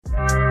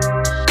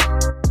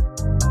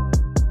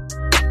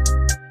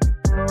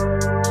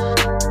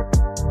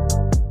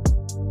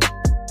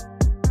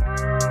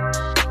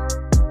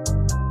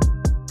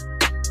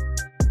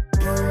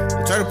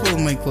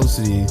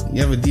closer to you.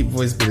 You have a deep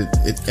voice, but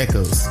it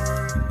echoes.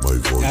 My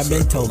voice I've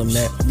been told him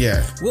that.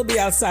 Yeah. We'll be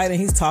outside and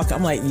he's talking.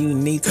 I'm like, you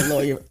need to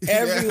lower your...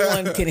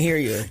 Everyone can hear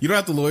you. You don't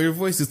have to lower your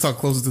voice. Just talk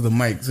closer to the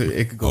mic so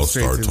it could go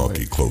straight to the mic. I'll start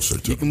talking closer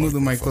to the You can move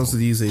the mic closer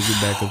to you so you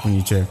get back up in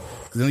your chair.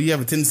 Because then you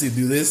have a tendency to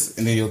do this,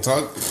 and then you'll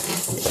talk.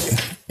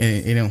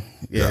 And, you know...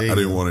 Yeah, I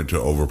didn't want it to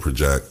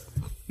over-project.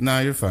 Nah,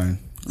 you're fine.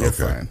 You're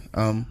fine.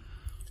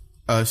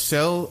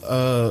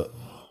 Shell,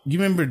 you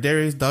remember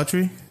Darius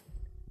Daughtry?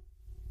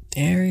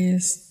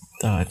 Darius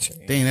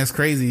Daughtry. Dang, that's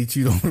crazy that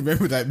you don't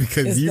remember that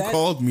because you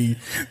called me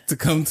to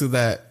come to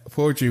that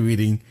poetry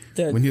reading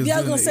when he was I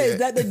was going to say, is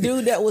that the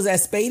dude that was at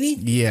Spady?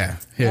 Yeah.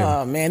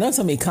 Oh, man, don't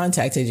tell me he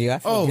contacted you. I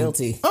feel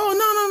guilty.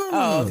 Oh, no.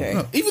 Oh, okay.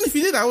 No. Even if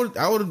he did, I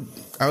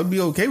would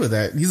be okay with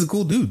that. He's a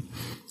cool dude.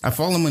 I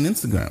follow him on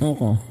Instagram.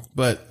 Okay.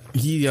 But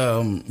he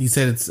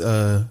said it's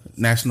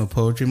National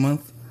Poetry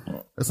Month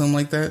or something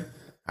like that.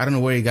 I don't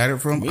know where he got it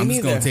from. I'm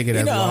just going to take it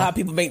as law. You know how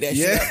people make that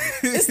shit up.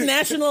 It's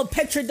National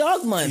Petra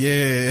Dog Month.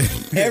 Yeah.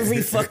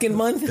 Every fucking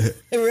month.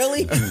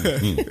 Really?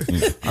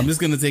 I'm just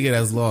going to take it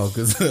as law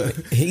because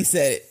he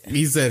said it.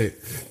 He said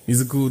it.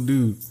 He's a cool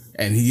dude.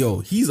 And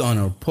he's on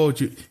a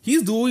poetry.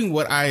 He's doing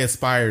what I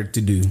aspired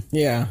to do.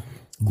 Yeah.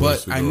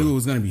 But I knew it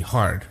was going to be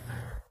hard.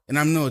 And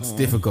I know it's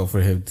difficult for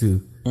him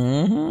too.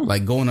 Mm-hmm.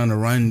 Like going on a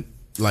run,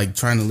 like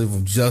trying to live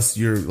with just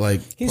your he's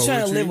poetry.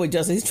 Trying to live with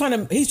just he's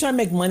trying to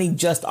make money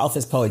just off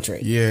his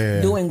poetry.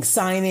 Yeah. Doing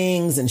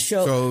signings and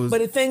shows.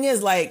 But the thing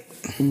is, like,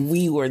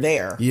 we were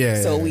there.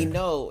 Yeah. So we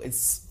know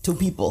it's two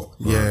people.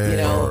 Yeah. You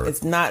know,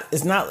 it's not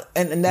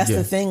and that's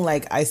the thing,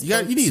 like I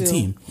spoke you need a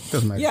team.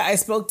 Doesn't matter. Yeah, I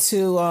spoke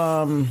to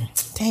I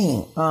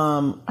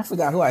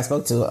forgot who I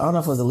spoke to. I don't know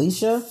if it was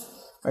Alicia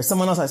or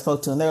someone else I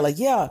spoke to, and they were like,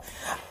 yeah,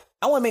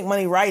 I want to make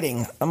money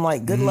writing. I'm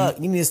like, good luck.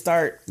 You need to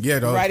start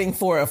writing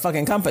for a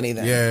fucking company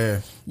then.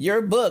 Yeah.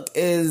 Your book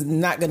is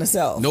not going to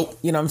sell. Nope.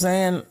 You know what I'm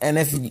saying? And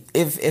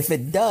if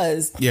it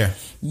does,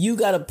 you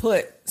got to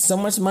put so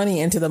much money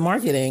into the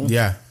marketing.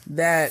 Yeah.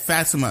 That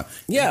fast amount.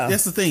 Yeah.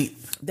 That's the thing.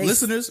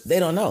 Listeners, they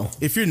don't know.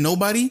 If you're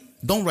nobody,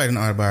 don't write an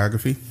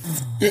autobiography.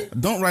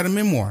 Don't write a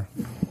memoir.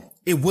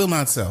 It will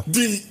not sell.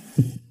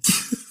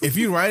 If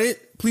you write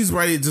it, please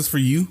write it just for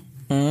you.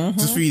 Mm-hmm.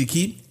 Just for you to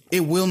keep.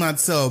 It will not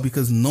sell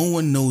because no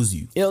one knows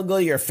you. It'll go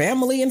to your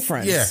family and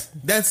friends. Yeah,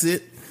 that's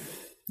it.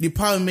 You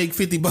probably make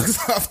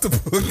 $50 off the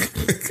book.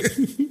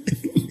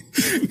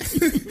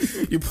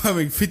 You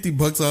probably make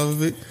 $50 off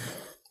of it.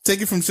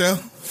 Take it from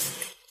Shell.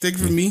 Take it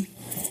from me.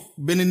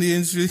 Been in the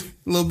industry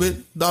a little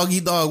bit. Dog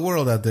eat dog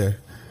world out there.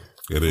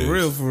 It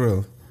is. For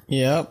real.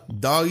 Yep.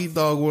 Dog eat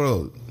dog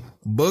world.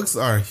 Books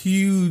are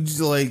huge,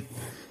 like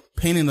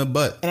pain in the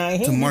butt and I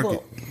hate to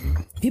market.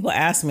 People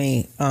ask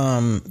me,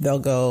 they'll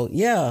go,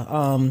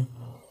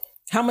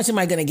 how much am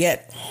I going to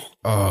get?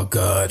 Oh,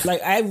 God.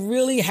 Like, I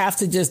really have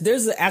to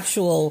there's the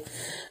actual,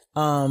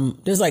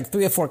 there's like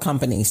 3 or 4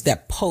 companies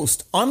that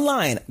post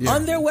online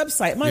on their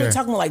website. I'm not even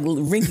talking about like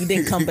rinky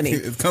dink company.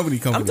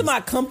 companies. I'm talking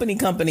about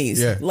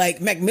companies like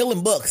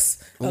Macmillan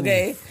Books,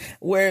 okay?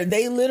 Where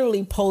they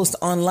literally post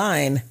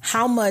online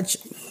how much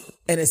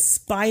an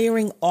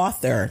aspiring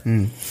author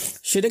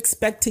should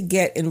expect to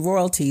get in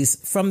royalties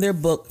from their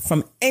book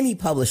from any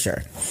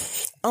publisher,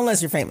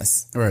 unless you're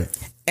famous. Right.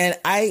 And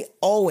I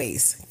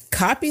always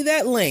copy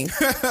that link.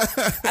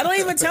 I don't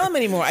even tell them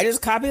anymore. I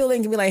just copy the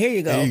link and be like, here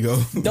you go. There you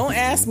go. Don't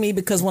ask me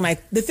because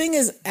the thing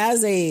is,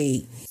 as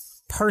a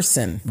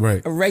person,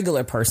 a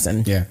regular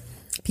person,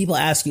 people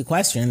ask you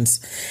questions.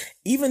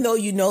 Even though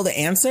you know the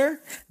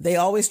answer, they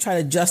always try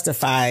to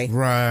justify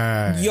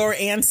your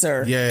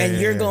answer. And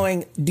you're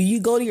going, do you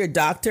go to your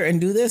doctor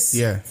and do this?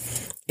 Yeah.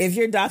 If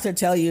your doctor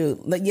tell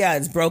you, like,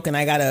 it's broken,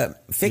 I got to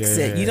fix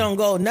it. You don't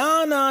go,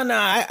 no,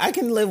 I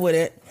can live with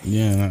it.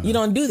 Yeah. You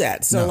don't do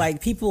that. So like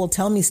people will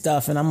tell me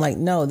stuff and I'm like,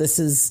 no, this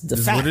is the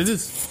fact. What it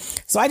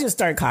is. So I just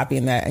started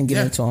copying that and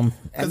giving it to them.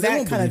 And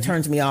that kind of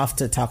turns me off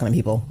to talking to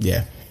people.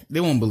 Yeah. They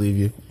won't believe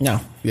you.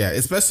 No. Yeah,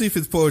 especially if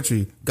it's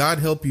poetry. God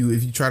help you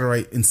if you try to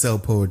write and sell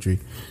poetry.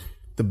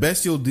 The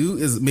best you'll do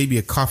is maybe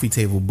a coffee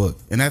table book,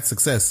 and that's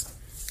success.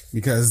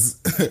 Because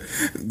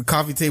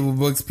coffee table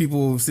books,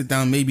 people will sit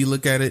down, maybe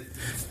look at it.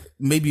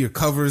 Maybe your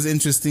cover is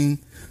interesting.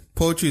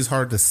 Poetry is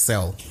hard to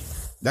sell.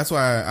 That's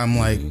why I'm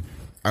like,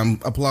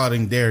 I'm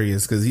applauding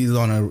Darius because he's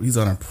on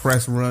a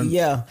press run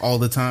all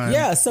the time.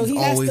 Yeah, so he's he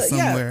has always to,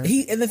 somewhere.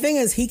 And the thing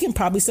is, he can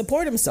probably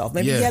support himself.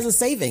 Maybe he has a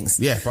savings.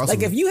 Yeah, possibly.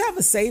 Like if you have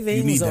a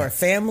savings or a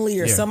family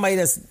or somebody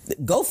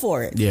go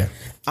for it. Yeah.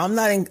 I'm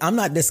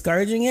not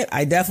discouraging it.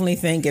 I definitely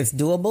think it's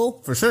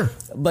doable. For sure.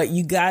 But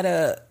you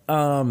gotta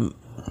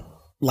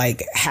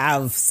like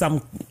have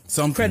some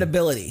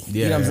credibility.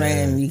 Yeah. You know what I'm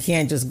saying? You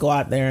can't just go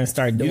out there and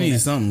start doing it. You need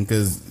something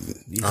because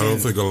I don't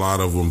think a lot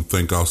of them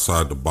think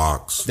outside the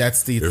box.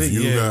 That's the thing.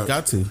 You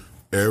got to.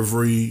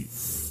 Every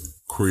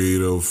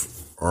creative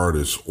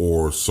artist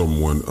or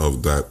someone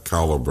of that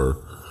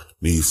caliber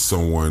needs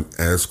someone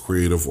as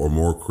creative or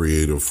more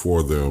creative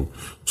for them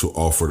to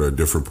offer their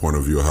different point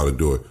of view of how to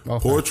do it.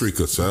 Poetry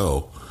could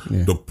sell.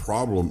 Yeah. The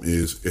problem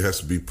is it has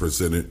to be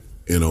presented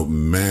in a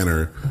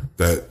manner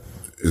that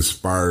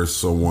inspires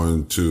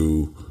someone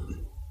to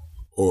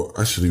or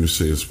I shouldn't even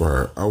say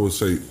inspire. I would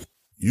say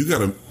you got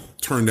to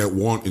turn that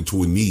want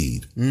into a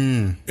need.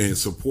 And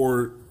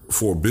support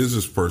for a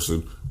business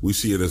person, we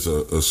see it as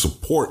a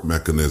support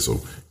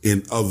mechanism.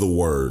 In other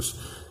words,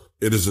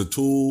 it is a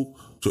tool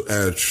to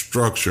add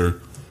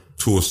structure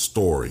to a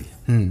story.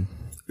 It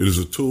is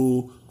a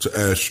tool to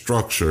add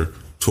structure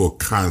to a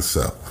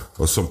concept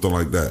or something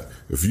like that.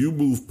 If you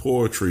move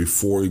poetry,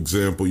 for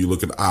example, you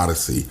look at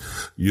Odyssey,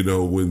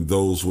 when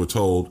those were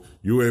told,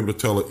 you were able to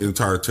tell an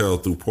entire tale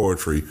through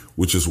poetry,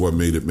 which is what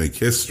made it make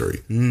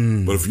history.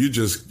 But if you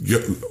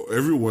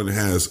everyone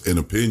has an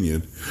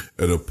opinion,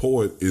 and a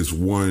poet is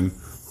one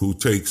who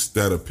takes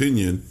that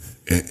opinion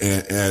and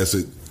adds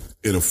it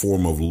in a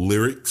form of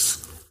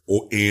lyrics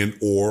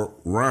or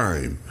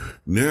rhyme.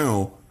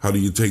 Now, how do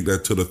you take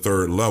that to the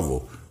third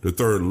level? The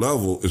third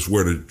level is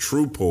where the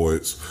true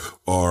poets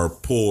are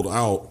pulled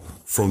out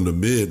from the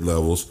mid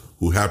levels,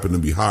 who happen to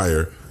be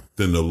higher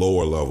than the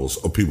lower levels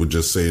of people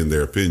just saying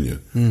their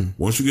opinion.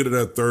 Once you get to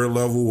that third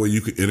level where you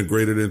can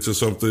integrate it into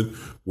something,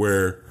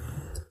 where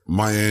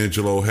Maya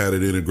Angelou had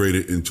it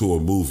integrated into a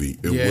movie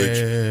in which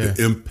the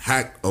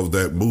impact of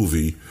that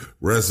movie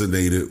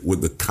resonated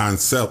with the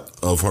concept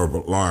of her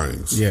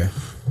lines.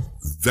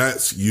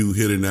 That's you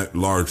hitting that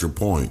larger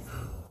point.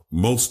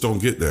 Most don't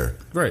get there.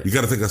 Right. You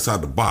got to think outside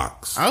the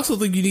box. I also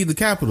think you need the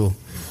capital,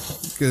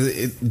 because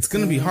it's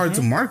going to be hard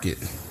to market.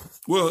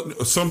 Well,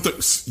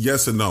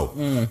 yes and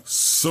no.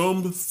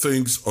 Some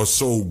things are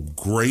so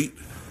great,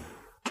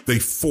 they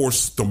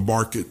force the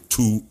market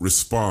to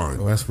respond.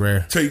 Oh, that's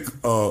rare. Take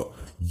a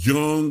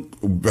young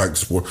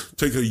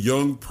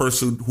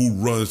person who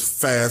runs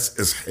fast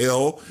as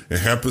hell and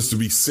happens to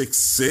be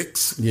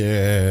 6'6".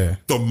 Yeah.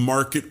 The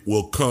market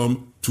will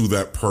come to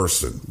that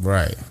person.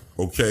 Right.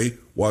 Okay?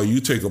 While you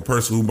take a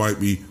person who might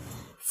be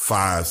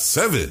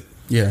 5'7".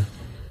 Yeah.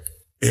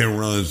 And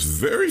runs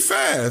very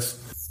fast,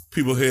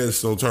 people's heads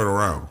don't turn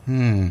around.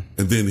 And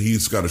then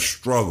he's got to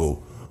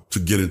struggle to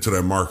get into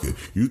that market.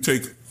 You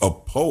take a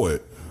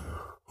poet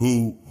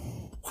who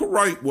could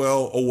write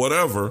well or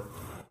whatever,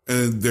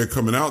 and they're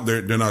coming out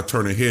there, they're not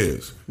turning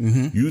heads.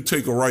 You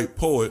take a right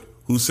poet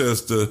who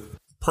says the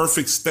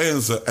perfect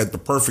stanza at the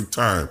perfect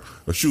time,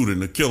 a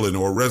shooting, a killing,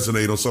 or a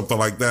resonate or something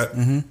like that.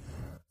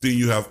 Then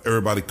you have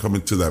everybody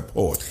coming to that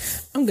poet.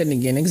 I'm going to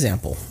give an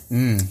example.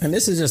 And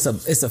this is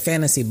it's a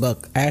fantasy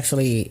book. I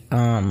actually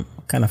kind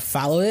of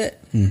followed it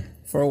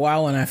for a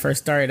while when I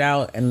first started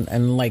out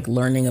and like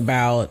learning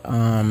about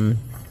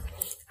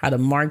how to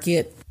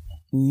market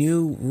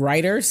new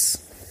writers.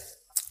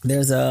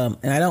 There's and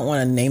I don't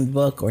want to name the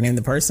book or name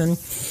the person,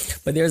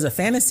 but there's a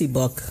fantasy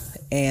book,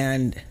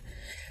 and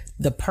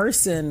the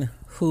person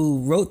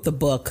who wrote the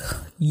book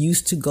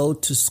used to go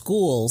to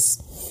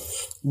schools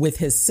with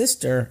his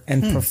sister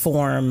and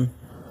perform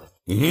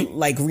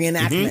like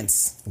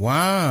reenactments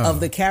of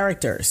the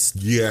characters.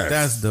 Yeah,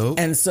 that's dope.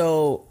 And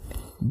so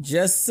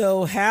just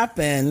so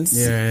happens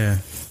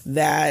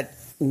that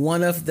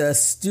one of the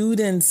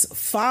students'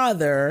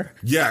 father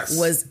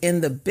was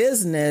in the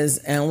business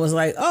and was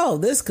like, oh,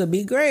 this could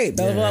be great,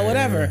 blah, blah,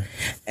 whatever.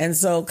 And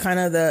so kind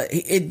of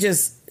it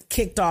just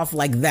kicked off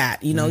like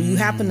that. You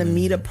happen to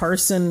meet a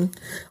person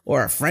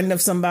or a friend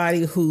of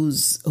somebody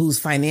who's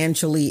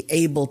financially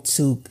able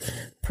to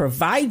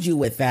provide you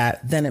with that,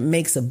 then it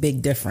makes a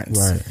big difference.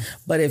 Right.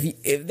 But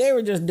if they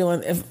were just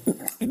doing, if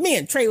me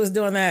and Trey was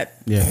doing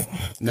that, good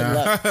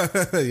luck.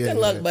 Good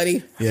luck,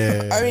 buddy.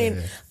 I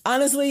mean,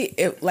 honestly,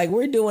 if like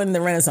we're doing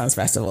the Renaissance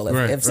Festival,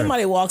 if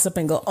somebody walks up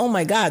and go, oh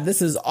my God,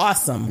 this is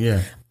awesome.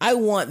 I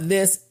want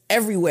this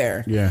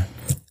everywhere. Yeah,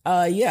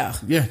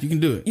 you can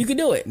do it. You can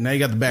do it. Now you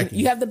got the backing.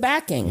 You have the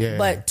backing.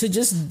 But to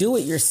just do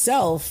it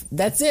yourself,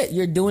 that's it.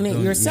 You're doing it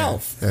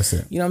yourself. That's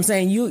it. You know what I'm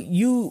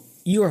saying?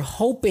 You're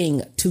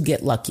hoping to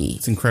get lucky.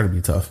 It's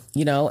incredibly tough.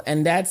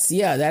 And that's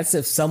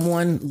if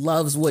someone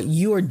loves what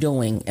you are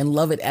doing and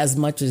love it as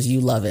much as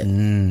you love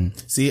it.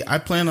 See, I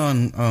plan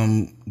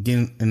on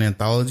getting an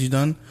anthology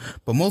done,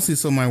 but mostly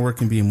so my work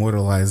can be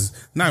immortalized,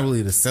 not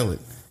really to sell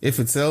it. If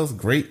it sells,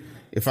 great.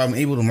 If I'm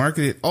able to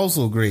market it,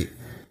 also great.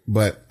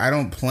 But I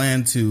don't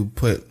plan to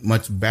put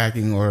much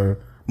backing or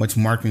much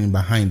marketing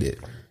behind it.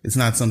 It's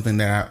not something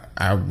that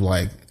I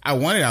like. I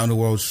want it out in the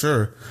world,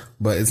 sure,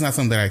 but it's not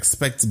something that I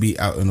expect to be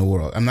out in the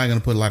world. I'm not going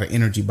to put a lot of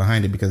energy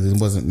behind it because it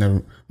wasn't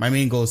never. My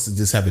main goal is to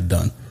just have it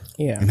done,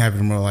 and have it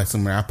immortalized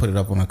somewhere. I put it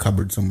up on a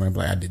cupboard somewhere.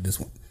 Like I did this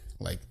one,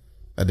 like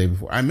a day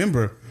before. I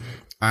remember,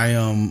 I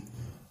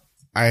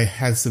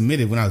had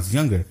submitted when I was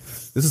younger.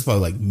 This is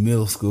probably like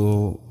middle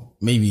school,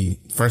 maybe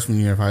freshman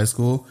year of high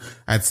school.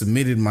 I had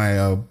submitted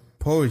my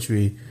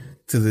poetry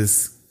to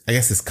this, I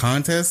guess, this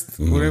contest,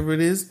 whatever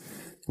it is,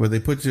 where they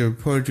put your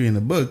poetry in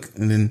a book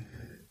and then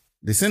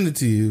they send it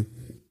to you,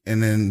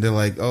 and then they're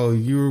like, "Oh,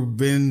 you're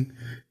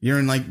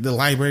in like the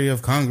Library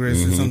of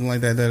Congress or something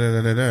like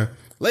that."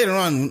 Later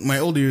on, in my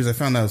older years, I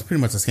found out it was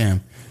pretty much a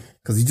scam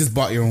because you just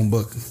bought your own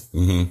book.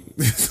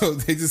 So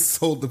they just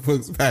sold the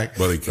books back,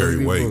 but they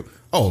carry weight.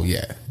 Oh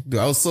yeah, dude,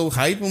 I was so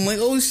hyped. I'm like,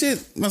 "Oh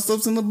shit, my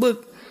stuff's in the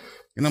book,"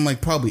 and I'm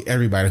like, probably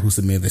everybody who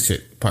submitted the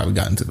shit probably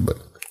got into the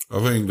book. I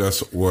think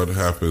that's what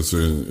happens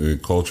in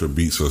culture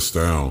beats us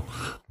down.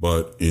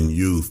 But in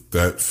youth,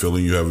 that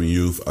feeling you have in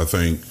youth, I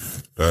think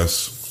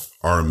that's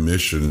our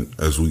mission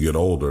as we get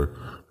older,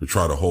 to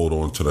try to hold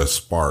on to that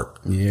spark.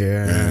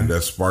 Yeah. And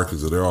that spark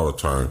is there all the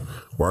time.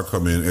 Where I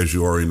come in, as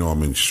you already know,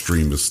 I'm an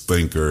extremist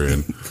thinker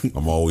and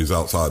I'm always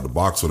outside the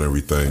box on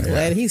everything.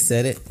 Glad he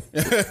said it.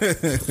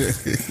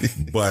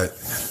 But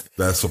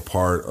that's a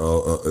part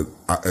of,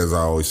 as I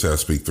always say, I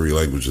speak 3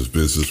 languages: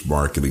 business,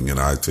 marketing, and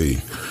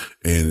IT.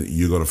 And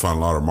you're going to find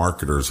a lot of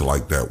marketers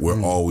like that.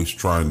 We're always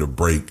trying to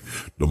break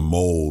the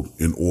mold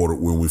in order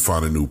when we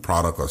find a new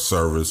product or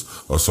service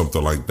or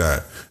something like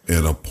that.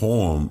 And a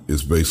poem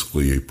is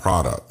basically a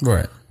product.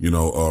 Right. You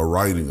know,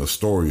 writing a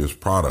story is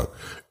product.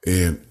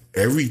 And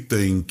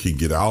everything can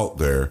get out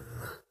there.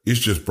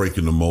 It's just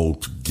breaking the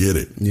mold to get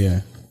it.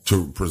 Yeah.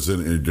 To present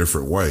it in a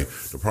different way.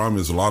 The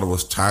problem is a lot of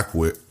us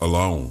tackle it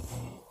alone.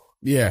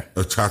 Yeah.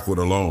 Tackle it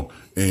alone.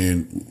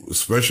 And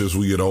especially as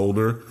we get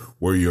older,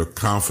 where your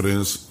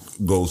confidence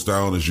goes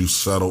down as you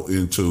settle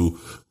into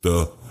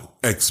the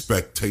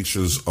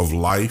expectations of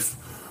life,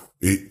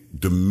 it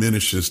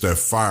diminishes that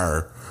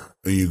fire.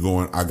 And you're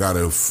going, I got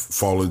to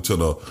fall into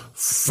the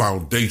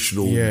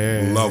foundational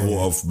level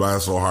of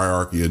Maslow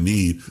hierarchy of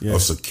need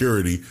of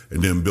security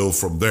and then build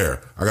from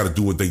there. I got to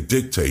do what they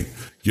dictate.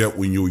 Yet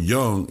when you're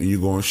young and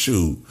you're going,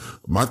 shoot,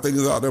 my thing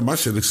is out there, my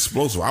shit is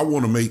explosive. I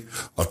want to make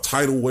a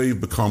tidal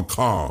wave become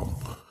calm.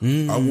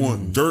 I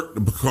want dirt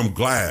to become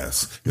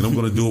glass, and I'm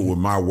going to do it with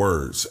my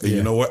words. And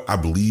you know what? I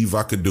believe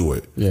I could do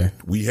it. Yeah.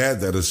 We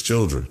had that as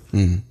children,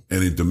 and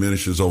it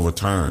diminishes over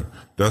time.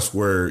 That's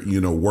where,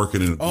 you know,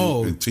 working in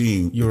a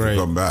team can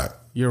come back.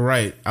 You're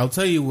right. I'll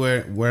tell you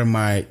where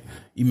my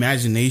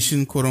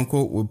imagination, quote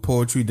unquote, with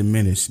poetry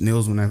diminished. And it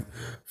was when I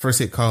first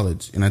hit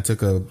college and I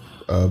took a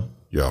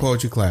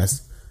poetry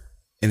class,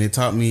 and it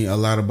taught me a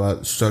lot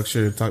about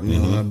structure. It taught me a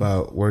lot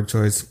about word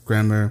choice,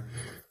 grammar,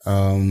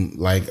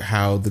 like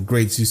how the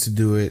greats used to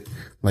do it,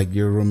 like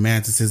your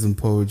romanticism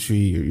poetry,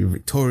 your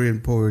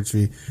Victorian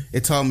poetry.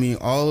 It taught me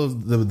all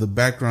of the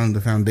background,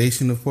 the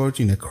foundation of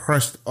poetry, and it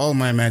crushed all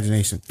my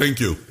imagination. Thank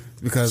you.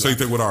 Because same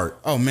thing with art.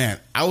 Oh man,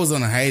 I was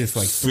on a hiatus for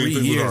like 3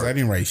 years. I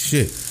didn't write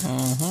shit.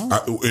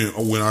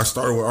 When I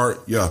started with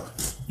art,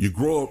 you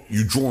grow up,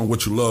 you drawing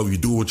what you love, you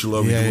do what you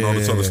love, you're doing all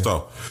this other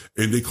stuff.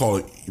 And they call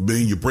it,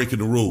 man, you're breaking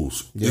the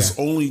rules. It's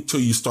only till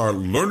you start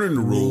learning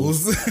the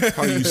rules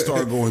how you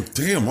start going,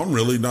 damn, I'm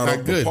really not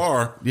up to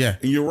par. Yeah.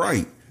 And you're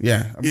right.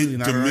 Yeah.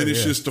 It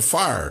diminishes the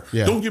fire.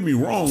 Yeah. Don't get me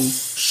wrong.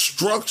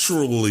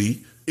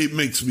 Structurally, it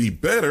makes me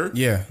better.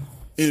 Yeah.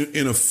 And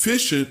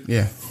efficient.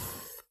 Yeah.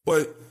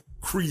 But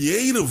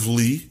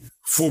creatively,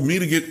 for me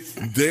to get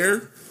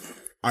there,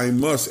 I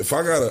must, if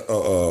I got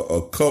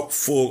a cup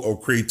full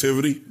of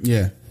creativity,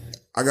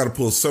 I got to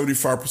pull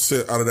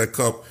 75% out of that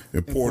cup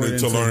and pour it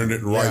into learning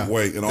it the right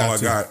way. And all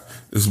I got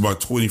is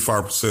about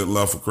 25%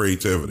 left for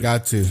creativity.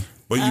 Got to.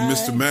 But you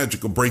missed the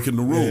magic of breaking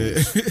the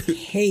rules.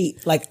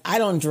 I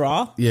don't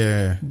draw.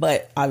 Yeah.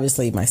 But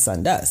obviously my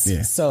son does.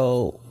 Yeah.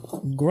 So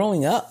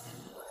growing up,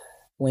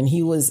 when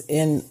he was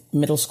in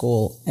middle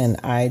school and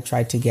I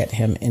tried to get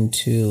him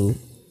into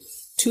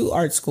 2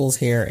 art schools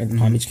here in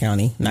Palm Beach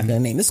County. Not going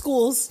to name the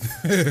schools.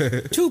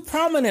 2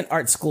 prominent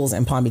art schools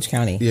in Palm Beach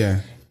County. Yeah.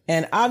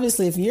 And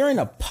obviously, if you're in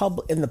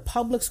the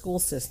public school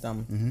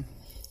system,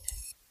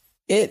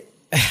 I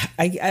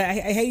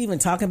hate even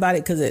talking about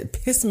it because it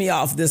pissed me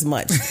off this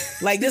much.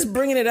 Like just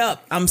bringing it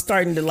up, I'm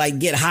starting to like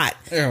get hot.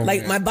 Oh,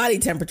 like my body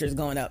temperature is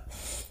going up.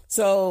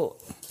 So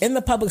in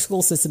the public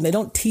school system, they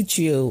don't teach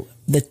you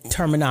the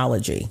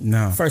terminology.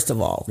 No. First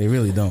of all, they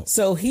really don't.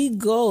 So he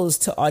goes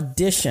to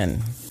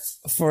audition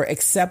for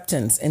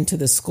acceptance into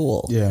the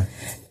school. Yeah.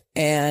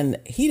 And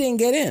he didn't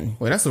get in.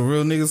 Wait, that's a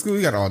real nigga school?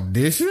 You got to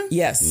audition?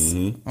 Yes.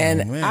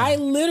 And I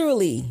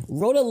literally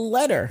wrote a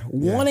letter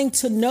wanting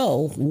to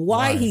know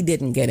why he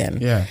didn't get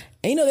in. Yeah.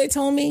 And you know, they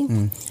told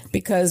me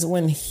because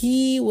when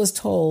he was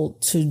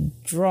told to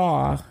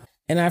draw,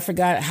 and I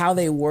forgot how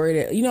they word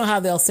it. You know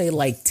how they'll say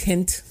like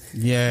tint?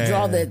 Yeah.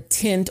 Draw the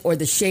tint or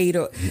the shade,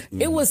 or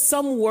it was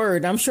some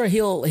word. I'm sure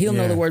he'll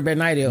know the word better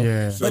than I do.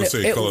 Yeah. But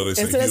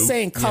instead of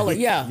saying color,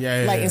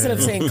 instead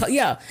of saying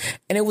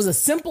and it was a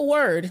simple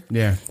word.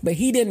 Yeah. But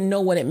he didn't know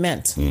what it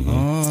meant.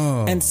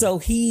 Oh. And so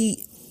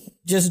he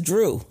just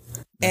drew,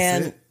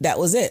 and that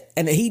was it.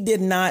 And he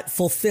did not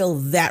fulfill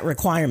that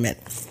requirement,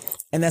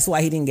 and that's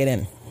why he didn't get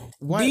in.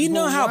 Do you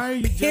know how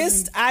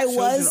pissed I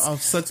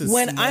was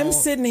when I'm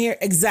sitting here?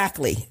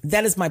 Exactly.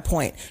 That is my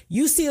point.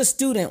 You see a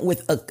student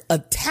with a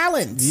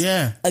talent,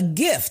 a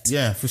gift.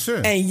 Yeah, for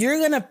sure. And you're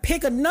going to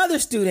pick another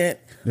student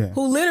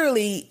who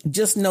literally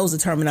just knows the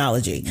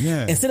terminology.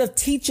 Yeah. Instead of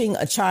teaching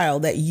a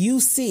child that you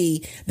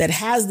see that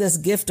has this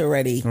gift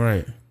already,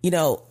 right? You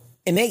know,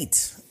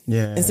 innate.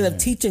 Yeah. Instead of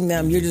teaching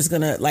them, you're just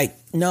going to like,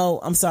 no,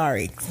 I'm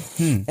sorry.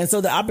 And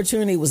so the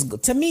opportunity was,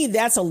 to me,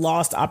 that's a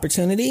lost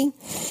opportunity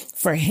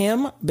for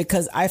him,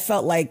 because I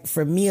felt like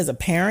for me as a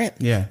parent,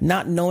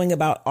 not knowing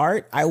about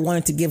art, I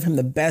wanted to give him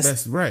the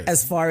best right.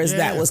 as far as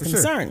that was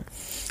concerned.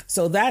 Sure.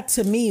 So that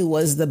to me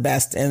was the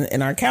best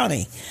in our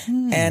county.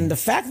 And the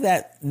fact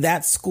that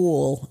that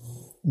school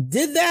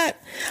did that,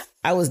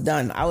 I was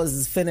done. I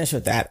was finished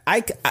with that.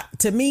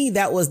 To me,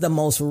 that was the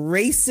most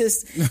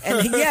racist.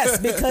 And yes,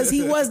 because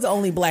he was the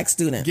only black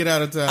student. Get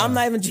out of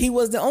town. He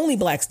was the only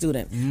black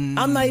student.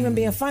 I'm not even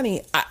being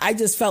funny. I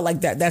just felt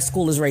like that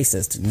school is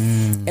racist.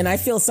 And I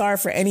feel sorry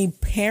for any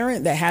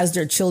parent that has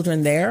their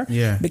children there.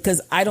 Yeah.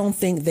 Because I don't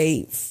think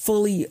they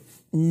fully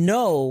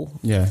know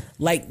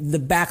like the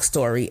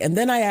backstory. And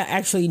then I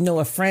actually know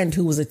a friend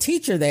who was a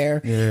teacher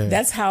there.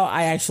 That's how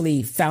I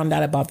actually found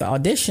out about the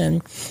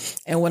audition.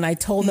 And when I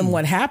told them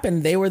what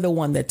happened, they were the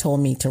one that told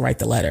me to write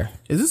the letter.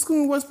 Is this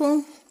school in West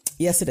Palm?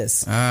 Yes, it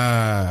is.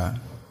 I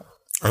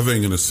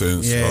think in a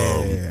sense,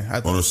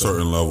 on a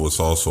certain level, it's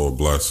also a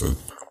blessing.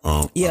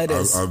 It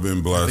is. I've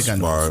been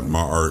blessed by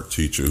my art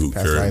teacher who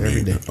carried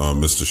me,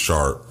 Mr.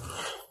 Sharp,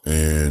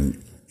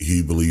 and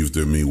he believed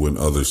in me when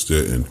others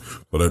didn't.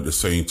 But at the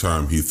same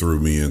time, he threw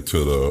me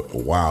into the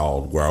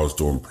wild where I was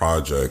doing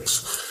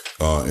projects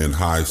in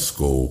high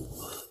school,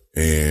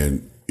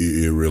 and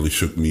it really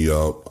shook me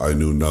up. I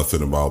knew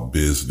nothing about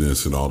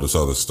business and all this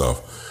other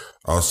stuff.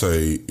 I'll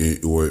say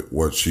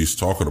what she's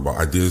talking about.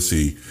 I did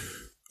see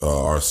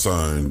our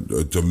son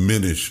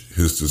diminish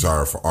his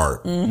desire for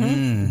art.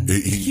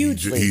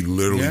 Hugely. He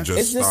literally just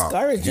it's stopped.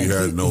 Discouraging. He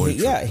had no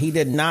interest. He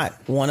did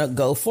not want to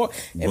go for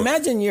it.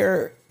 Imagine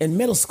you're in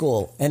middle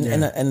school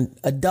and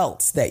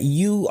adults that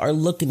you are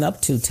looking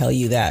up to tell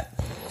you that,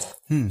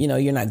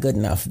 you're not good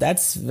enough.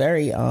 That's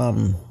very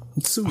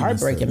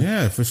heartbreaking.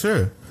 Yeah, for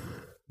sure.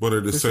 But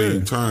at the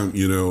same time,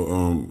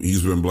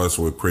 he's been blessed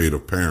with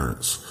creative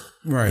parents.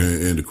 Right.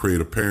 And the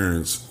creative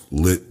parents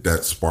lit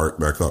that spark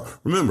back up.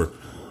 Remember,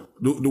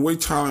 the way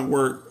talent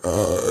work,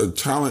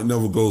 talent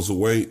never goes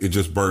away. It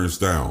just burns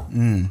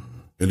down.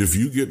 And if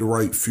you get the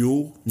right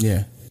fuel,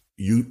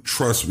 you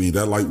trust me,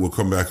 that light will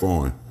come back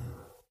on.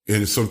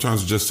 And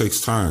sometimes it just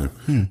takes time.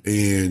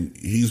 And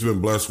he's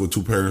been blessed with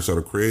two parents that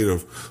are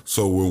creative.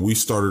 So when we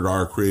started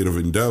our creative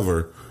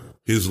endeavor,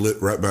 his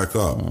lit right back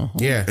up.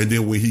 Yeah. And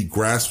then when he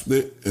grasped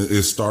it,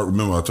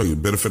 remember, I told you,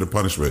 benefit and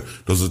punishment.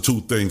 Those are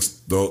two things,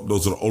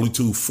 those are the only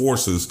two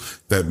forces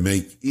that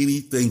make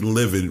anything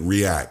living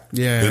react.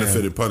 Yeah.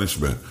 Benefit and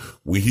punishment.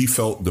 When he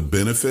felt the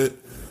benefit,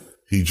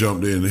 he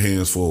jumped in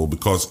hands full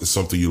because it's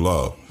something you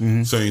love.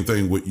 Same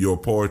thing with your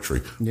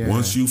poetry. Yeah.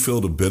 Once you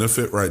feel the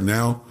benefit right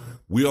now,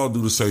 we all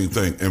do the same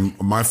thing. And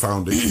my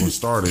foundation was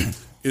started,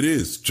 it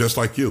is just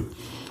like you.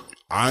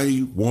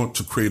 I want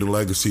to create a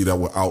legacy that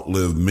will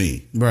outlive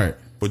me. Right.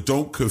 But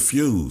don't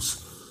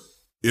confuse.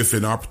 If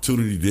an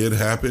opportunity did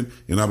happen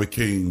and I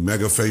became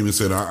mega famous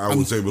and I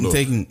was able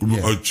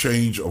to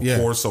change a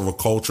course of a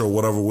culture or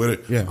whatever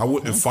with it, I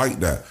wouldn't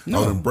fight that. I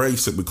would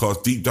embrace it because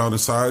deep down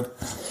inside,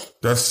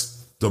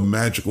 that's the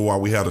magic of why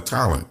we had a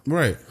talent.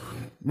 Right.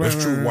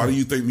 That's true. Right. Why do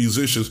you think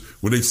musicians,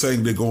 when they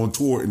sing, they go on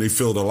tour and they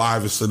feel the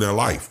livest in their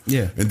life?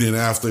 Yeah. And then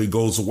after it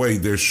goes away,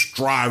 they're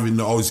striving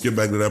to always get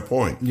back to that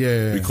point.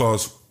 Yeah.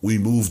 Because we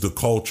moved the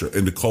culture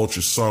and the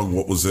culture sung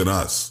what was in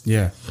us.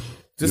 Yeah.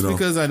 Just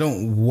because I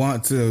don't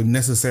want to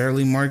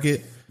necessarily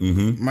market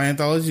my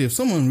anthology, if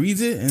someone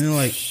reads it and they're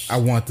like, I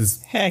want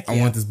this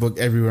want this book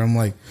everywhere, I'm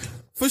like,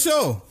 for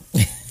sure.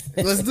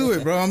 Let's do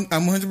it, bro. I'm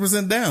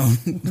 100% down.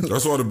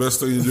 That's why the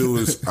best thing to do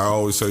is, I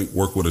always say,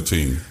 work with a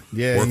team.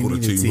 Yeah, work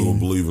with a team who will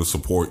believe and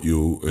support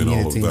you and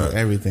all of that.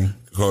 Everything.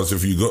 Because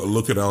if you go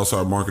look at the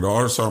outside market, the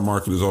outside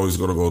market is always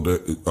going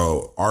to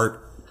go.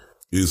 Art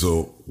is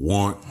a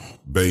want,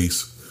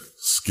 base,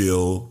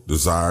 skill,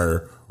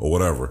 desire, or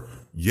whatever.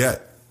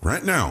 Yet,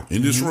 right now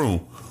in this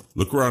room,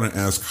 look around and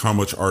ask, how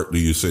much art do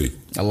you see?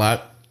 A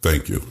lot.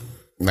 Thank you.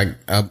 Like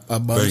a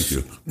bunch. Thank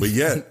you. But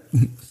yet,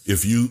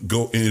 if you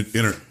go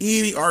enter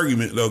any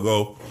argument, they'll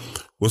go,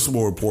 what's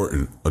more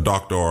important, a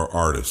doctor or an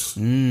artist?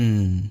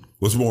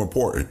 What's more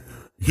important?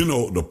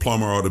 The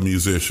plumber or the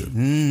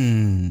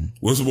musician.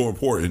 What's more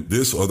important,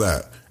 this or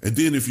that? And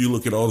then if you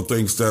look at all the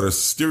things that are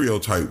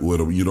stereotyped with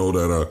them,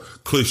 that are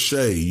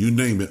cliche, you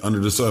name it, under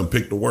the sun,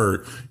 pick the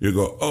word, you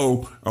go,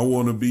 oh, I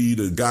want to be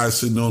the guy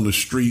sitting on the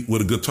street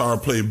with a guitar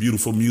playing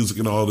beautiful music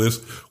and all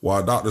this.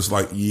 While a doctor's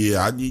like,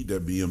 yeah, I need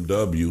that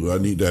BMW.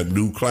 I need that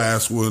new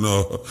class when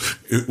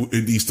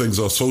these things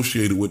are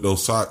associated with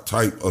those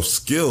type of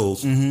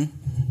skills. And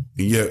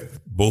yet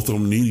both of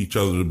them need each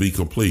other to be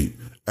complete.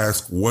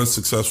 Ask one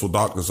successful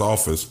doctor's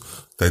office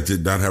that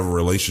did not have a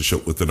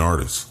relationship with an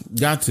artist.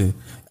 Got to.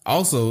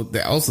 Also,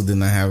 they also did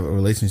not have a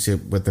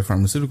relationship with the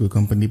pharmaceutical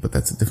company, but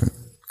that's a different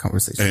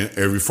conversation. And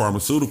every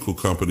pharmaceutical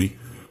company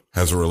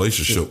has a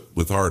relationship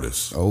with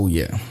artists. Oh,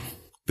 yeah.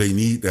 They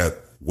need that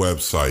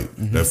website,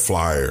 that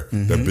flyer,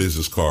 that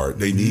business card.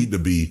 They need to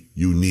be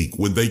unique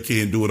when they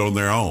can't do it on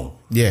their own.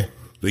 Yeah.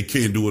 They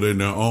can't do it in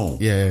their own.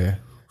 Yeah.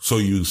 So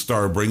you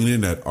start bringing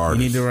in that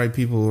artist. You need the right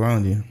people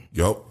around you.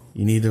 Yep.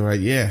 You need the right,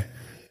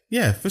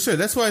 Yeah, for sure.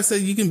 That's why I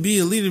said you can be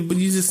a leader, but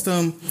you just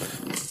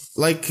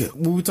like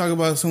when we talk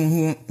about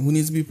someone who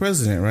needs to be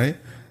president, right?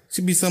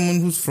 Should be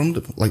someone who's from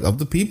of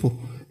the people,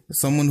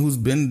 someone who's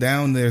been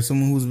down there,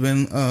 someone who's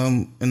been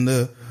in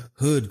the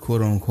hood,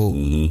 quote unquote,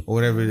 or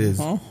whatever it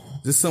is.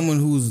 Just someone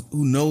who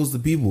knows the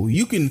people.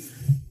 You can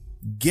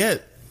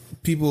get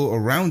people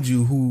around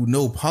you who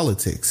know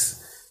politics.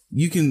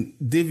 You can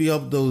divvy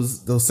up those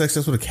sections.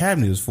 That's what a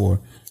cabinet is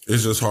for.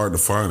 It's just hard to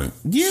find it.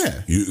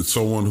 Yeah,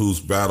 someone who's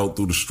battled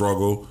through the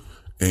struggle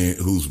and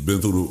who's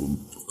been through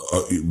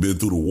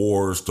the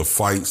wars, the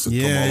fights, and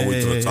come all the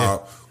way to the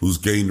top. Who's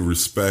gained the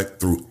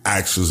respect through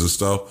actions and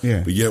stuff.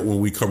 Yeah. But yet, when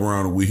we come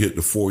around and we hit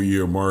the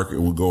 4-year mark,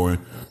 and we're going,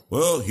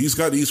 well, he's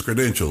got these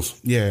credentials.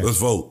 Yeah, let's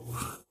vote,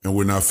 and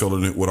we're not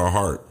feeling it with our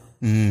heart.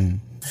 I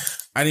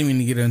didn't mean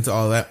to get into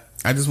all that.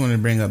 I just wanted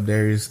to bring up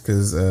Darius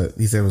because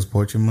he said it was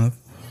Poetry Month.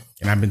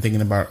 And I've been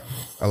thinking about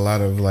a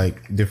lot of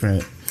like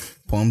different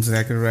poems that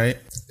I could write,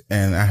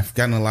 and I've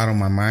gotten a lot on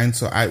my mind.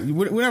 So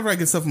whenever I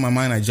get stuff in my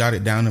mind, I jot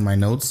it down in my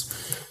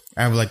notes.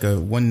 I have like a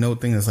OneNote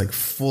thing that's like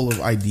full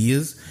of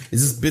ideas.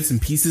 It's just bits and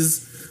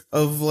pieces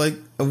of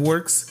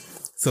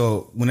works.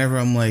 So whenever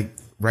I'm like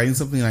writing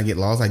something and I get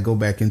lost, I go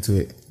back into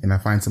it and I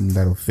find something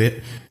that'll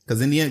fit.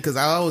 Because in the end,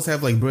 I always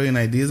have like brilliant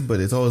ideas, but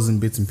it's always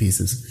in bits and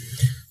pieces.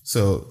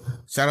 So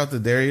shout out to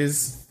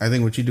Darius. I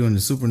think what you're doing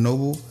is super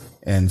noble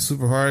and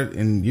super hard,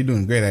 and you're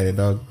doing great at it,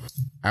 dog.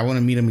 I want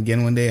to meet him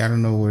again one day. I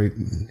don't know where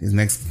his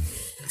next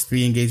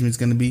speaking engagement is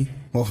going to be.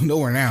 Well,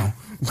 nowhere now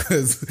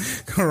because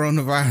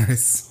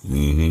coronavirus.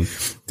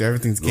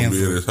 Everything's canceled.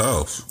 Gonna be at his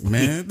house,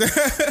 man.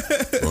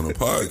 On a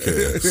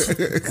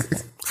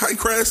podcast. Hi,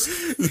 Chris.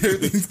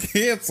 Everything's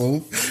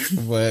canceled,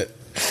 but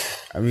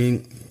I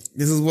mean,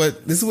 this is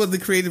what the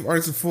creative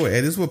arts are for, and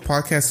this is what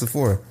podcasts are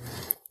for.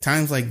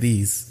 Times like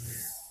these.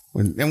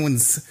 When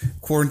everyone's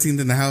quarantined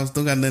in the house,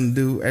 don't got nothing to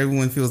do,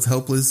 everyone feels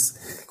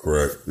helpless.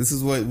 Correct. This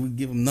is what we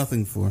give them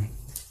nothing for.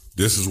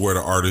 This is where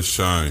the artists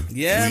shine.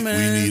 Yeah,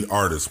 man. We need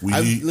artists. We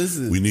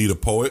need a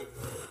poet.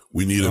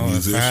 We need a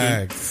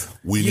musician.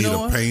 We need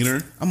a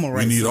painter. I'm gonna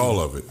write. We need all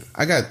of it.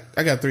 I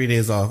got 3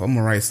 days off. I'm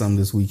gonna write something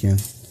this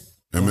weekend.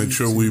 And make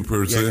sure we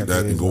present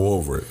that and go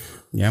over it.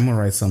 Yeah, I'm gonna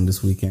write something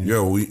this weekend.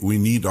 Yeah, we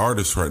need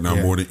artists right now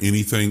more than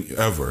anything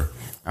ever.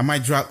 I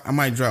might drop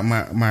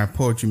my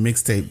poetry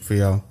mixtape for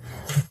y'all.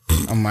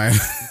 On my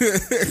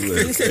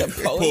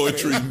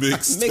poetry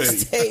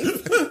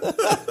mixtape.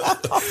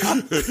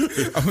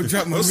 I'm gonna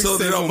drop my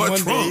mixtape on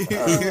Monday. Trunk.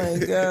 Oh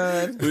my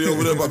god! We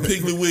over there by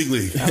Piggly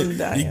Wiggly. I'm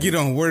dying. You get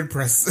on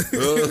WordPress.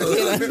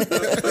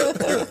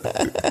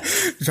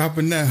 Drop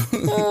it now.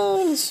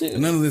 Oh shit!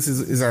 None of this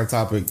is our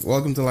topic.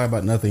 Welcome to Lie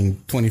About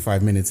Nothing.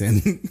 25 minutes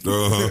in.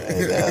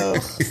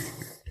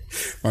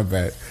 My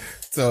bad.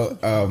 So,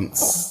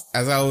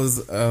 as I was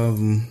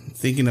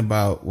thinking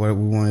about what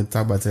we wanted to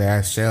talk about today, I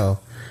asked Shell,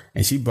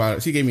 and she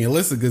gave me a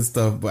list of good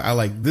stuff, but I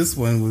like this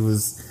one,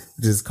 which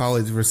is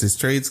college versus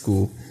trade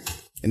school.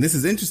 And this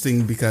is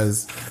interesting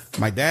because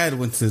my dad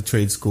went to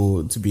trade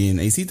school to be an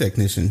AC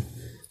technician.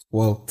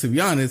 Well, to be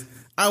honest,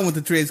 I went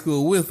to trade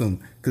school with him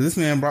because this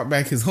man brought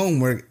back his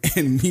homework,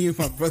 and me and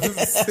my brothers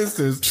and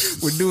sisters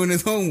were doing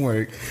his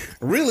homework.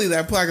 Really,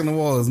 that plaque on the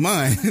wall is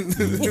mine.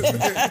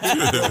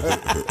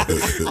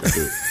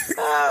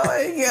 Oh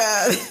my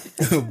god!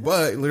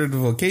 But learned the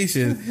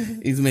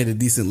vocation. He's made a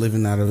decent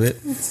living out of it.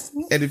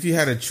 And if you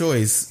had a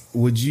choice,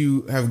 would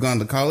you have gone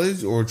to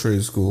college or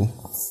trade school?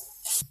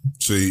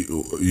 See,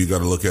 you got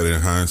to look at it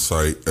in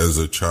hindsight. As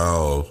a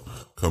child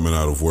coming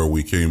out of where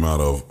we came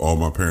out of, all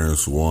my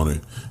parents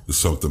wanted is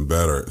something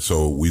better.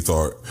 So we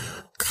thought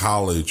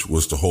college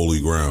was the holy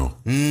ground.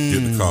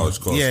 Get to college.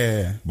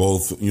 Yeah.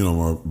 Both,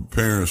 my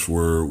parents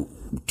were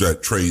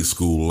at trade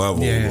school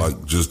level,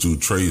 like just do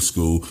trade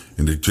school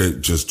and they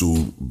just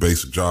do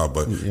basic job.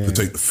 But to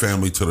take the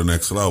family to the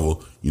next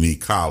level, you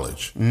need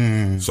college.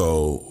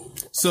 So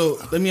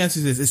let me ask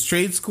you this. Is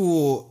trade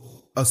school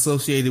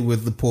associated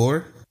with the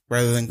poor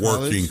rather than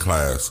college? Working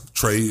class.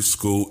 Trade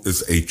school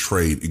is a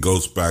trade. It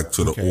goes back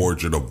to the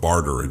origin of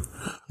bartering.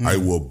 I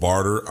will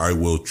barter. I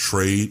will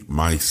trade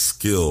my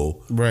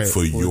skill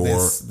for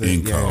your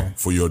income,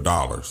 for your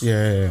dollars.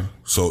 Yeah.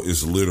 So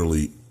it's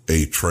literally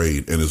a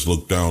trade, and it's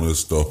looked down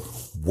as the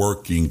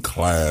working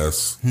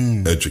class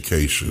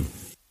education.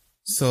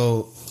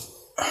 So,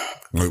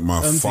 like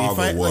my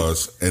father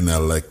was an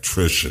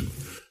electrician.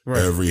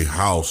 Right. Every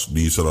house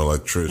needs an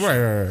electrician.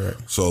 Right.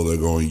 So they're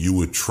going, you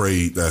would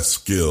trade that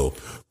skill,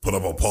 put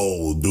up a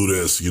pole, do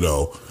this,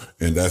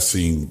 and that's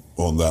seen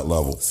on that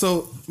level.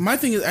 So my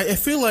thing is, I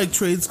feel like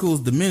trade school is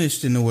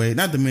diminished in a way.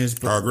 Not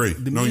diminished, but I agree.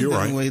 No, you're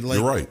right.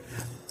 You're right.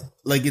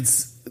 Like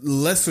it's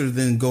lesser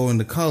than going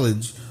to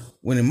college,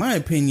 when in my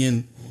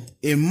opinion,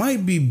 it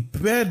might be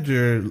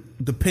better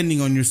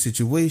depending on your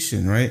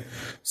situation, right?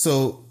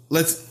 So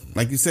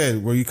like you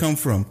said, where you come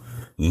from,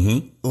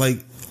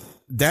 like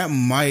that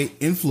might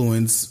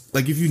influence,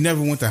 like if you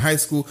never went to high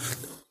school,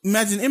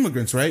 imagine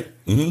immigrants, right?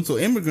 So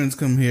immigrants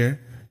come here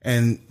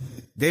and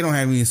they don't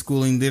have any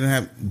schooling. They don't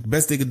have, the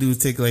best they could do is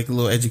take like a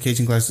little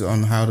education class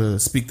on how to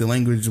speak the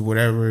language or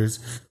wherever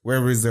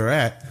is they're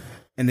at.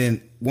 And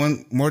then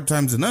more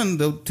times than none,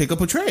 they'll take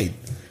up a trade.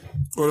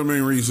 Well, the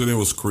main reason it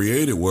was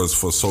created was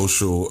for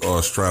social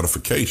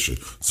stratification,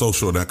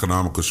 social and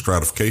economical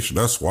stratification.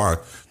 That's why.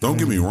 Don't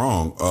get me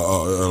wrong.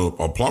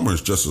 A plumber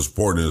is just as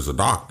important as a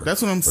doctor.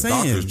 That's what I'm saying. A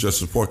doctor is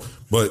just as important.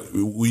 But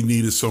we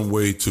needed some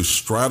way to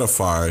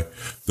stratify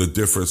the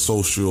different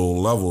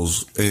social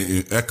levels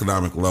and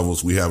economic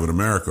levels we have in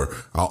America.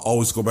 I'll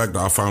always go back to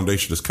our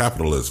foundation is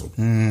capitalism.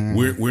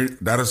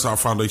 That is our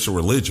foundation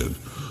religion.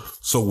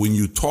 So when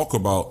you talk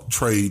about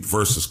trade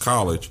versus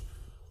college,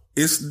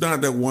 it's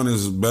not that one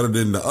is better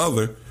than the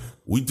other.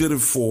 We did it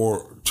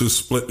to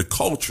split the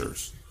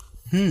cultures.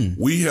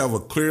 We have a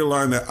clear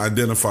line that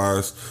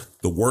identifies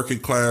the working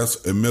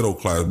class and middle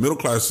class. Middle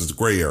class is the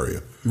gray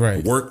area.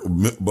 Right.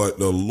 But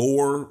the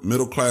lower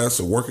middle class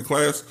and working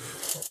class,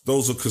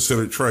 those are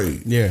considered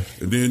trade. Yeah.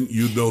 And then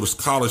you notice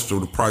college,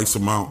 the price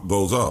amount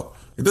goes up.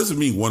 It doesn't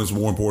mean one is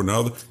more important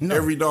than the other. No.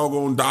 Every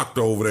doggone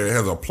doctor over there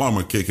has a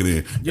plumber kicking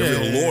in.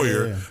 Every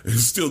lawyer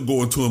is still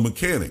going to a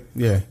mechanic.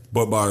 Yeah.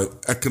 But by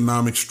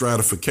economic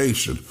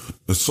stratification,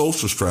 the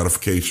social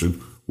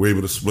stratification, we're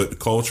able to split the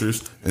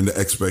cultures and the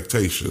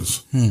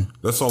expectations.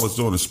 That's all it's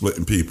doing is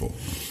splitting people.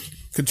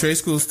 Could trade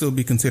schools still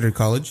be considered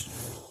college?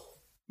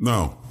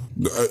 No.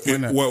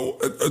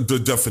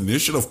 The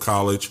definition of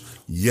college,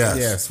 yes.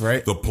 Yes,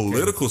 right? The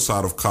political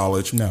side of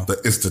college, no.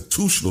 The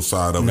institutional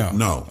side of it,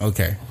 no.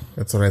 Okay.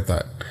 That's what I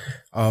thought.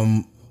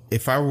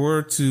 If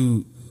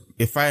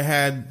I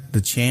had the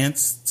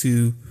chance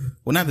to,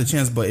 well, not the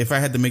chance, but if I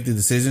had to make the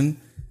decision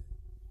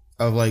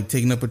of like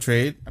taking up a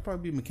trade, I'd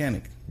probably be a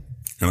mechanic.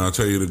 Can I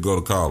tell you to go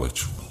to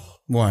college?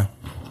 Why?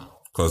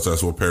 Because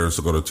that's what parents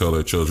are going to tell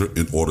their children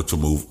in order to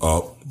move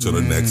up to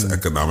the next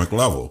economic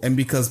level. And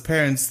because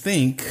parents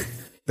think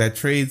that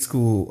trade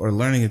school or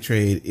learning a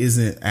trade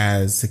isn't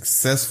as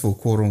successful,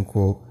 quote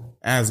unquote,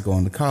 as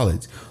going to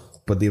college.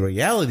 But the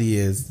reality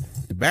is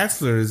the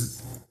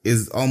bachelor's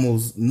is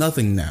almost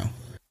nothing now.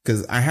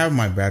 Because I have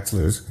my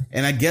bachelor's,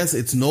 and I guess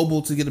it's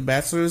noble to get a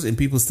bachelor's, and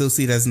people still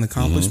see it as an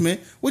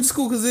accomplishment, which is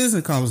cool because it is an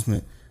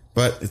accomplishment.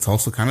 But it's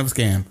also kind of a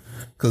scam.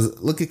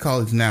 Because look at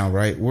college now,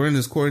 right? We're in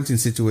this quarantine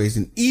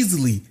situation.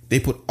 Easily, they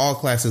put all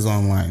classes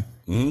online.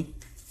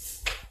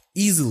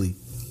 Easily.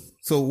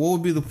 So what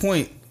would be the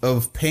point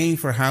of paying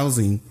for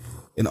housing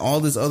and all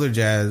this other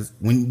jazz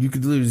when you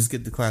could literally just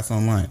get the class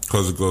online?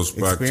 Because it goes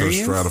back to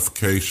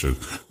stratification.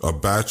 A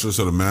bachelor's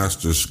and a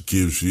master's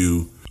gives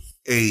you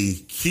a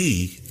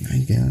key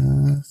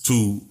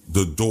to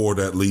the door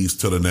that leads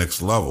to the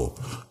next level.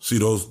 See,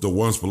 the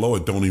ones below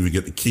it don't even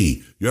get the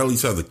key. You at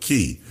least have the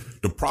key.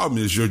 The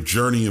problem is your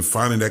journey in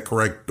finding that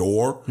correct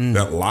door,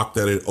 that lock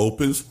that it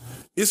opens,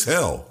 is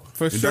hell.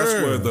 For and sure.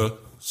 That's where the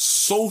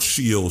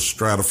social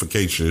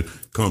stratification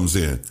comes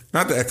in.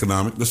 Not the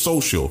economic, the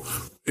social.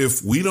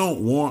 If we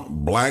don't want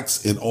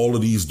blacks in all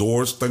of these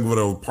doors, think of it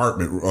an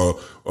apartment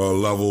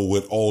level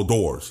with all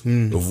doors.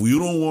 If you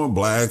don't want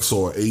blacks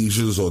or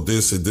Asians or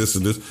this and this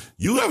and this,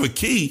 you have a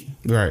key.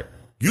 Right.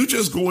 You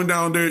just going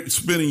down there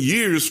spending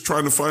years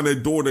trying to find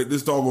that door that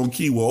this doggone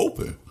key will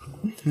open.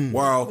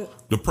 While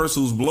the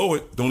person who's below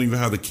it don't even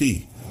have the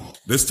key.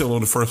 They're still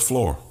on the first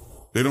floor.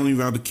 They don't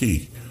even have the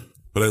key.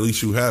 But at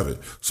least you have it.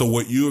 So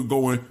what you're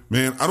going,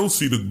 man, I don't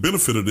see the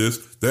benefit of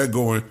this. They're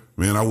going,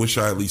 man, I wish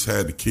I at least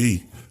had the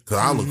key. Because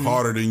I look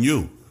harder than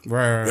you.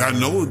 Right. I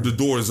know the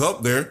door is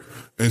up there.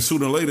 And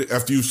sooner or later,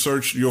 after you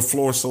search your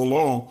floor so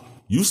long,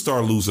 you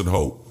start losing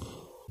hope.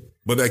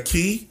 But that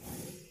key,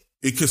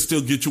 it could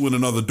still get you in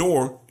another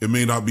door. It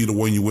may not be the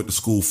one you went to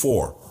school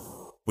for.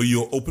 But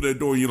you'll open that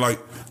door and you're like,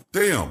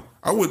 damn,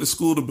 I went to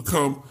school to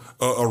become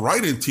a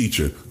writing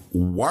teacher.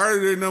 Why are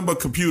there a number of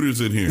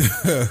computers in here?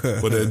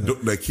 But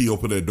that key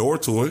opened that door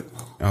to it.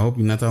 I hope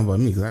you're not talking about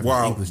me.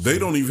 Wow, they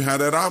don't even have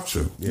that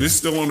option. They're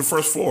still on the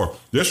first floor.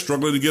 They're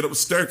struggling to get up the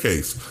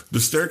staircase.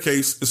 The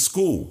staircase is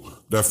school.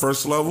 That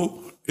first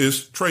level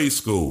is trade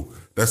school.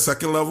 That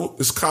second level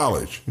is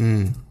college.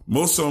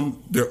 Most of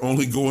them, they're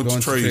only going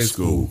to trade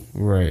school.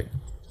 Right.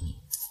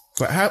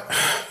 But how?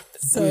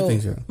 So what do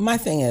you think, my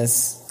thing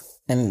is,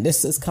 and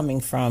this is coming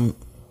from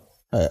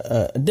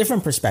a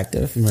different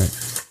perspective,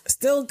 right.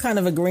 Still kind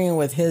of agreeing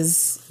with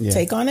his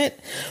take on it,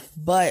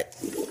 but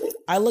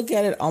I look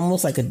at it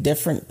almost like a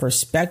different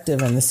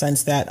perspective in the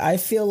sense that I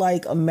feel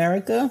like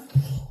America,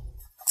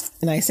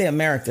 and I say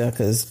America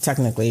because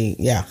technically,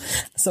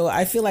 so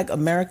I feel like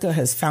America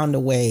has found a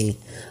way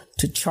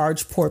to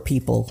charge poor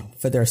people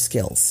for their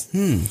skills.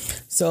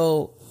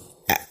 So,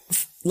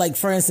 like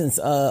for instance,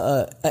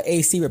 a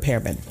AC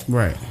repairman.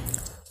 Right.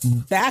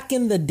 Back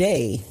in the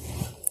day,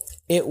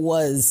 it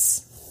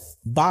was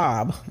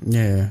Bob.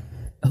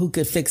 Who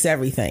could fix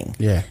everything.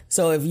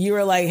 So if you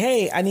were like,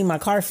 hey, I need my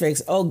car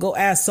fixed. Oh, go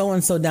ask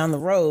so-and-so down the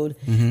road.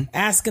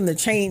 Ask him to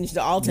change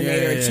the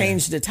alternator,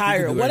 change the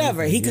tire, or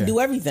whatever. He could do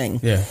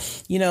everything.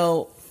 You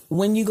know,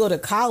 when you go to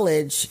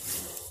college,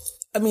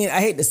 I mean,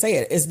 I hate to say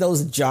it, it's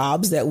those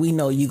jobs that we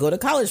know you go to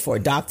college for.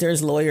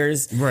 Doctors,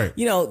 lawyers. Right.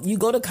 You know, you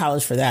go to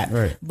college for that.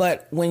 Right.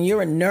 But when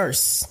you're a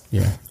nurse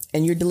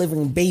and you're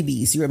delivering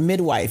babies, you're a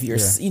midwife, you're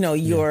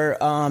you're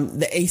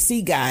the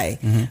AC guy,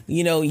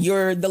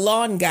 you're the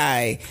lawn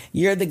guy,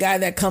 you're the guy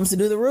that comes to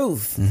do the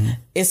roof.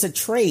 It's a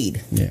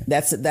trade.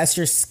 That's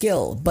your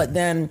skill. But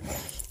then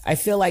I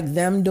feel like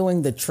them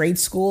doing the trade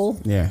school,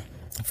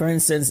 for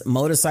instance,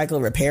 motorcycle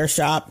repair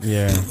shop.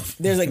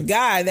 There's a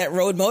guy that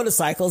rode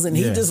motorcycles and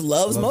he just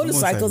loves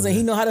motorcycles and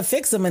he know how to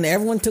fix them, and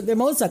everyone took their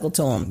motorcycle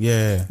to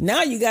him.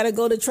 Now you got to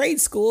go to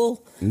trade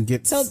school and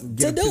get to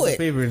do it.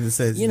 Paper that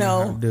says you know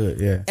how to do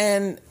it.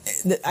 And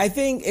I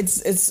think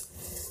it's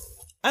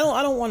I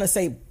don't want to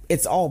say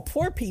it's all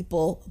poor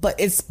people, but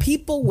it's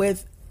people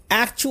with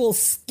actual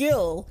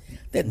skill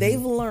that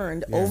they've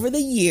learned over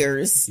the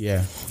years.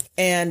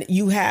 And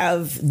you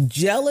have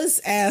jealous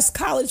ass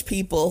college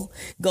people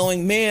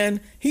going, man,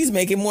 he's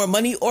making more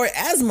money or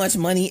as much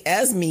money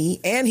as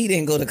me, and he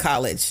didn't go to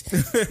college.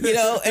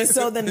 And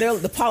so then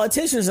the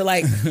politicians are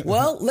like,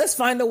 well, let's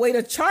find a way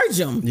to charge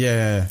him.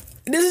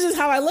 This is just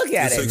how I look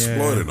at it.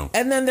 Exploiting them.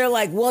 And then they're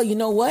like, well, you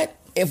know what?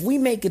 If we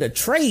make it a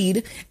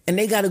trade and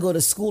they got to go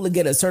to school to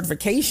get a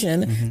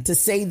certification to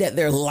say that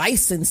they're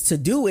licensed to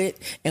do it,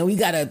 and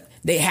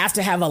they have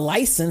to have a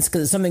license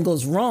because if something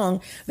goes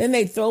wrong, then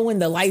they throw in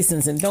the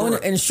license and throw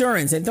in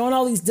insurance and throw in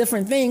all these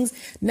different things.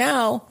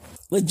 Now,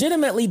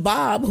 legitimately,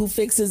 Bob, who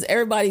fixes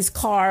everybody's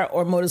car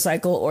or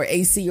motorcycle or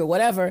AC or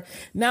whatever,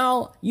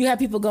 now you have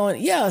people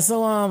going,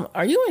 so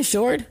are you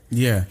insured?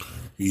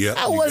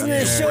 I wasn't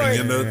insured. Bring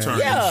in the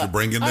attorney. She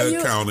bring in the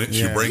accountant.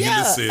 She bring in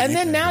the city. And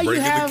then now you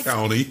have the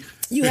county.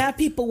 You have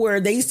people where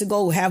they used to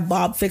go have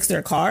Bob fix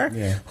their car.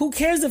 Who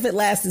cares if it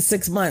lasted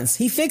 6 months?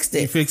 He fixed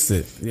it.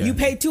 You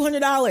paid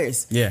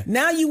 $200.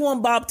 Now you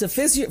want Bob to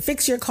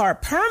fix your car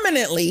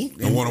permanently.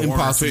 And want a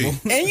warranty.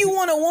 And you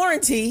want a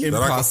warranty.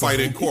 That I can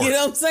fight in court. You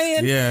know what I'm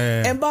saying?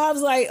 And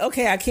Bob's like,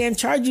 okay, I can't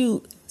charge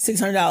you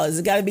 $600.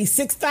 It got to be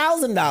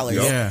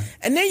 $6,000.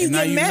 And then you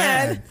get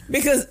mad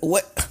because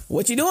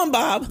what you doing,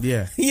 Bob?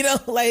 I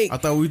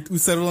thought we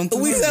settled on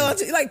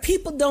 $200. Like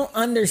people don't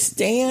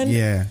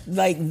understand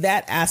like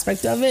that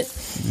aspect of it.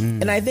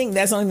 And I think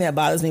that's the only thing that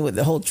bothers me with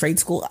the whole trade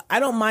school. I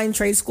don't mind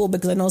trade school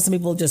because I know some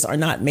people just are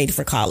not made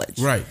for college.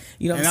 You know what I'm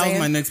saying? And that was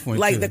my next point.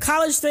 Like the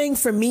college thing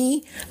for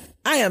me,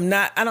 I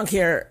don't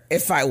care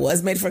if I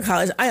was made for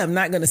college. I am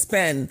not going to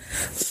spend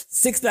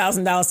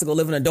 $6,000 to go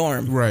live in a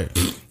dorm.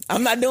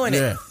 I'm not doing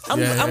it. I'm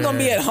going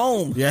to be at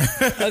home.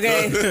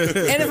 Okay.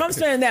 And if I'm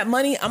spending that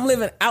money, I'm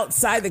living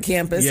outside the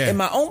campus in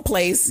my own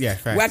place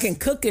where I can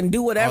cook and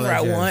do whatever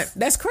I want.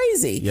 That's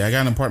crazy. I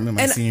got an apartment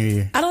my senior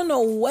year. I don't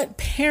know what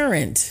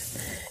parent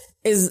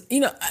is,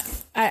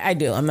 I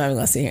do. I'm not even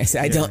going to sit here and say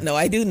I don't know.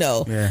 I do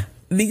know.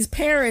 These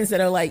parents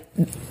that are like,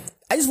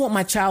 I just want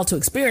my child to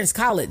experience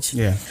college.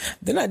 They're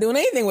not doing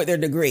anything with their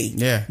degree.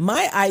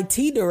 My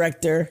IT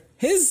director,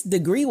 his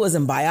degree was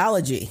in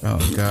biology.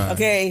 Oh, God.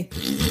 Okay.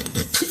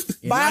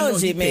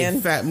 Biology, man.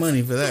 Fat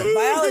money for that.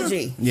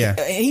 Biology.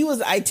 He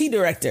was IT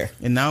director.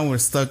 And now we're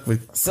stuck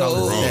with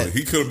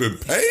he could have been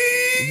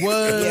paid.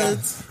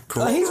 What?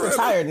 Well, he's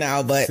retired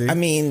now, but I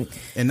mean.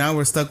 And now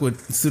we're stuck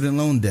with student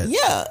loan debt.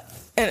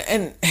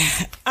 And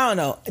I don't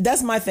know.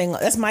 That's my thing.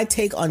 That's my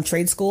take on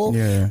trade school.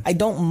 I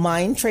don't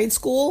mind trade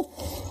school.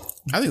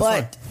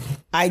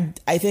 I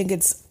think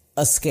it's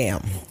a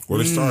scam. Well,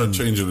 they started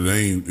changing the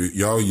name.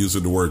 Y'all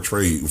using the word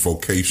trade,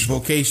 vocation.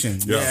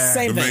 Same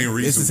the main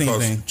reason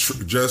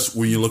because just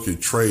when you look at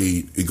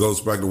trade, it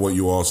goes back to what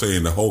you all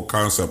saying. The whole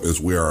concept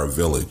is we are a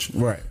village,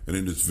 and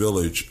in this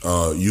village,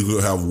 you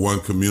could have one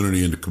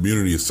community, and the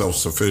community is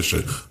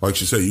self-sufficient. Like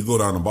she said, you go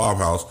down to Bob's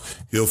house,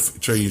 he'll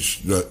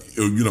change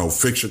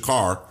fix your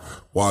car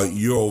while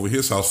you're over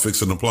his house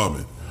fixing the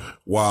plumbing.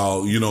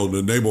 While,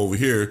 the neighbor over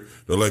here,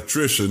 the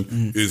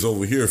electrician, is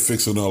over here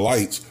fixing the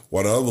lights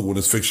while the other one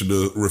is fixing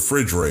the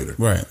refrigerator.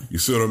 You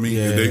see what I mean?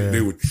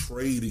 They were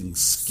trading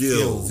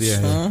skills.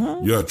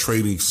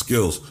 Trading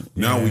skills.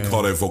 Now we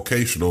call that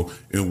vocational,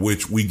 in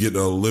which we get to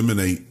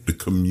eliminate the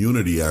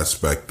community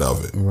aspect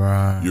of it.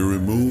 You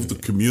remove the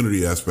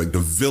community aspect, the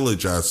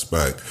village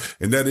aspect,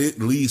 and that it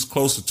leads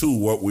closer to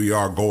what we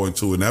are going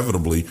to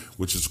inevitably,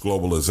 which is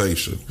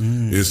globalization.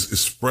 It's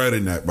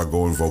spreading that by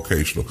going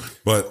vocational.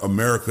 But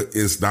America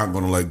is not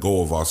going to let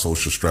go of our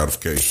social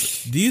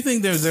stratification. Do you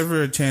think there's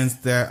ever a chance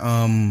that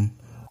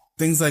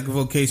things like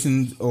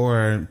vocations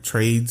or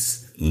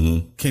trades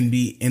can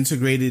be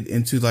integrated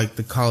into like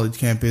the college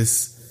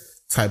campus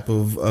type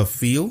of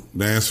feel?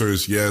 The answer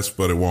is yes,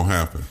 but it won't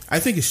happen. I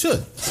think it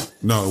should.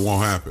 No, it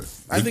won't happen.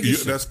 I think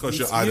that's because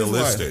you're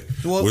idealistic.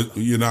 Well,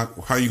 you're not.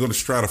 How are you going to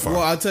stratify?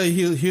 Well, I'll tell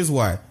you. Here's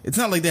why. It's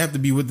not like they have to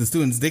be with the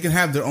students. They can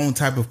have their own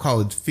type of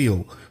college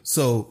feel.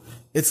 So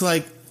it's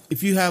like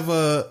if you have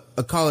a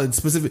college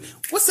specific.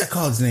 What's that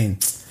college name?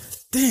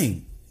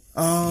 Dang.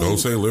 Don't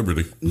say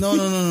Liberty.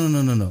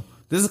 No.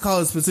 There's a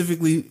college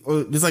specifically,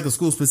 or there's like a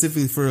school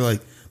specifically for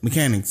like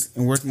mechanics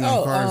and working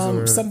on cars.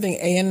 Or something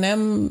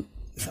A&M.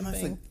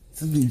 Something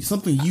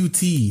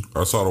UT.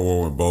 I saw the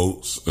one with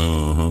boats.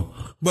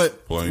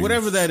 But planes.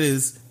 Whatever that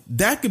is,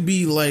 that could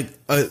be like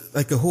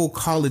a whole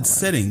college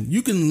setting.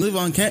 You can live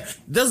on campus.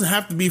 It doesn't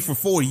have to be for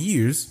 4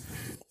 years.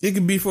 It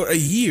could be for a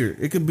year.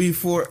 It could be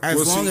for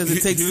as long as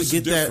it takes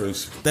to get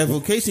that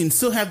vocation.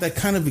 Still have that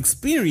kind of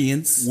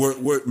experience.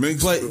 What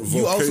makes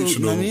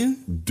vocational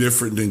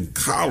different than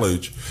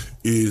college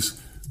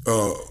is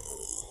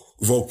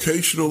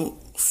vocational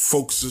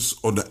focuses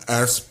on the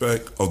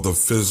aspect of the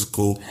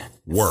physical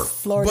work.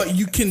 But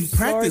you can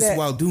practice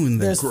while doing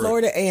that. There's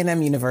Florida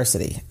A&M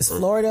University. It's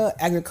Florida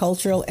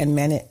Agricultural and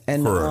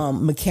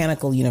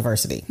Mechanical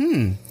University.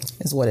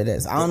 Is what it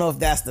is. I don't know if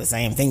that's the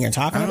same thing you're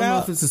talking about. I don't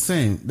know if it's the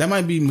same. That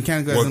might be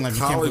mechanical. What like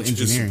college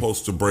is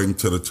supposed to bring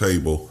to the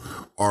table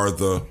are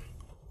the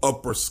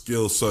upper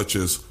skills such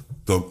as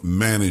the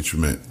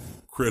management,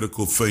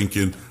 critical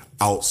thinking,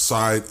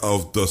 outside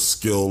of the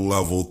skill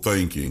level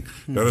thinking.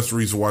 That is the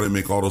reason why they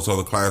make all those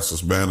other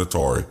classes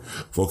mandatory.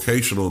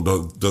 Vocational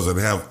doesn't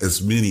have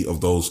as many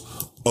of those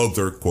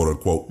other quote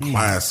unquote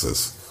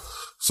classes.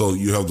 So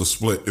you have the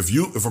split.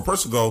 If a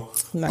person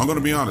I'm going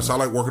to be honest, I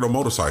like working on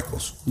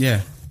motorcycles.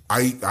 Yeah.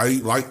 I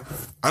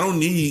don't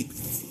need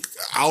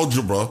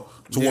algebra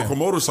to work on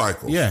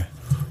motorcycles. Yeah.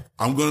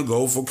 I'm going to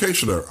go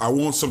vocational. I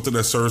want something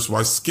that serves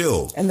my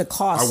skill. And the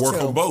cost. I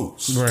work on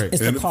boats. Right. It's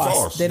the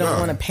cost. They don't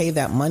want to pay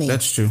that money.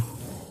 That's true.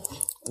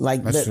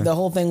 Like the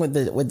whole thing with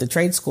the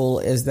trade school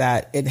is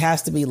that it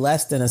has to be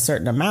less than a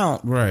certain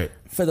amount. Right.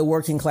 For the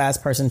working class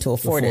person to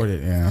afford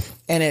it. Yeah.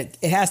 And it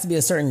has to be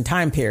a certain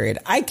time period.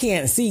 I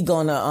can't see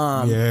going to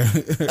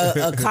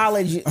a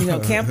college,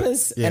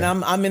 campus and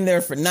I'm in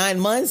there for 9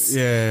 months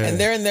and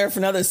they're in there for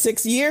another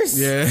 6 years.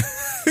 Yeah.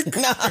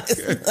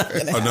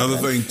 Another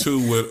thing too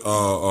with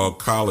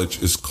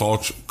college is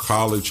culture.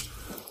 College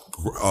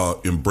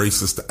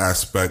embraces the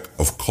aspect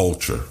of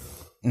culture.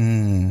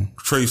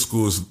 Trade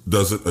schools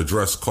doesn't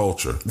address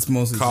culture. It's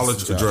mostly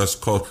college address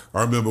culture.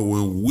 I remember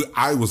when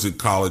I was in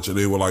college and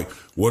they were like,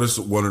 what is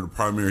one of the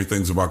primary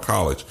things about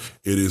college?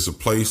 It is a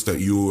place that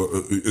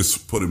is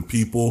putting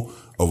people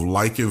of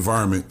like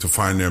environment to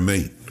find their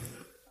mate.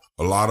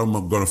 A lot of them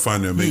are going to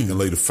find their mate and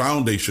lay the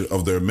foundation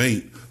of their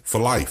mate for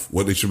life,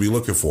 what they should be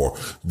looking for.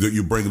 That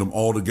you're bringing them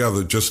all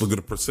together. Just look at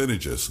the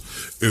percentages.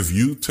 If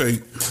you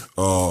take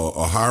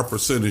a higher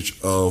percentage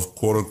of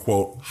quote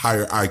unquote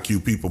higher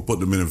IQ people, put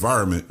them in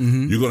environment,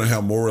 you're going to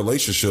have more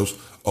relationships,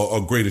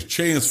 a greater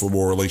chance for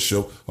more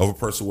relationship of a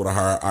person with a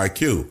higher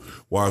IQ.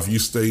 While if you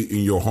stay in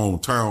your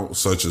hometown,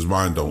 such as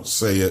mine, don't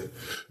say it.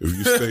 If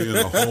you stay in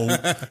a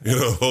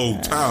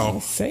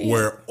hometown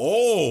where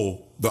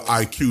all the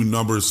IQ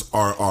numbers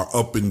are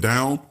up and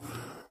down,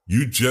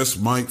 you just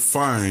might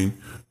find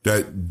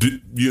that,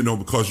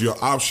 because your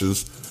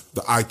options,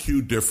 the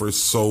IQ differs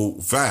so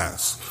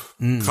vast.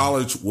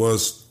 College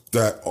was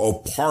that a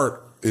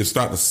part. It's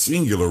not a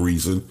singular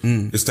reason.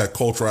 It's that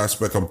cultural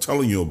aspect I'm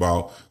telling you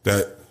about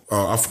that.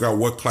 I forgot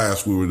what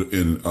class we were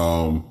in.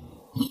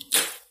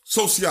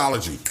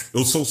 Sociology. It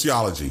was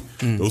sociology.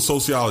 It was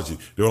sociology.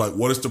 They were like,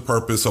 what is the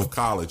purpose of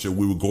college? And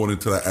we were going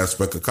into that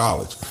aspect of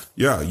college.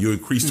 Yeah, you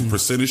increase the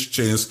percentage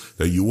chance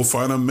that you will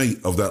find a mate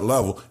of that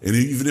level. And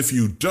even if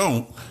you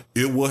don't,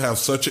 it will have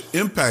such an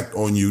impact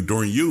on you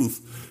during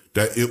youth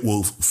that it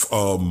will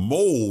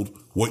mold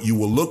what you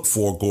will look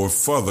for going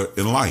further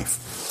in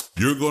life.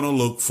 You're going to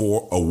look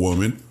for a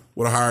woman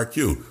with a higher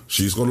IQ.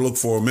 She's going to look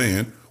for a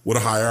man with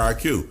a higher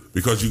IQ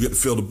because you get to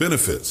feel the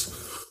benefits.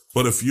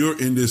 But if you're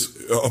in this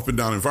up and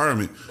down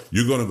environment,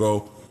 you're going to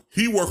go,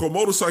 he work on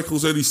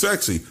motorcycles and he's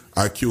sexy.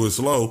 IQ is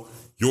low.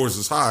 Yours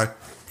is high.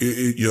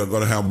 You're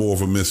going to have more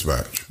of a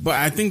mismatch. But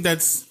I think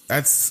that's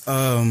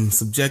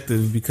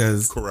subjective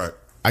because correct.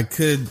 I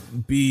could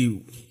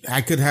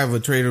have a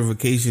trader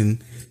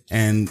vacation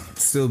and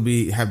still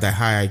have that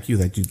high IQ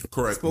that you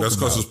correct. That's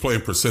because it's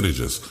playing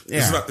percentages.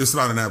 Yeah. It's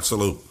not an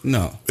absolute.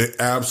 No. It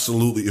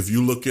absolutely, if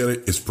you look at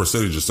it, it's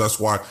percentages.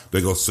 That's why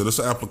they go send us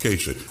an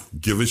application,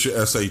 give us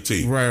your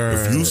SAT. Right.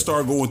 If you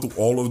start going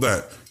through all of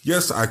that,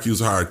 yes, the IQ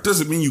is higher.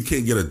 Doesn't mean you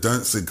can't get a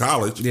dunce in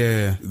college.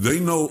 Yeah. They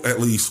know at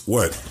least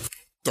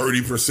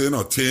 30%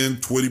 or 10,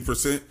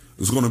 20%.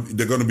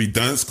 They're going to be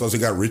dunce because they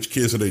got rich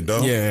kids and they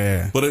don't.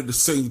 Yeah. But at the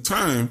same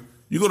time,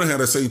 you're going to have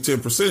that same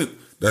 10%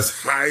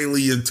 that's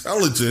highly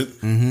intelligent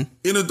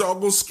in a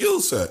doggone skill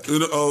set,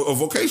 in a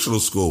vocational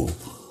school.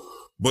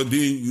 But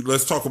then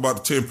let's talk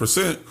about the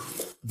 10%.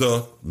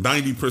 The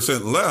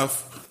 90%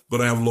 left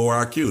going to have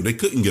lower IQ. They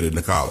couldn't get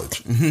into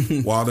college.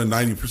 While the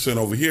 90%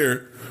 over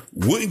here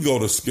wouldn't go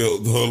to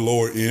the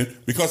lower end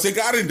because they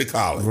got into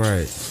college.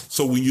 Right.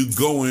 So when you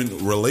go in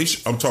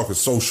I'm talking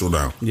social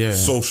now. Yeah.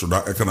 Social,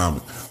 not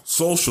economic.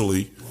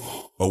 Socially,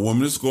 a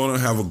woman is going to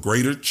have a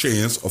greater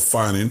chance of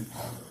finding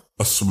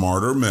a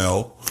smarter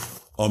male.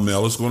 A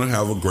male is going to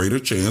have a greater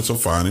chance of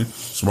finding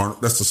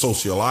smart. That's the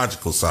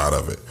sociological side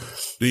of it.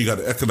 Then you got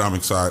the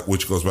economic side,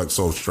 which goes back to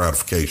social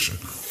stratification.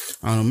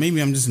 I don't know.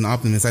 Maybe I'm just an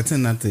optimist. I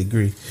tend not to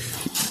agree.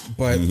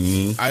 But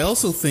I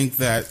also think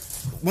that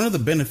one of the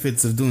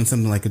benefits of doing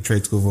something like a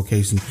trade school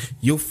vocation,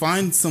 you'll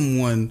find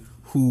someone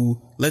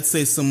who, let's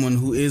say someone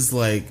who is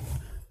like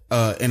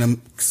in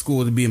a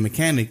school to be a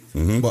mechanic,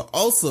 but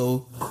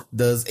also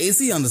does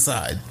AC on the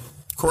side.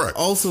 Correct.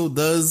 Also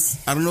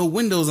does,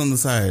 windows on the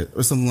side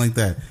or something like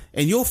that.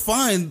 And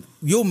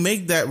you'll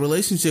make that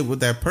relationship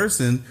with that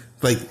person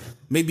Like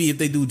maybe if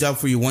they do a job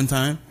for you one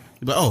time,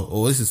 you're like,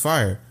 oh, this is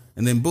fire.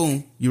 And then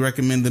boom, you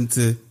recommend them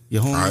to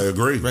your home. I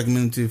agree.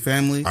 Recommend them to your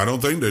family. I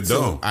don't think they're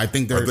dumb. I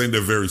think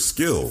they're very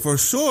skilled. For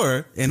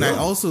sure. And I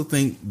also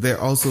think they're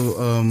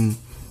also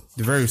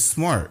they're very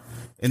smart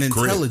and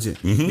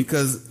intelligent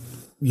because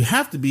you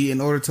have to be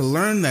in order to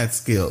learn that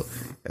skill.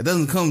 It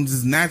doesn't come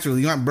just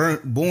naturally. You're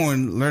not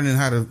born learning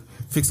how to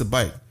fix a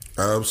bike.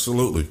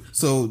 Absolutely.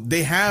 So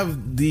they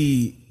have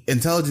the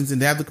intelligence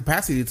and they have the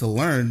capacity to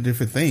learn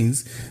different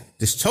things.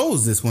 Just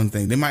chose this one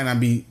thing. They might not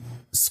be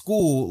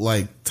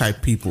school-like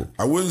type people.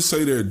 I wouldn't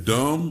say they're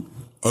dumb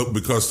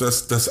because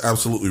that's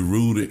absolutely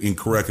rude and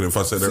incorrect. And if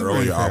I said that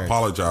earlier, I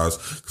apologize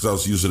because I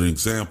was using an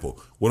example.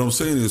 What I'm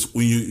saying is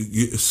when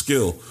you get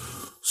skill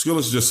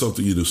is just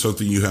something you do,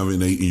 something you have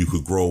innate and you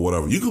could grow or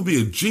whatever. You could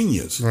be a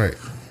genius. Right.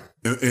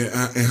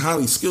 And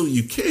highly skilled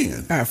you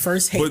can. Our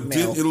first hate But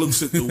mail. then it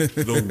looks at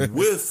the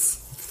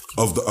width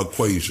of the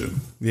equation.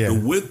 Yeah.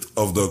 The width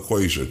of the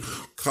equation.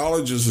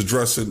 College is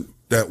addressing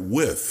that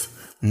width.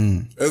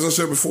 As I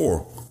said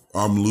before,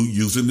 I'm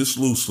using this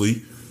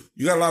loosely.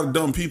 You got a lot of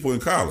dumb people in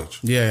college.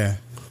 Yeah.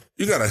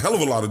 You got a hell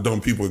of a lot of dumb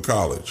people in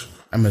college.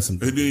 I met some.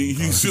 And then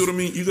you see what I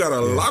mean? You got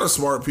a lot of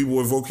smart people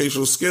with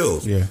vocational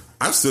skills. Yeah.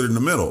 I stood in the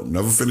middle.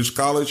 Never finished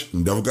college.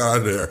 Never got out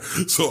of there.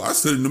 So I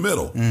stood in the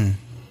middle.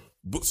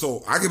 But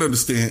so I can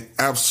understand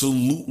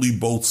absolutely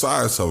both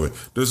sides of it.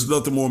 There's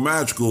nothing more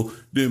magical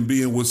than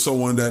being with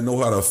someone that know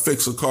how to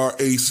fix a car,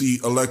 AC,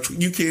 electric.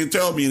 You can't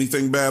tell me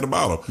anything bad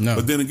about them. No.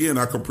 But then again,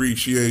 I can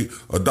appreciate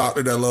a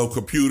doctor that loves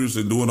computers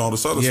and doing all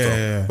this other stuff.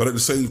 Yeah. But at the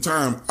same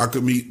time, I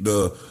could meet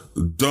the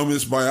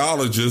dumbest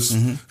biologist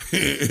and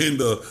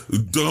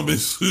the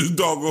dumbest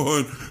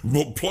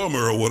doggone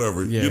plumber or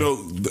whatever. Yeah. You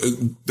know,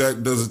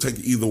 that doesn't take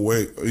either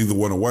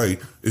one away.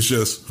 It's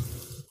just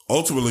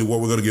ultimately what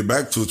we're going to get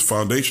back to is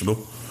foundational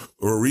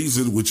or a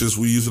reason, which is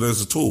we use it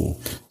as a tool.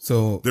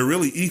 So they're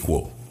really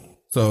equal.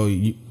 So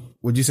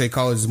would you say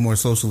college is more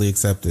socially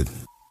accepted?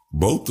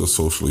 Both are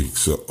socially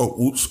accepted.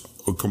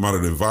 Come out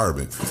of the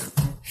environment.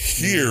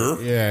 Here,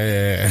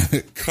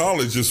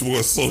 college is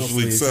more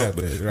socially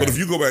accepted. Right. But if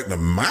you go back to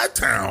my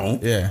town,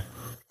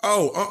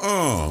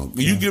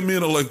 you give me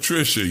an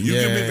electrician. You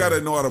give me a guy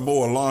that know how to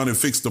mow a lawn and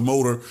fix the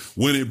motor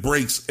when it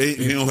breaks.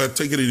 He don't have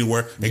to take it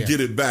anywhere and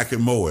get it back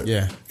and mow it.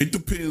 Yeah. It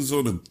depends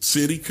on the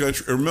city,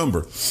 country.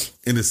 Remember,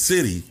 in the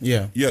city,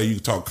 you can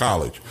talk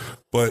college.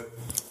 But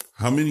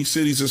how many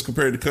cities is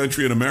compared to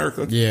country in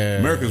America? Yeah.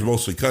 America's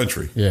mostly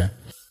country. Yeah.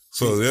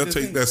 So they'll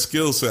take that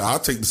skill set. I'll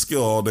take the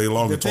skill all day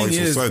long and twice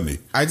on Sunday.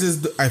 I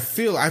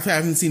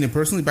haven't seen it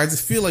personally, but I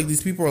just feel like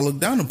these people are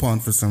looked down upon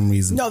for some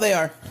reason. No, they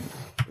are.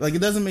 Like, it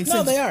doesn't make sense.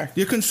 No, they are.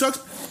 Your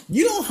construction.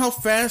 You know how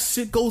fast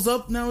shit goes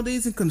up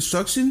nowadays in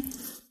construction?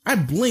 I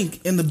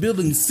blink and the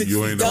building's 6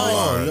 feet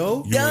tall,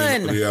 yo.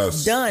 Done.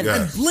 Yes. Done.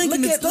 Yes. I'm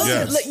blinking and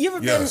stuff. Look,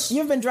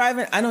 you've been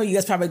driving. I know you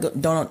guys probably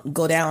don't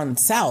go down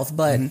south,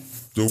 but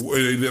The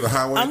way they did a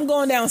highway. I'm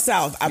going down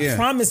south. I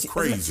promise you.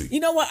 Crazy. You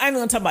know what? I'm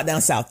going to talk about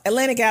down south.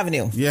 Atlantic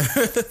Avenue. Yeah.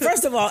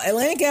 First of all,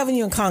 Atlantic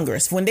Avenue and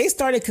Congress, when they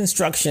started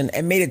construction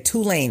and made it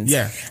 2 lanes,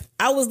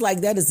 I was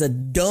like, that is the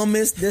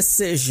dumbest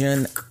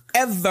decision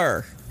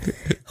ever.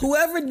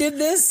 Whoever did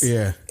this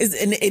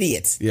is an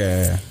idiot.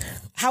 Yeah.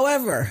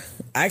 However,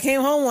 I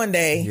came home one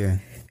day.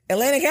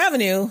 Atlantic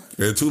Avenue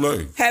had 2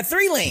 lanes. Had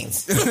 3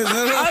 lanes. I'm like,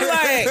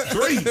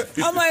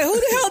 who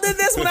the hell did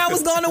this when I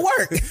was going to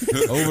work?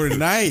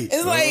 Overnight.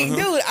 It's like,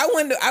 dude,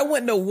 I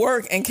went to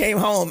work and came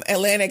home.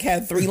 Atlantic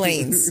had 3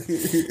 lanes.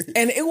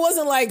 And it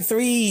wasn't like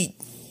 3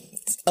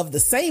 of the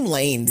same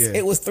lanes.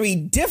 It was 3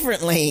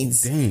 different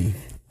lanes. Dang.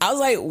 I was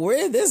like, where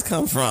did this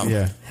come from?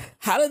 Yeah.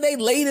 How did they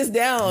lay this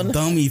down?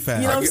 Dummy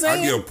fast. You know what I'm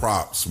saying? I give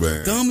props,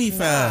 man. Dummy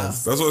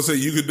fast. That's what I say.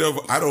 You could never.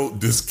 I don't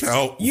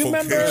discount. You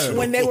remember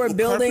when they were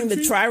building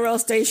the Tri-Rail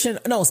station?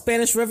 No,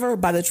 Spanish River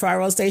by the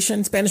Tri-Rail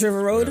station, Spanish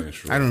River Road.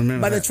 I don't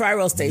remember. By the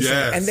Tri-Rail station,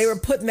 and they were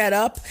putting that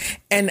up,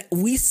 and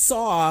we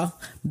saw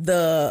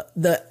the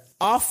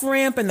off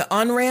ramp and the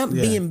on ramp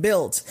being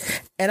built,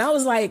 and I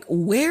was like,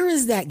 "Where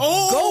is that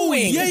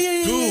going?"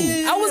 Yeah.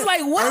 Dude, I was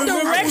like, "What direction?"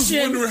 I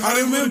was wondering how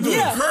they were doing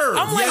the curve.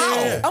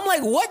 I'm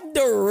like, "What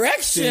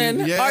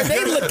direction are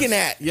they looking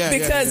at?"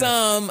 Because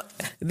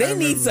they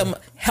need some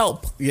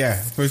help.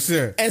 Yeah, for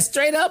sure. And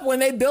straight up, when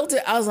they built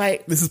it, I was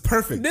like, "This is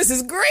perfect. This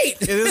is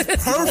great. It is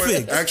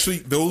perfect." Actually,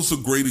 those are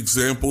great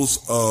examples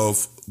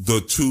of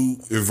the 2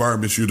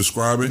 environments you're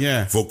describing.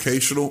 Yeah,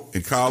 vocational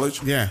and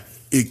college. Yeah,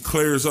 it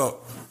clears up.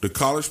 The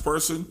college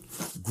person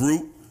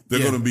group,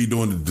 they're going to be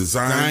doing the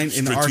design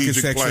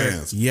strategic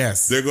plans.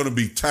 Yes. They're going to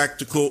be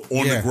tactical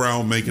on the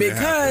ground making it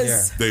happen.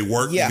 They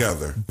work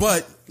together.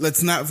 But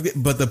let's not forget,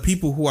 but the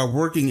people who are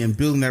working and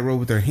building that road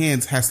with their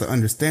hands has to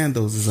understand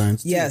those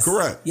designs too. Yes.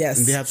 Correct. Yes.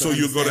 And they have to so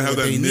you're going to have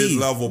that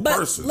mid-level but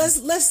person.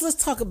 Let's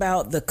talk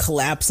about the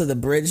collapse of the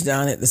bridge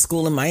down at the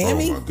school in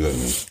Miami. Oh my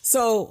goodness.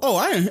 So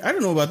I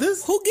didn't know about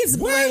this. Who gets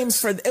blamed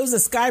for it? Was a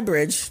Sky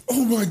Bridge.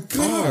 Oh my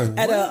God.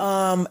 At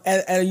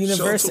a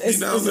university,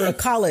 it's a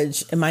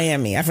college in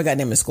Miami. I forgot the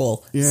name of the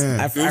school.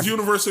 Yeah. It was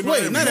University of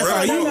Miami. Wait, not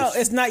FIU. No,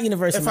 it's not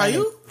University of Miami.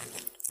 FIU?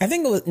 I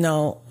think it was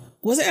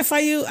Was it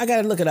FIU? I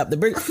gotta look it up. The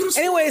bridge.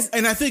 Anyways,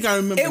 and I think I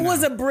remember. It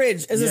was a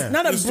bridge. It's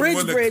not a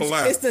bridge.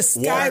 It's the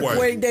sky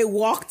where they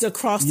walked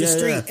across the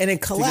street and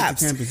it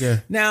collapsed.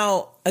 Campus,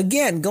 Now,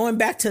 again, going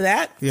back to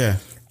that. Yeah.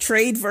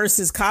 Trade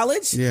versus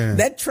college. Yeah.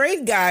 That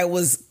trade guy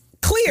was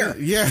clear.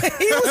 Yeah.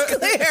 He was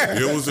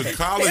clear. It was a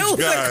college guy. It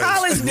was a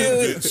college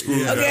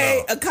dude.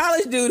 Okay. A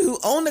college dude who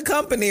owned a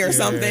company or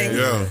something.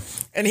 Yeah.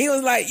 And he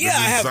was like, I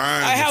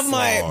have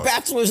my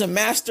bachelor's and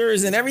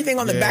master's and everything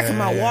on the back of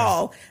my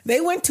wall.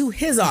 They went to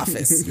his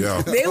office.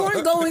 They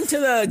weren't going to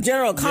the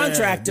general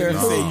contractor.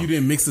 Say you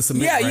didn't mix the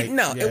cement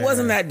right. It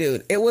wasn't that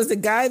dude. It was the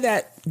guy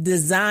that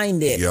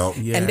designed it.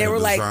 And they were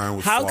like,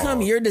 how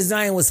come your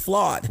design was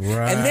flawed?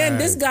 Right. And then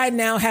this guy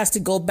now has to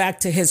go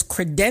back to his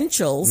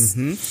credentials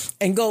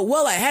and go,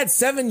 well, I had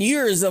 7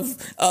 years of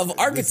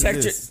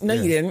architecture. No,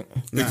 you didn't.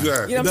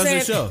 Exactly. You know what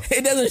I'm saying?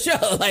 It doesn't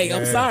show. Like,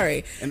 I'm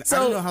sorry. And so, I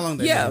don't know how long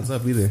that was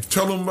up either.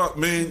 Tell them about,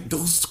 man,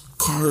 those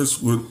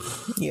cars were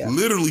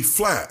literally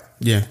flat.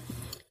 Yeah.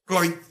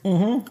 Like,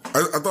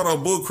 I thought I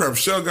was bullcrap.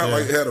 Shell got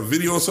had a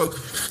video or something.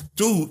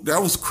 Dude,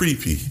 that was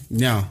creepy.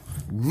 Yeah.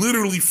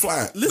 Literally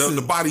flat. Listen,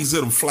 the bodies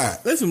in them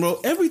flat. Listen, bro.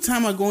 Every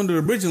time I go under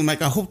a bridge, I'm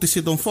like, I hope this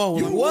shit don't fall.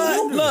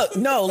 What? Look,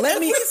 no. Let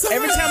me.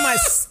 Every time I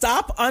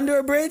stop under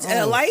a bridge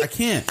at a light, I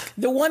can't.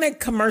 The one at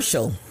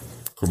Commercial.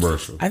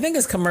 I think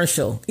it's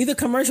Commercial. Either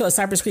Commercial or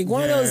Cypress Creek.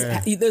 One of those.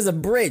 There's a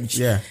bridge.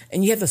 Yeah.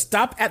 And you have to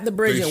stop at the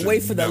bridge and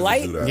wait for the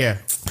light. Yeah.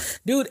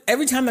 Dude,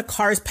 every time the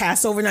cars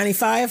pass over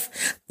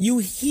 95, you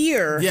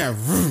hear. Yeah.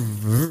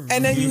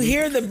 And then you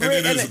hear the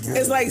bridge. And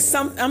it's like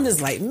I'm just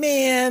like,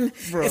 man,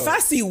 if I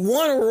see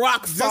one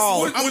rock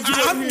fall, I'm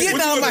getting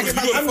out of my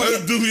car.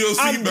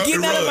 I'm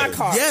getting out of my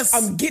car. Yes.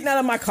 I'm getting out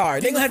of my car.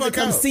 They're going to have to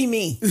come see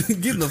me.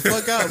 Getting the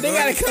fuck out. They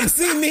got to come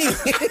see me.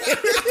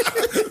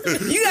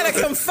 You got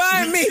to come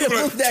find me to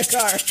move that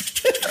car.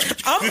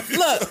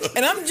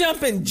 I'm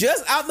jumping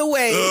just out the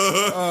way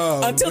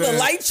until the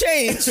light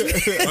change.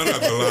 I'm not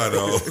gonna lie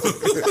though.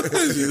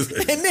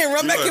 And then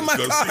run back in my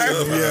car.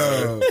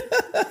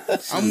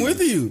 I'm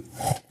with you.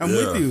 I'm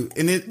with you.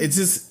 And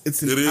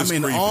I'm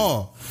in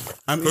awe.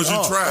 Because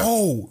you're trapped.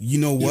 Oh, you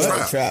know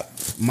what?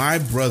 Trapped. My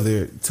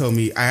brother told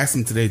me, I asked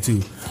him today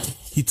too.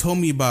 He told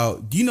me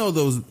about, do you know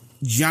those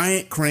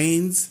giant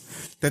cranes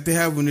that they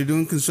have when they're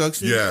doing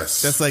construction?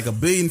 Yes. That's like 1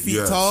 billion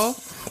feet tall.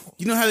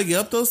 You know how to get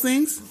up those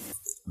things?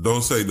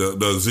 Don't say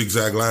the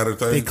zigzag ladder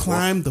thing. They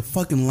climb the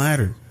fucking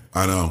ladder.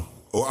 I know.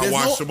 I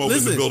watched them over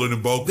in the building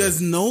in Boca.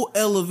 There's no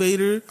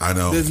elevator. I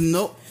know. There's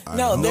no.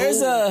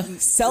 There's a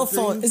cell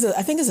phone.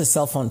 I think it's a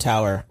cell phone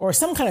tower or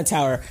some kind of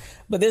tower.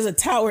 But there's a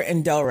tower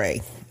in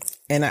Delray.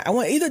 And I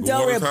want either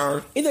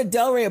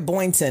Delray or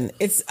Boynton.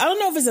 I don't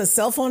know if it's a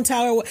cell phone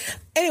tower.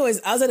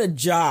 Anyways, I was at a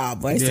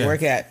job I used to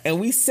work at, and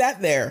we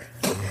sat there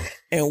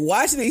and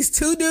watched these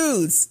two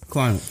dudes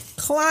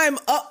climb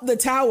up the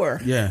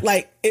tower. Yeah,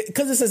 like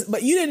because it says,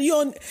 but you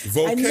didn't.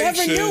 I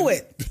never knew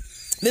it.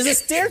 There's a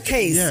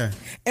staircase.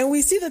 And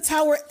we see the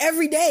tower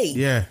every day.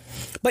 Yeah.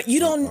 But you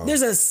don't,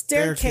 there's a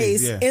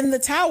staircase in the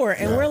tower.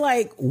 And we're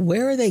like,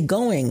 where are they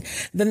going?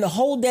 Then the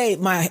whole day,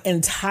 my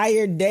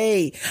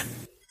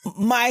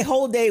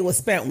whole day was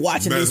spent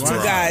watching these two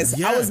guys.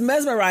 Yeah. I was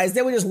mesmerized.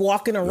 They were just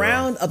walking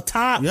around up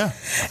top. Yeah.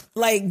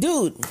 Like,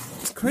 dude,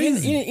 it's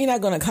crazy. You're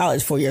not going to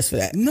college 4 years for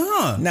that.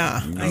 Nah.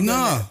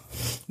 No.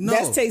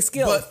 That takes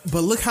skill.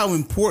 But look how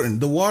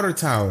important the water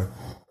tower.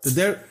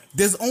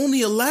 There's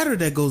only a ladder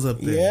that goes up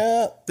there.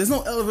 Yeah. There's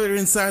no elevator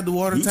inside the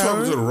water tower. You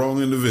talking to the wrong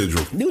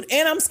individual. Dude,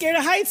 and I'm scared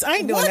of heights. I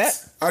ain't doing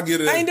that. I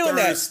get it. I ain't doing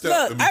that.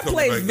 Look, I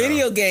play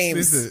video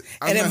games.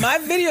 And in my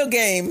video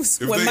games,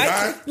 when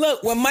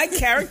my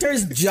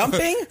character's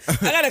jumping,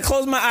 I gotta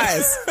close my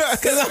eyes.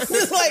 Because I'm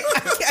just like,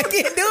 I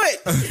can't do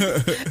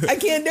it. I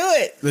can't do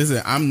it.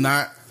 Listen, I'm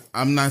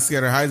not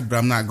scared of heights, but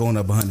I'm not going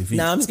up 100 feet.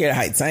 No, I'm scared of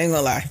heights. I ain't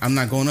gonna lie. I'm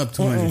not going up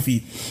 200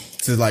 feet.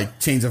 To like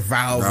change a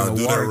valve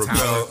in a water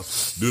tower.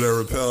 Do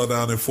that rappel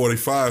down at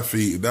 45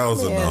 feet. That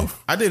was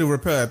enough. I did a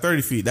rappel at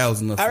 30 feet. That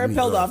was enough. I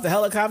rappelled off the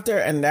helicopter,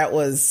 and that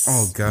was.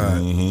 Oh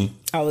God. Mm-hmm.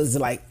 I was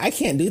like, I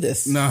can't do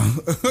this. No.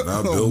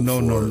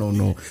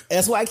 No.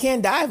 That's why I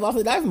can't dive off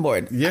the diving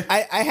board. Yeah.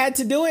 I had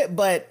to do it,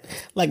 but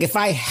like if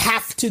I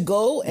have to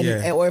go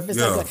or if it's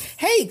like,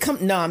 hey,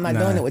 come. No, I'm not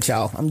doing it with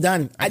y'all. I'm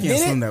done. I can't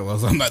swim that well,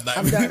 so I'm not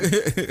diving. I'm done.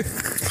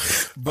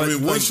 But I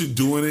mean, once you're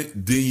doing it,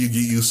 then you get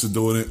used to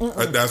doing it.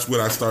 That's when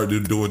I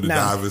started doing the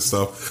diving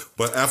stuff.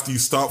 But after you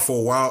stop for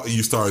a while and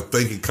you start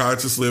thinking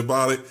consciously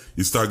about it,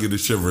 you start getting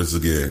shivers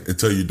again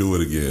until you do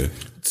it again.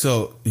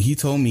 So he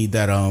told me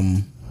that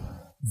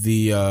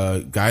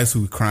the guys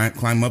who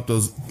climb up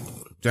those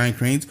giant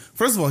cranes,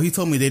 first of all, he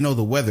told me they know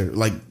the weather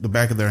like the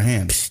back of their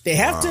hand. They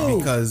have to.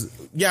 Because,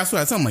 that's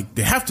what I told him. Like,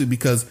 they have to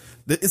because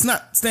it's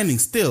not standing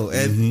still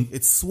and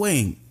it's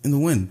swaying in the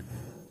wind.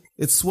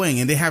 It's swaying,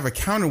 and they have a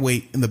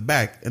counterweight in the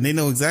back, and they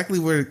know exactly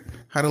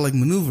how to like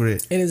maneuver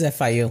it. It is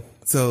FIU.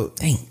 So,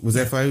 was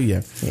that FIU?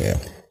 Yeah.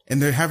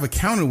 and they have a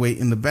counterweight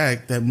in the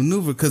back that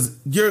maneuver because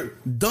you're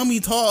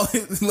dummy tall.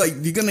 Like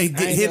you're gonna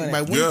get hit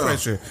by wind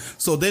pressure,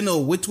 so they know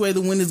which way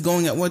the wind is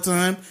going at what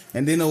time,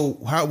 and they know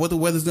what the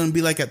weather's gonna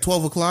be like at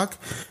 12 o'clock,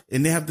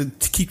 and they have to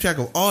keep track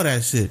of all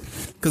that shit.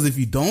 Because if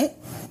you don't,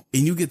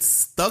 and you get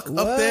stuck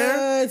up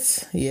there,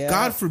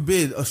 God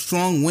forbid a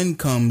strong wind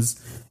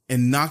comes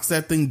and knocks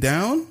that thing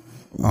down.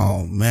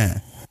 Oh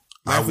man.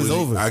 Life is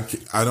over.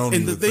 I don't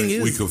even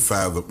think we could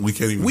fathom. We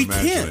can't even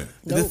imagine it.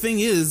 Nope. The thing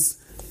is,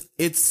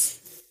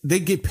 they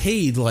get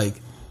paid like,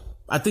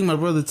 I think my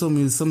brother told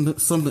me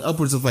something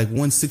upwards of like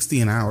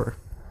 $160 an hour.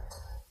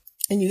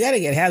 And you got to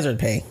get hazard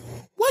pay.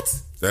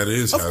 What? That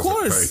is of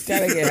course.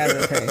 Gotta get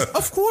hazard pay.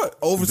 Of course.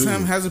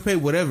 Overtime, hazard pay,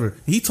 whatever.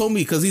 He told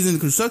me, because he's in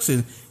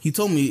construction, he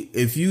told me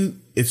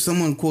if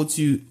someone quotes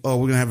you, oh,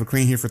 we're gonna have a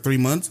crane here for 3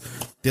 months,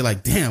 they're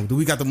like, damn, do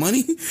we got the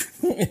money?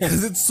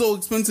 Because it's so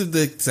expensive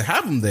to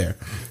have them there.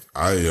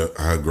 I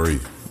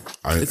agree.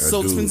 It's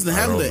so expensive to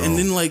have them there. And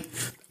then like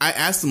I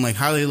asked them like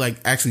how they like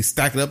actually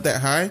stack it up that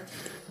high.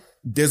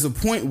 There's a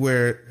point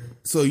where,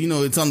 so you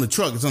know, it's on the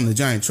truck, it's on the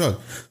giant truck.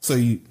 So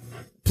you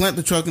plant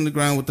the truck in the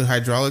ground with the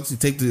hydraulics, you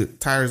take the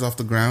tires off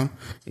the ground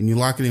and you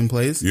lock it in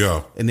place.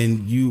 Yeah. And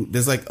then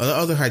there's like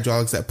other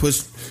hydraulics that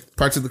push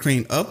parts of the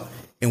crane up.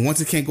 And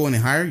once it can't go any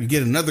higher, you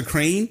get another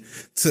crane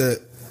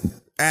to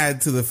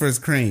add to the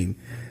first crane.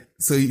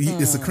 So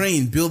it's a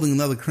crane building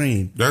another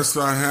crane. That's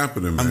not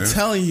happening, man. I'm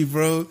telling you,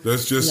 bro.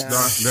 That's just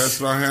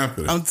that's not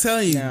happening. I'm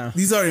telling you,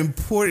 these are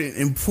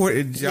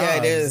important jobs. Yeah,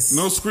 it is.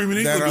 No screaming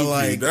eagle that are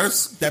like,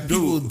 that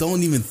people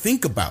don't even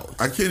think about.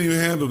 I can't even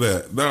handle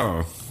that.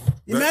 No.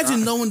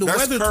 Imagine knowing the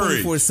weather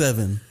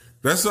 24/7.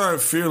 That's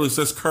not fearless.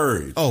 That's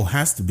courage. Oh,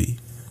 has to be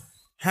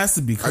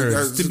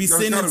courage to be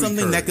sitting in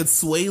something that could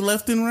sway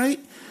left and right,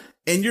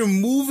 and you're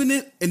moving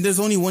it, and there's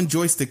only one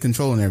joystick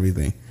controlling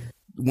everything.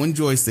 One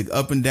joystick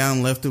up and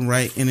down, left and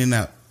right, in and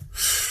out.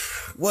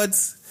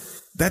 What's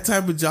that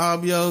type of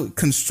job, yo?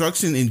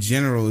 Construction in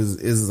general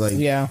is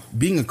like,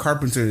 being a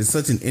carpenter is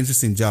such an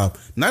interesting job.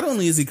 Not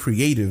only is it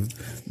creative,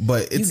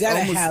 but it's you gotta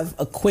have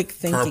a quick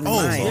thinking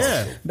mind.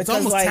 Yeah, because it's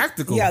almost like,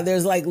 tactical. Yeah,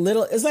 there's like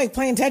it's like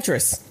playing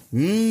Tetris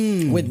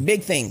with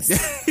big things,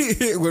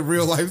 with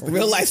real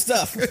life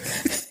stuff.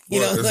 You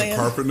know, as a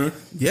carpenter,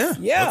 yeah.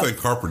 I think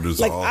carpenters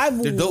like are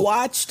I've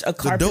watched a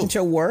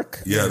carpenter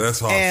work. Yeah,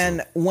 that's awesome.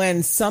 And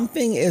when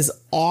something is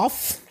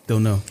off,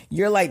 don't know.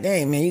 You're like,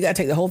 dang man, you gotta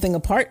take the whole thing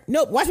apart.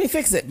 Nope, watch me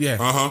fix it.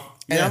 Yeah,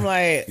 And I'm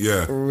like,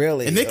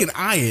 really? And they can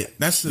eye it.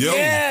 That's the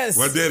yes.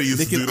 My daddy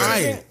used to do that. Eye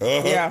it.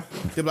 Yeah,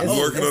 they're like,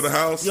 working on the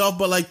house. Y'all,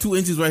 but like 2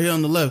 inches right here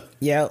on the left.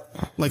 Yeah.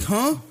 Like,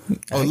 huh?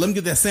 Oh, let me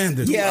get that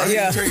sander. Yeah,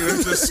 I tell you,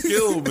 that's just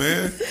skill,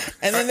 man.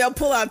 And then they'll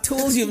pull out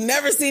tools you've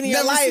never seen in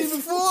your life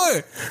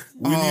before.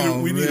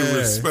 We need to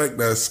respect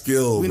that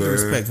skill. We need to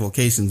respect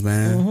vocations,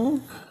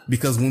 man.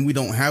 Because when we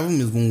don't have them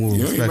is when we'll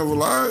respect. You ain't never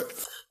lied.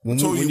 When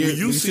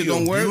you see a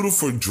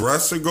beautiful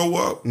dresser go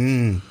up.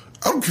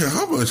 I don't care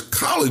how much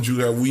college you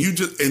have. When you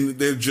and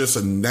they're just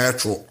a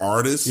natural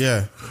artist.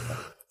 Yeah.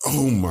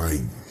 Oh my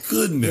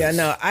goodness. Yeah,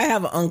 no, I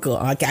have an uncle.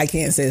 I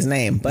can't say his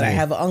name, but I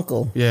have an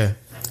uncle. Yeah.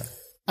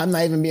 I'm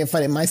not even being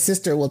funny. My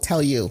sister will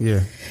tell you.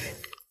 Yeah.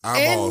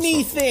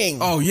 Anything.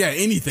 Oh yeah,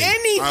 anything.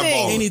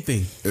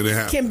 Anything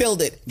can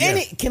build it.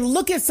 Can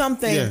look at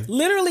something. Yeah.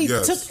 Literally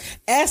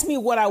asked me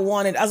what I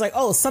wanted. I was like,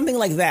 oh, something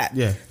like that.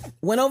 Yeah.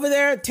 Went over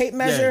there, tape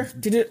measure.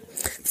 Did it.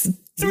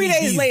 3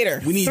 days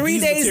later. We need 3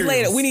 days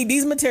later. We need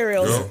these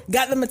materials. Yep.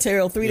 Got the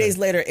material. 3 days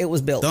later, it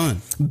was built.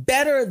 Done.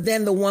 Better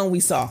than the one we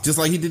saw. Just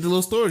like he did the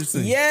little storage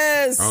thing.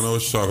 Yes. I don't know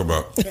what you're talking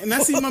about. And I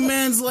see my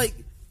man's like,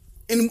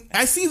 and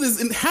I see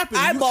this happen.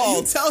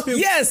 Eyeballs. You tell him.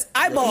 Yes,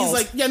 eyeballs. He's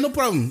like, yeah, no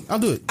problem. I'll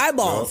do it.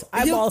 Eyeballs.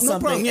 Eyeballs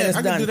something. Problem. Yeah, and it's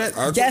I done. can do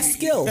that. That's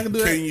skill.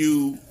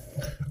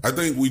 I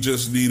think we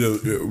just need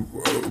to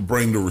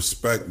bring the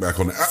respect back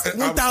on that.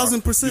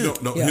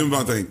 1,000%. No, here's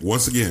my thing.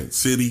 Once again,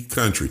 city,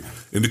 country.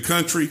 In the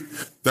country,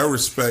 that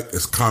respect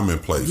is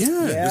commonplace.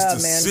 Yeah, it's the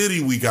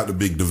city we got the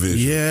big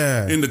division.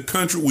 Yeah. In the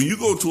country, when you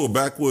go to a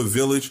backwood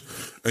village,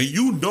 and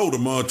you know the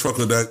mud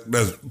trucker that's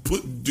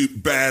put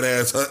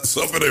badass huts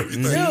up and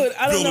everything, dude,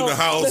 I don't building know. the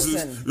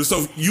houses and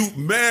stuff. You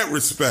mad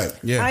respect.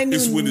 Yeah, I knew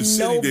it's when the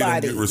city they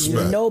don't get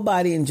respect.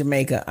 Nobody in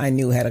Jamaica I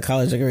knew had a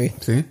college degree.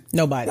 See,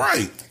 nobody.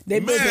 Right. They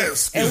built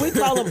it, and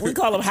we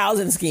call them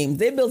housing schemes.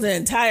 They built an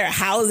entire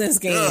housing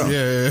scheme.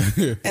 Yeah.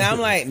 And I'm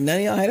like, none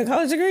of y'all had a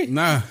college degree?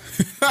 Nah.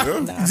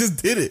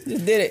 Just did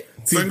it.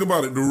 Think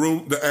about it.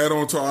 The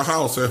add-on to our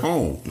house at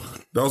home.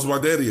 That was my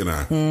daddy and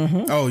I.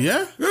 Mm-hmm. Oh, yeah?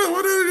 Yeah,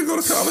 my daddy didn't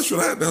go to college for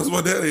that. That was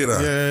my daddy and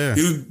I. Yeah.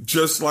 He was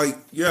just like,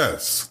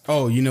 yes.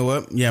 Oh, you know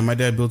what? Yeah, my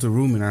dad built a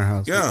room in our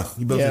house. Yeah.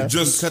 He built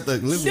just cut the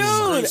living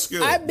room.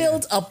 Dude, I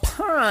built a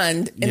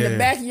pond in the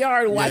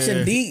backyard watching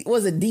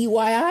was it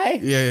DIY?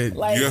 Yeah.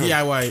 Like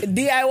DIY.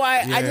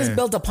 DIY. Yeah. I just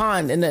built a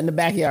pond in the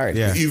backyard.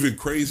 Yeah. Even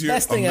crazier.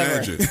 Best thing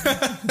ever.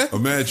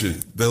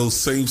 Imagine those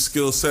same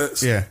skill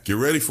sets. Yeah. Get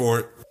ready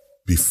for it.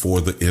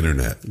 before the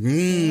internet.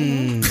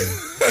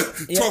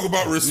 Talk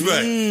about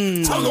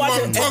respect. Talk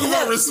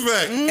about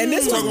respect. And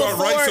this was before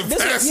rites of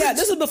passage.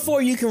 This was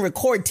before you can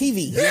record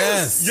TV.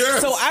 Yes.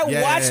 So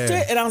I watched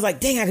it and I was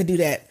like, dang, I could do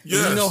that.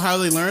 Yes. You know how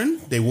they learn?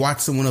 They watch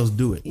someone else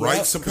do it.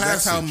 Rites of passage.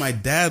 That's how my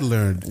dad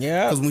learned.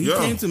 Yeah. Because when he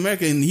came to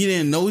America and he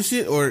didn't know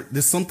shit, or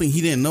there's something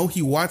he didn't know,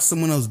 he watched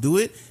someone else do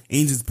it and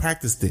he just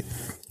practiced it.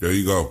 There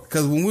you go.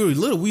 Because when we were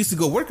little, we used to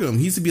go work with him.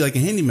 He used to be like a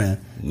handyman.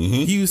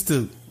 He used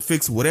to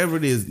fix whatever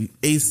it is,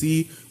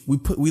 AC.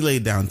 We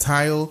laid down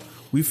tile.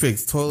 We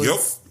fixed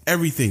toilets.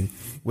 Everything.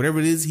 Whatever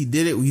it is, he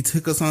did it. He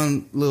took us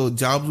on little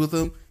jobs with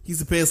him. He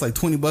used to pay us like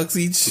 $20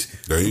 each.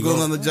 There you go.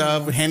 Going on the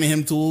job, handing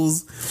him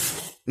tools.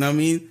 You know what I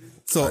mean?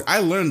 So I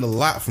learned a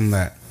lot from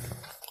that.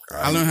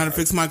 I learned how to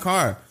fix my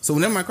car. So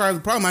whenever my car has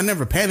a problem, I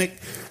never panic.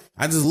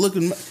 I just look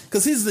at,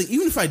 because here's the thing,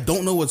 even if I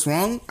don't know what's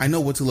wrong, I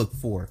know what to look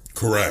for.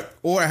 Correct.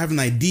 Or I have an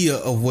idea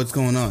of what's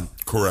going on.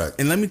 Correct.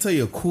 And let me tell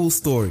you a cool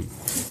story.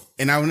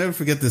 And I will never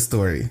forget this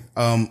story.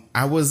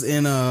 I was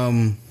in,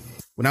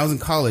 when I was in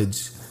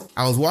college,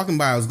 I was walking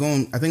by, I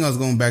think I was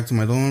going back to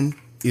my dorm,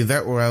 either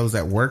that or I was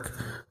at work,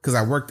 because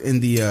I worked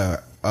in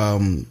the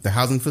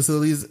housing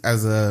facilities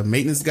as a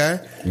maintenance guy.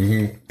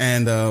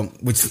 And,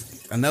 which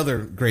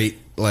another great,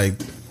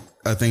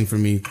 a thing for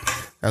me.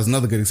 That was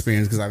another good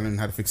experience because I learned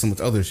how to fix so much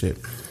other shit.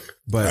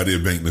 But I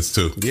did maintenance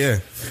too. Yeah.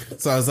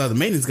 So I was the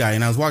maintenance guy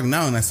and I was walking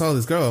down and I saw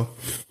this girl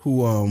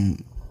who,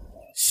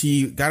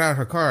 she got out of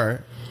her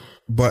car,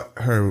 but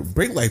her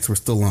brake lights were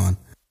still on.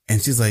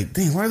 And she's like,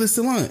 dang, why are they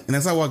still on? And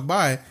as I walked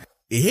by,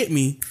 it hit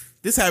me.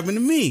 This happened to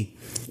me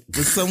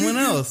with someone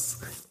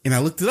else. And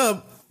I looked it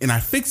up and I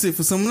fixed it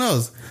for someone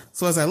else.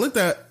 So as I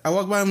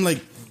walked by, I'm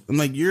like,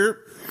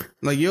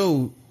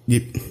 yo,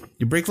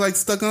 your brake light's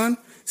stuck on?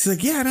 She's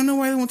like, yeah, I don't know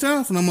why they won't turn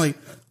off. And I'm like,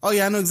 oh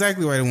yeah, I know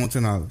exactly why they won't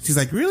turn off. She's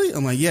like, really?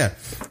 I'm like, yeah.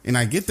 And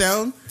I get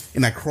down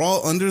and I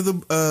crawl under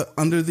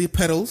the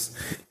pedals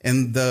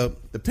and the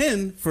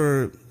pin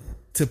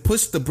to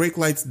push the brake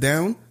lights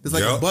down. There's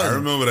like a button. I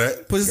remember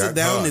that. Pushes it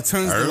down, it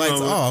turns the lights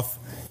off.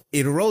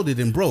 It eroded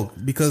and broke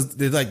because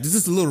there's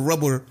just a little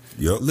rubber,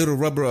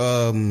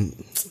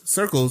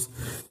 circles,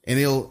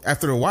 and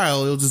after a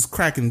while it'll just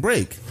crack and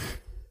break.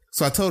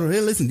 So I told her,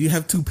 hey, listen, do you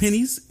have 2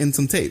 pennies and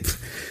some tape?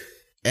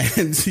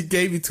 And she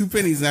gave me 2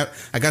 pennies. And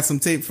I got some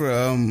tape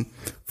from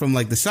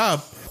the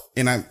shop,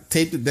 and I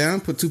taped it down,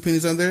 put 2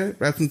 pennies on there,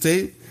 wrapped some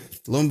tape.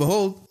 Lo and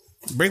behold,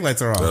 brake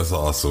lights are off. That's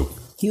awesome.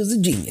 He was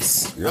a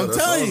genius. Yeah, I'm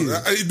telling you.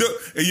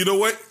 And you know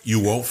what? You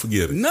won't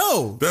forget it.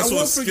 No. That's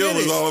what skill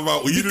is all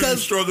about. When you didn't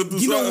struggle through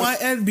You know why,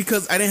 Ed?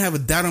 Because I didn't have a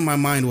doubt in my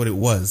mind what it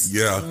was.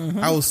 Yeah.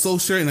 I was so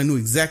sure, and I knew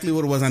exactly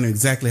what it was. I knew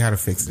exactly how to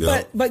fix it.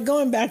 Yeah. But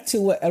going back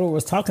to what Edward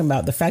was talking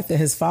about, the fact that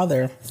his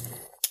father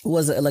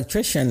was an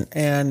electrician,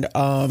 and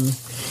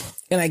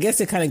I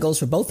guess it kind of goes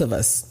for both of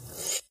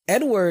us.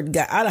 Edward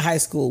got out of high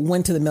school,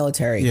 went to the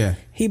military. Yeah.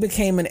 He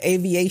became an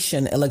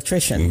aviation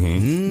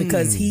electrician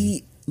because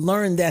he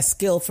learned that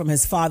skill from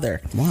his father.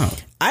 Wow.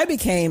 I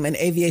became an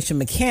aviation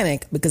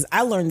mechanic because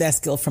I learned that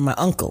skill from my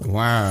uncle.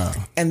 Wow.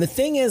 And the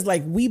thing is,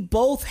 we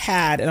both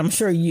had, and I'm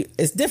sure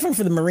it's different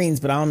for the Marines,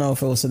 but I don't know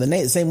if it was for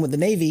the same with the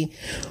Navy.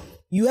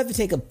 You have to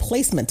take a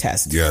placement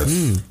test.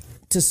 Yes.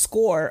 To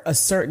score a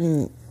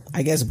certain,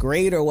 I guess,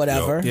 grade or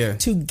whatever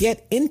to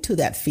get into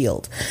that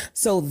field.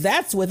 So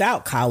that's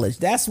without college.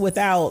 That's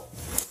without,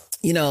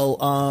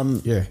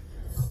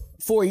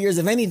 4 years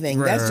of anything.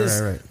 That's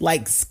just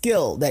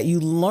skill that you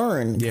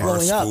learn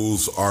growing up.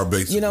 Schools are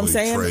basically, you know what I'm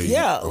saying?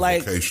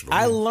 trade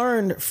I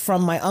learned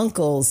from my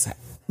uncle's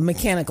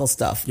mechanical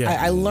stuff. Yeah.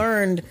 I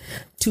learned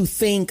to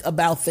think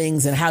about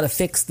things and how to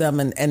fix them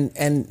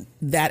and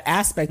that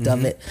aspect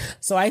of it.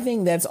 So I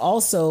think that's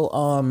also,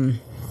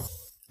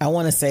 I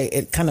want to say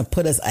it kind of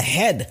put us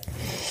ahead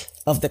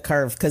of the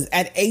curve because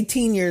at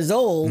 18 years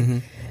old,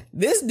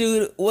 this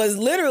dude was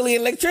literally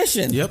an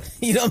electrician. Yep.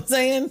 You know what I'm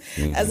saying?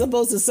 As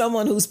opposed to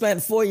someone who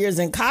spent 4 years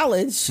in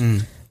college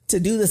to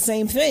do the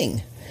same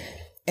thing.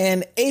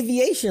 An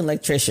aviation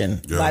electrician,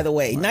 by the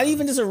way, not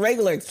even just a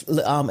regular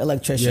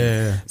electrician.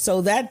 Yeah.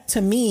 So that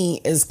to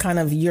me is kind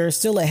of, you're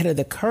still ahead of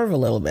the curve a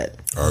little bit.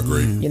 I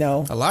agree.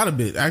 A lot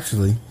of it,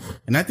 actually.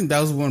 And I think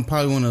that was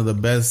probably one of the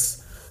best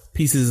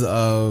pieces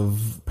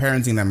of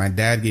parenting that my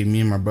dad gave me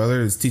and my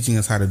brother, is teaching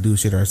us how to do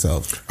shit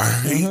ourselves. I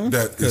hate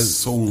that it's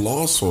so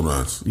lost on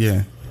us.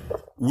 Yeah.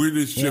 We're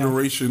this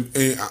generation,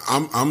 and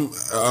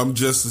I'm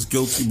just as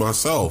guilty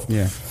myself.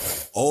 Yeah.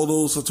 All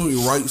those, I told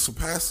you, rites of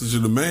passage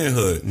in the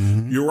manhood.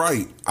 You're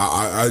right.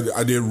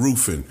 I did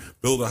roofing,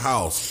 built a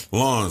house,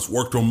 lawns,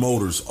 worked on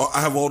motors.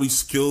 I have all these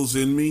skills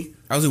in me.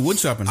 I was in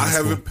woodshop in high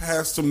school. I haven't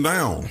passed them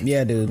down.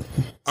 Yeah, dude.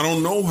 I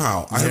don't know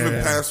how. I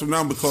haven't passed them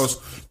down because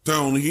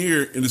down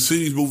here in the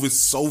city's moving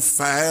so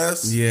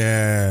fast.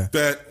 Yeah.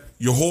 That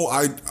your whole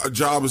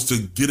job is to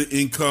get an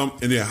income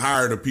and then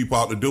hire the people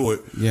out to do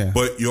it. Yeah.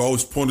 But you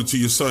always pointing to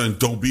your son,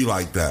 don't be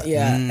like that.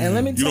 Yeah. And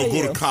let me tell you. You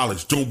don't go to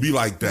college, don't be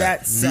like that.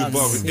 That sucks. Be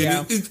above it. Yeah.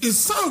 And it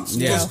sucks.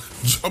 Yeah.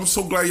 I'm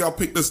so glad y'all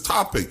picked this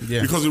topic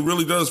because it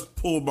really does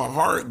pull my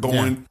heart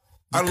going,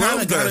 I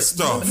love that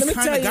stuff. Let me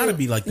tell you, gotta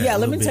be like that. Yeah,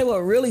 let me tell you what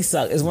really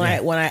sucked is when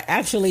I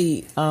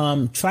actually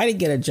tried to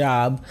get a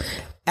job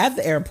at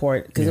the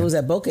airport, because it was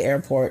at Boca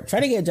Airport.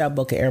 Tried to get a job at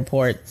Boca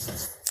Airport.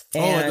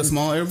 At the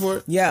small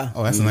airport? Yeah.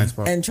 Oh, that's a nice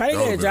part. And try to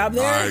get a job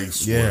there.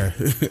 Nice. Yeah.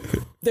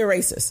 They're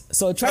racist.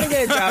 So try to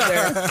get a job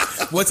there.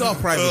 Well, it's all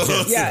private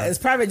jets. Yeah, it's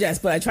private jets.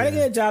 But I tried to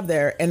get a job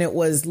there, and it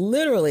was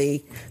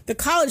literally the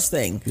college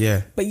thing.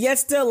 Yeah. But yet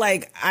still,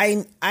 like,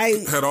 I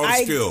had all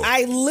the skill.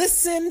 I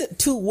listened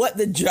to what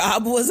the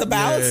job was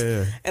about,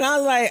 and I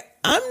was like,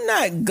 I'm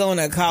not going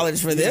to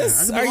college for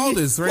this. I know all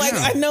this right like,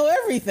 now. I know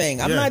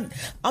everything.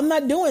 I'm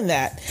not doing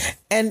that.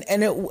 And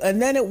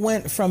then it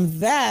went from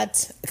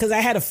that, because I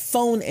had a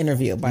phone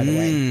interview, by the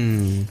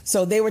way.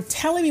 So they were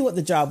telling me what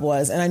the job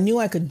was, and I knew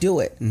I could do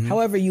it.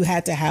 However, you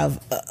had to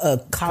have a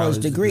college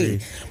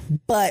degree.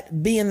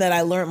 But being that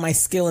I learned my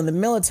skill in the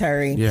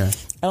military, I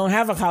don't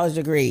have a college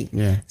degree.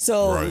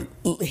 So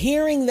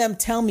hearing them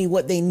tell me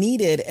what they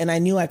needed, and I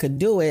knew I could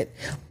do it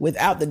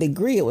without the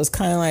degree, it was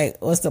kind of like,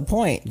 what's the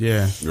point?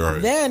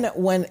 Then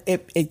when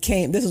it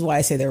came, this is why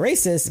I say they're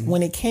racist,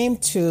 when it came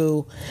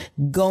to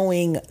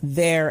going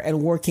there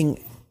and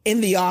working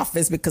in the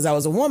office, because I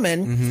was a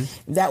woman,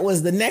 that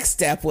was the next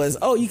step was,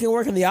 oh, you can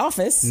work in the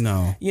office.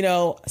 No. You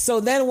know,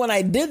 so then when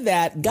I did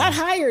that, got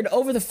hired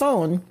over the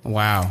phone.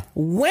 Wow.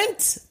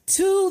 Went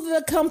to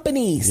the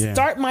company,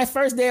 start my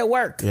first day at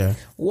work.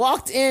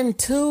 Walked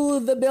into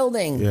the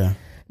building.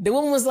 The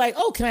woman was like,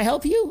 oh, can I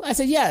help you? I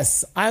said,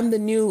 yes, I'm the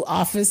new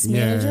office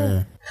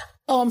manager.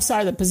 Oh, I'm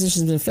sorry, the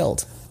position's been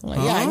filled. I'm like,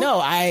 yeah, I know.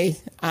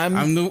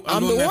 I'm the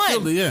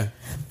one. Field,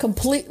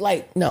 Complete,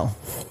 like, no.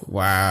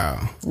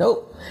 Wow.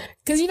 Nope.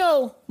 Because, you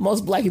know,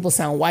 most black people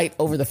sound white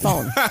over the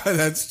phone.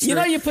 That's true. You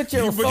know, you put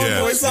your phone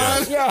voice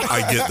on. Yeah.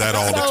 I get that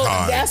all the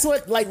time. That's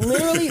what, like,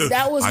 literally,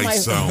 that was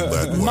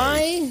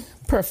my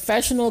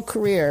professional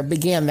career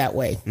began that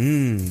way.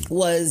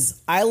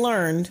 Was I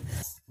learned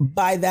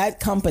by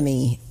that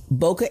company,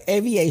 Boca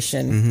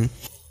Aviation,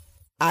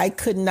 I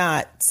could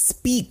not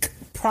speak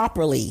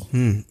properly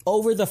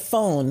over the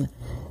phone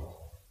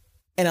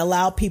and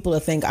allow people to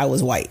think I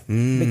was white,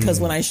 because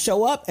when I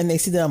show up and they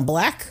see that I'm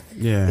black,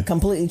 it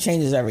completely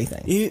changes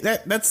everything.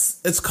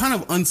 It's kind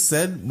of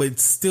unsaid, but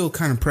it's still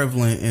kind of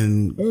prevalent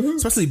in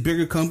especially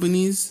bigger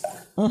companies,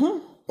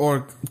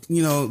 or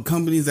you know,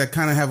 companies that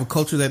kind of have a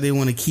culture that they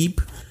want to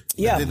keep,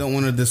 that they don't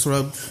want to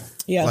disrupt.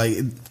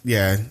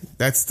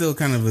 That's still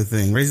kind of a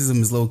thing. Racism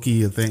is low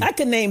key a thing. I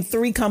can name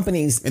 3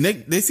 companies, and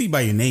they see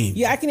by your name.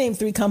 I can name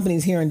 3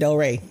 companies here in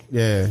Delray.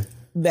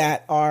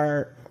 That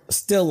are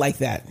still like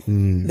that.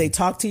 They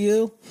talk to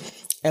you,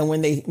 and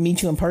when they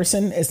meet you in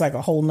person, it's like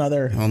a whole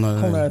nother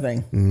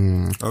thing.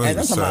 I think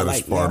the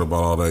saddest part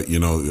about all that, you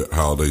know,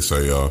 how they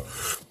say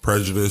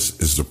prejudice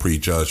is the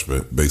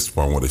prejudgment based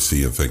upon what they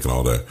see and think and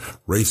all that.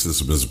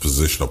 Racism is a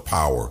position of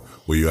power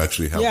where you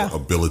actually have the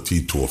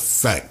ability to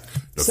affect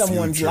the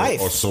someone's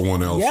life or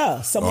someone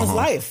else. Someone's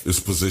life. It's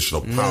a position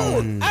of power.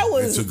 And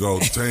to go,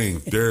 dang,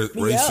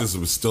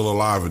 racism is still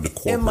alive in the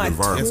corporate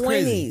environment.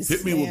 20s,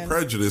 hit me with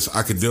prejudice,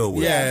 I can deal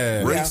with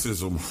it.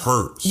 Racism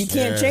hurts. You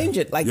can't change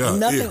it. Like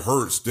nothing. It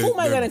hurts. Who am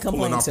I going to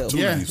complain to? Who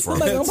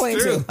am I going to complain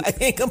to? I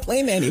can't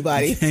complain to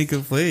anybody. You can't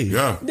complain.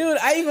 Dude,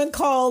 I even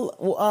called,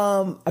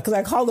 because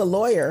I called a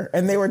lawyer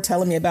and they were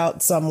telling me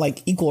about some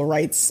like equal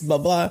rights, blah,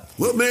 blah.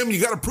 Well, ma'am,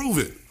 you got to prove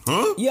it.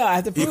 Huh? Yeah, I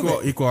have to prove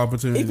it. Equal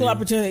opportunity. Equal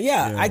opportunity.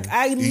 Yeah.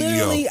 I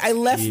literally, I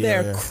left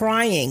there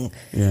crying.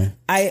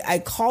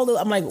 I called it.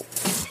 I'm like,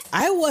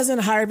 I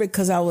wasn't hired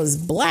because I was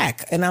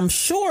black, and I'm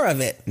sure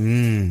of it,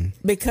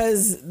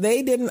 because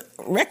they didn't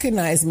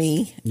recognize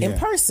me in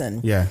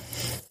person.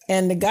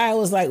 And the guy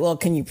was like, well,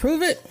 can you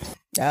prove it?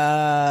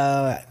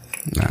 Nah.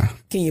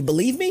 Can you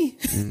believe me?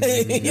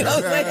 You know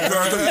what I'm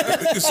saying?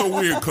 It's so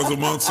weird because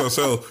amongst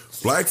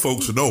ourselves, black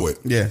folks know it.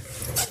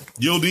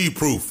 You don't need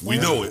proof. We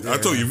know it. I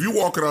told you, if you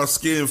walking our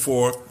skin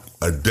for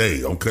a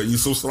day, I'm cutting you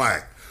some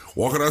slack.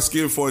 Walking our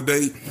skin for a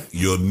day,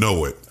 you'll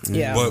know it.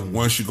 But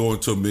once you go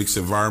into a mixed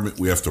environment,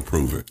 we have to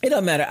prove it. It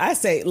don't matter. I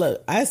say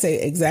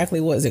exactly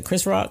what is it,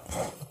 Chris Rock?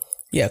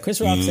 Yeah,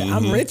 Chris Rock said,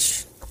 I'm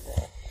rich,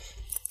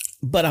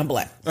 but I'm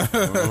black.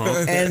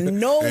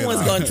 And no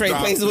one's going to trade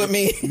places with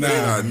me.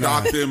 I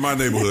knocked in my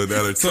neighborhood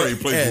that'll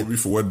trade places with me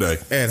for one day.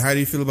 Ed, how do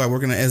you feel about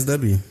working at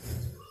SW?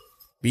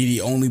 Be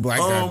the only black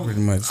guy, pretty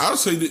much. I would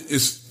say that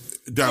it's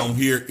down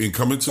here and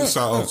coming to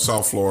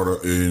South Florida,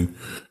 and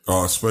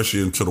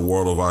especially into the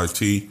world of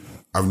IT.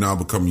 I've now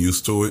become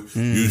used to it.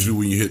 Usually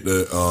when you hit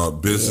the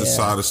business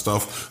side of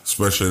stuff,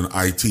 especially in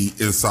IT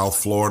in South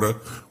Florida,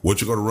 what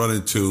you're going to run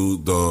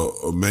into,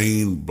 the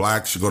main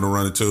blacks you're going to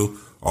run into,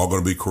 all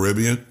going to be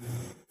Caribbean.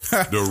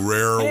 The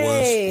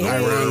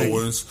rarer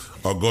ones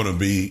are going to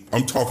be,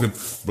 I'm talking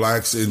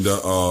blacks in the,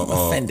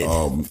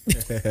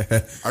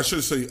 I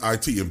should say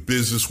IT and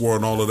business world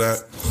and all of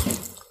that.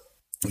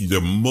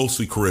 They're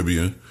mostly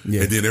Caribbean. And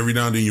then every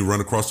now and then you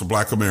run across the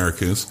black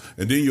Americans.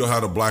 And then you'll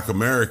have the black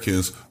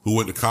Americans who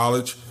went to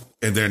college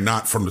and they're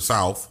not from the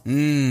South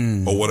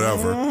or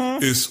whatever.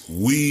 It's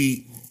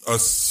we,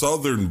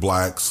 Southern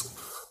blacks,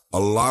 a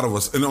lot of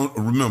us, and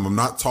remember, I'm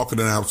not talking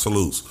in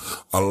absolutes.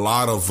 A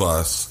lot of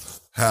us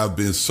have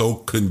been so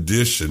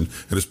conditioned,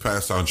 and it's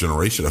passed down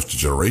generation after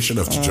generation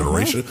after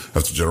generation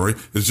after generation.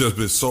 It's just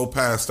been so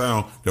passed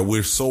down that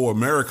we're so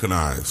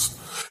Americanized.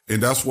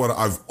 And that's what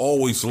I've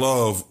always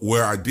loved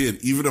where I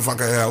did. Even if I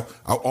could have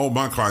all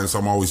my clients,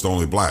 I'm always the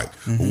only black.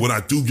 But when I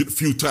do get a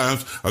few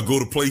times, I go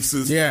to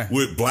places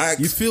with blacks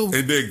you feel,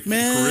 and then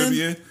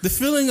Caribbean. The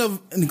feeling of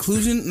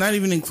inclusion, not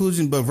even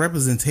inclusion, but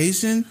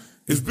representation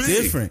is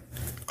different.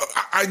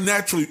 I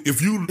naturally,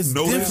 if you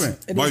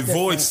notice, my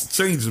voice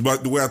changes by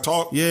the way I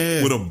talk.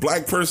 Yeah. When a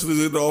black person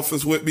is in the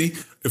office with me,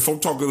 if I'm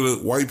talking to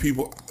white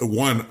people,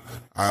 one,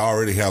 I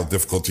already have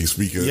difficulty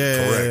speaking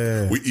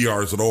correct with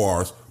ERs and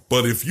ORs.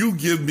 But if you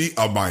give me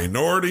a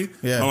minority,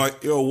 I'm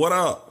like, yo, what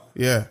up?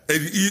 Yeah. And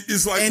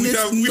it's like we have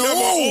our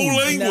own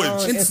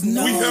language.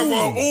 We have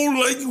our own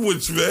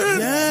language, man.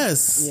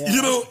 Yes. Yeah.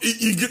 You know,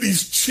 you get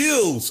these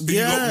chills. And you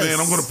go, man,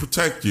 I'm going to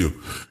protect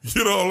you.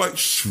 You know, like,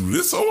 shoot,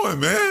 it's on,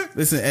 man.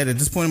 Listen, Ed, at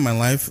this point in my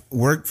life,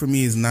 work for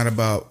me is not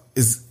about,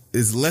 is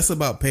less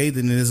about pay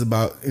than it is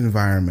about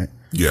environment.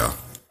 Yeah.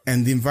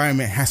 And the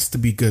environment has to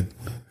be good.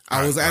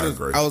 I was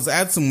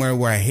at somewhere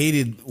where I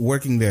hated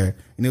working there,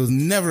 and it was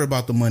never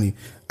about the money.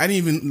 I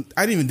didn't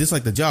even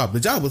dislike the job. The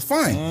job was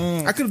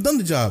fine. I could have done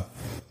the job,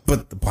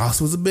 but the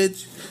boss was a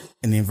bitch,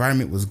 and the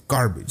environment was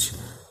garbage.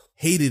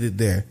 Hated it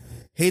there.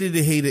 Hated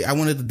it. I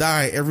wanted to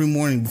die every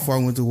morning before I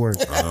went to work.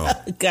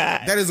 God,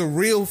 that is a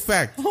real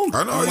fact. I know.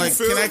 I'm like,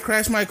 can I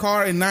crash my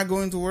car and not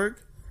go into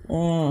work?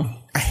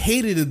 I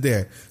hated it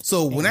there.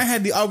 So when I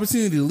had the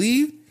opportunity to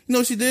leave, you know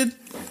what she did?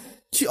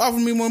 She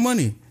offered me more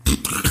money.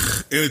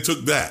 And it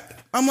took that.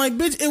 I'm like,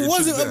 bitch, it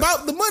wasn't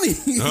about the money.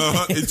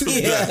 It took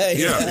that.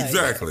 Yeah,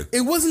 exactly.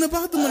 It wasn't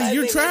about the money.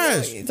 You're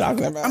trash. You're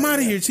talking about, I'm out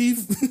of here,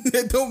 chief.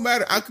 It don't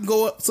matter. I could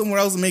go up somewhere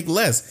else and make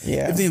less.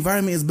 Yeah. If the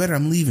environment is better,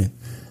 I'm leaving.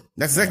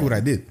 That's exactly what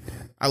I did.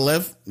 I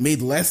left,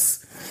 made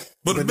less.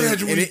 But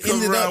imagine when you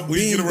come around,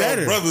 we get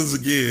around brothers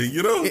again,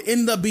 you know? It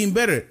ended up being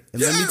better.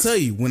 And let me tell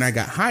you, when I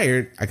got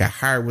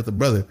hired with a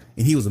brother,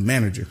 and he was a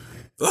manager.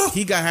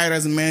 He got hired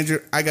as a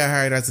manager. I got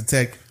hired as a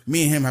tech.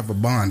 Me and him have a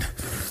bond.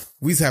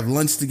 We used to have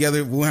lunch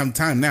together. We don't have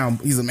time now.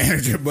 He's a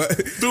manager, but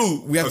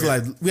dude, we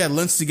had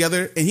lunch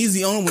together, and he's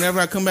the owner. Whenever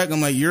I come back, I'm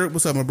like, "You're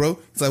what's up, my bro?"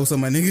 He's like, "What's up,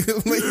 my nigga?"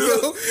 I'm like,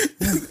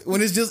 yo,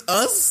 when it's just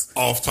us,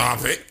 off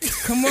topic.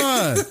 Come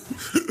on,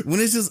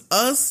 when it's just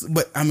us.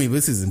 But I mean,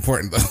 this is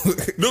important though.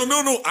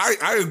 No.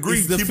 I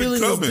agree. The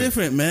feeling is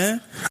different,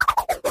 man.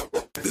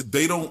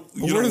 They don't,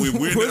 when we're in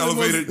the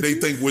elevator, they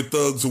think we're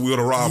thugs and we're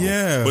gonna rob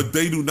them. But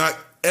they do not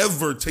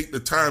ever take the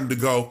time to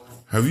go,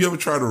 have you ever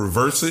tried to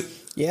reverse it?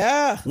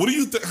 Yeah. What do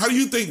you think? How do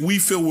you think we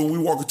feel when we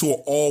walk into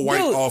an all-white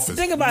office?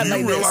 Think about do it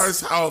like you realize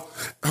how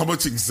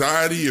much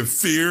anxiety and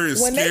fear and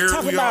when scared they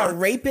talk about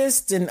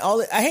rapists and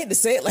all I hate to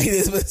say it like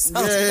this, but it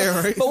sounds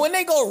right. But when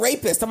they go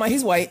rapist, I'm like,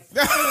 he's white.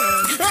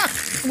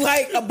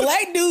 Like a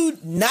black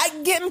dude not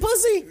getting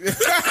pussy.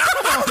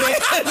 Come on, man.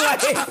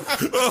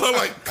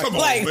 Come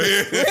on, man.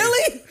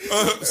 Really?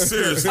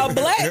 Seriously. A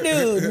black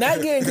dude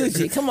not getting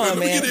Gucci. Come on,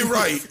 man. Let me get it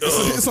right.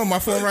 It's on my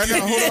phone right now.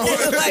 Hold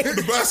on.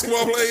 The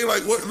basketball player,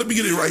 like, what? Let me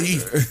get it right.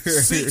 He's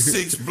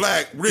 6'6",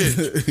 black, rich,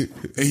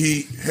 and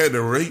he had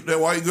to rape that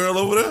white girl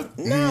over there.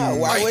 No,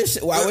 why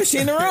was she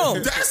in the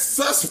room? That's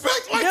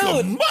suspect like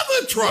a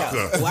mother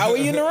trucker. Yeah. Why were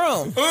you in the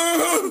room?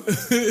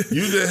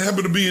 You just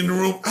happened to be in the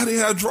room. I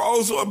didn't have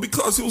drawers on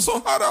because it was so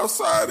hot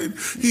outside, and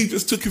he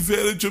just took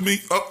advantage of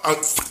me.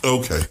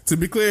 Okay. To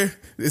be clear,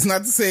 it's not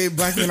to say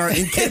black men are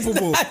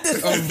incapable.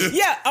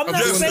 I'm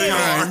not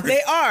saying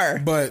they are,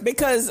 but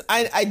because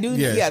I do.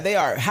 Yeah, they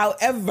are.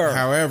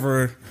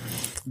 However.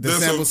 The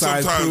sample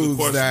size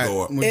proves that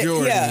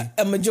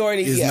a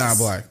majority is not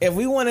black. If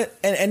we want to,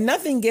 and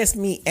nothing gets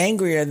me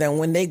angrier than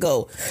when they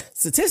go,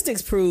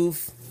 statistics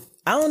prove.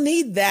 I don't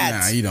need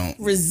that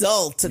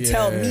result to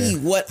tell me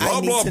what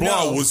I need to know.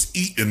 Blah, blah, was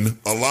eaten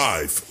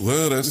alive.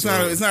 Well, that's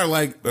it's not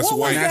like that's a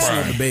white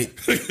national debate.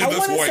 I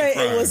want to say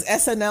it was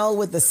SNL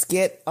with the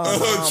skit.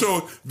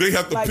 So they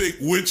have to pick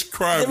which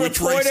crime,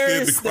 which race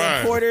did the crime.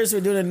 The reporters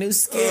were doing a new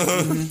skit,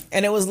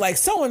 and it was like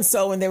so and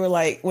so, and they were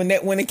like, when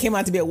it came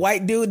out to be a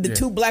white dude, the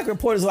two black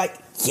reporters were like,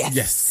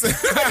 yes.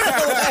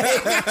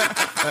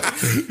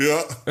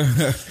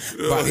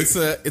 But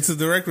it's a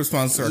direct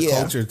response to our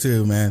culture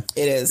too, man.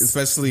 It is,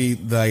 especially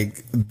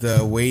like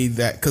the way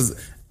that, because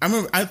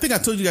I think I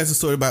told you guys a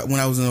story about when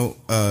I was in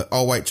a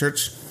all white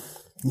church.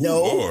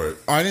 No, Lord.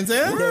 Oh, I didn't say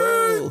that.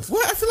 No.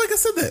 What? I feel like I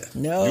said that.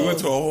 No, you went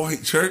to all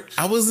white church.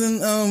 I was in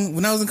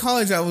when I was in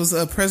college. I was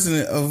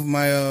president of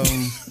my of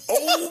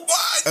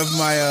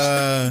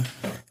my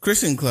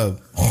Christian club.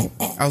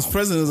 I was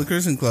president of the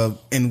Christian club,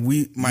 and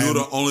you were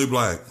the only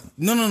black.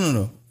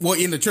 No. Well,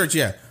 in the church,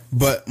 yeah.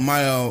 But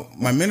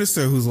my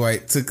minister, who's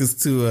white, took us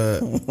to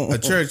a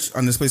church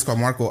on this place called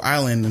Marco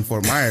Island in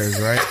Fort Myers,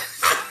 right?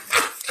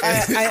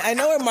 I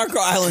know where Marco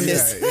Island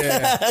is.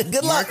 Yeah.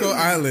 Good luck. Marco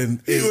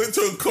Island. He went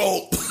to a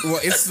cult. Well,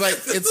 it's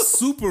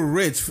super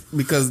rich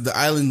because the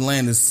island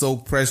land is so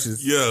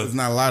precious. Yeah. There's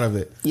not a lot of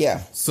it.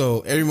 Yeah.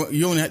 So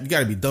you got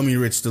to be dummy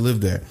rich to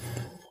live there.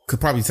 because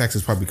property tax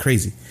is probably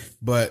crazy.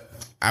 But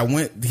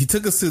he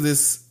took us to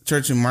this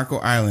church in Marco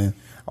Island.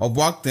 I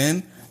walked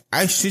in.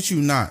 I shit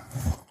you not.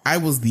 I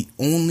was the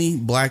only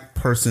black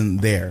person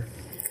there.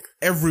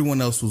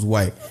 Everyone else was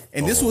white.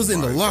 And this was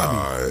in the lobby.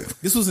 God.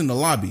 This was in the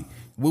lobby.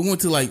 We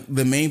went to like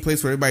the main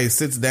place where everybody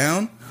sits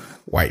down.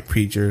 White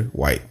preacher,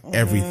 white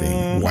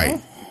everything,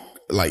 white.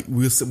 Like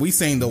we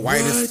sang the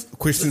whitest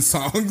Christian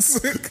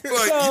songs. Like there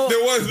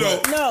was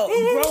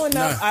growing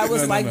up, I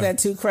was that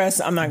too, Chris.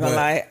 I'm not gonna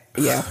lie.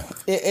 Yeah,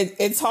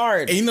 it's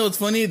hard. And you know what's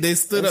funny? They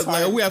stood up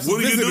like, we have some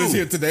visitors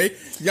here today.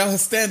 Y'all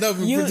stand up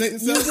and present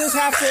yourself. You just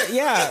have to,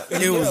 yeah.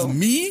 It was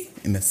me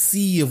and a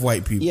sea of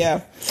white people.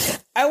 Yeah,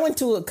 I went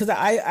to it because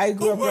I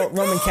grew up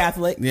Roman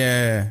Catholic.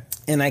 Yeah,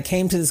 and I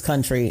came to this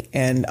country,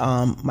 and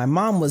my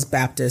mom was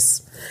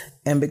Baptist.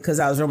 And because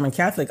I was Roman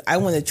Catholic, I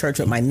went to church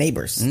with my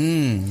neighbors.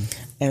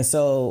 And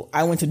so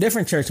I went to a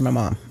different church with my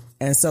mom.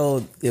 And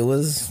so it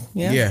was,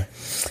 yeah.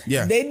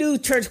 They do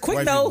church quick,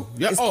 white though.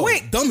 Yeah. It's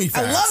quick. Dummy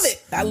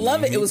fast. I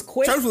love it. It was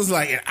quick. Church was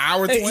like an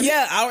hour 20.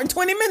 Yeah, hour and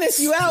 20 minutes.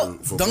 You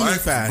out. For dummy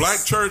fast.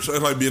 Black church, it's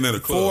like being at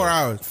a club. 4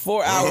 hours.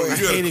 4 hours. I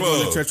hated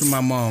going to church with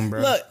my mom, bro.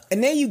 Look,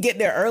 and then you get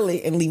there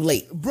early and leave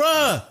late.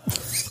 Bruh.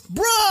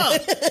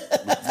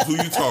 Who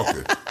you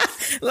talking?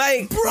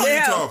 Like, bro,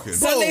 you talking?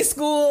 Sunday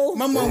school.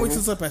 My mom wakes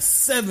us up at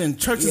 7.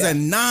 Church is at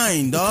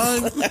 9,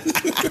 dog.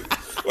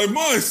 Like,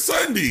 mine's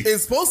Sunday.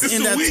 It's supposed to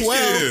end at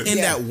 12. End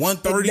at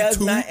 1:32. It does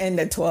not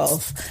end at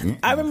 12.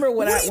 I remember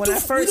when I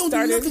first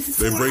started.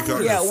 They break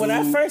out. Yeah, when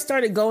I first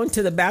started going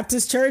to the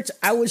Baptist church,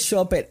 I would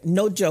show up at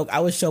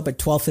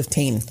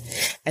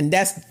 12:15, and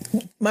that's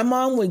my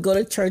mom would go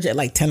to church at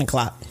like 10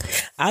 o'clock.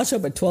 I'll show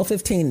up at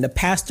 12:15. The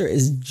pastor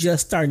is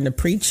just starting to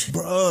preach,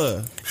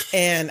 bruh,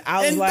 and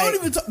I was like, don't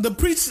even talk, the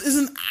preach is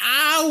an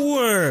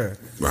hour.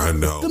 I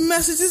know the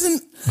message is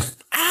an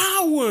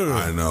hour.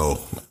 I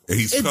know.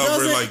 He's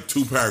covering like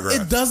 2 paragraphs.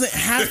 It doesn't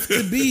have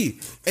to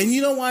be. And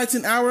you know why it's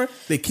an hour?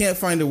 They can't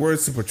find the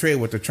words to portray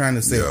what they're trying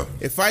to say. Yeah.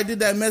 If I did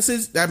that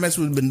message would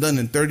have been done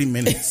in 30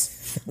 minutes.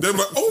 They're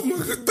like, oh my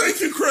God,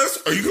 thank you, Chris.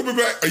 Are you coming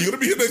back? Are you going to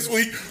be here next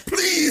week?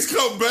 Please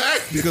come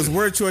back. Because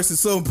word choice is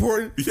so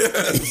important.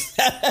 Yes.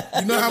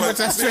 You know how much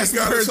I stress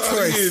word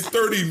choice. In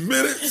 30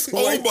 minutes.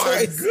 Oh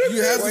my goodness.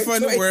 You have to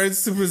find the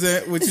words to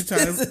present what you're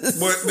trying to.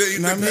 But they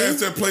passed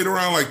that played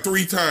around like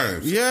 3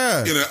 times.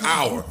 Yeah. In an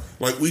hour.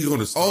 Like, we're going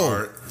to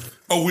start.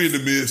 Oh, we're in the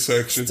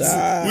midsection.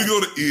 We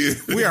go to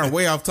end. We are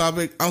way off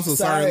topic. I'm so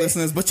sorry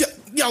listeners. But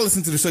y'all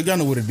listen to the show. Y'all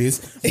know what it is.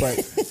 But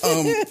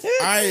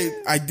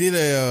I did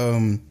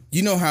a...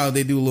 you know how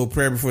they do a little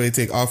prayer before they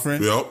take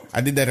offering? Yep.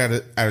 I did that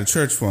at a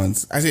church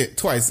once. I did it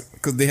twice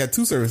because they had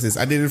 2 services.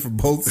 I did it for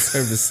both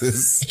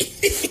services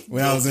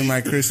when I was in my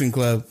Christian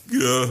club.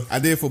 Yeah. I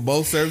did it for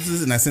both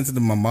services and I sent it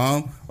to my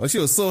mom. Oh, she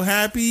was so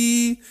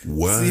happy.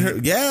 What? See her.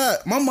 Yeah.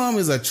 My mom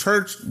is a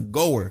church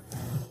goer.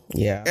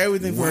 Yeah.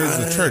 Everything for her is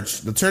the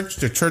church.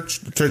 The church.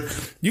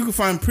 You can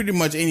find pretty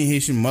much any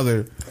Haitian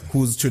mother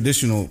who's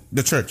traditional.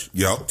 The church.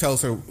 Yep.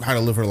 Tells her how to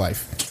live her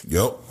life.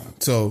 Yep.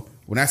 So...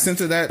 when I sent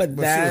her that, but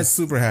she was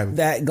super happy.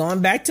 That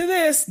going back to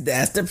this,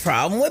 that's the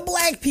problem with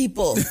black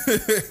people.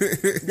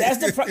 That's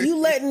the problem. You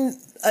letting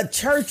a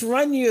church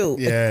run you.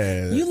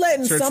 Yeah. You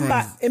letting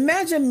somebody.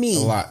 Imagine me. A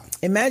lot.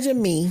 Imagine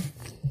me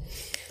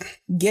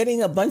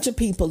getting a bunch of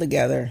people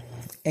together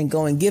and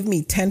going, give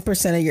me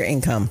 10% of your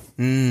income.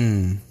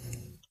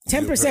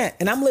 10%,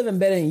 and I'm living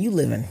better than you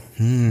living.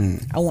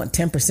 I want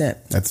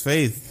 10%. That's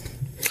faith.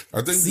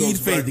 I think seed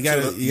faith. You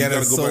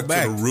gotta go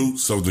back to the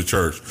roots of the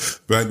church.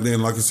 Back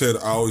then, like I said,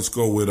 I always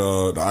go with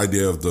the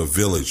idea of the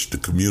village, the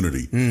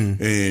community.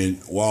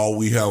 And while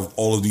we have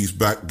all of these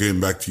getting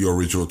back to your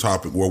original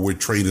topic, where we're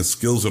training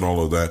skills and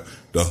all of that,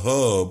 the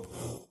hub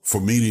for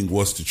meeting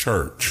was the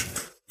church.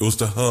 It was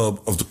the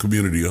hub of the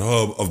community, the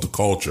hub of the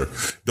culture.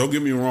 Don't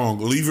get me wrong,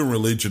 leaving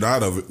religion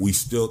out of it,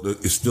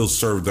 it still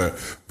served that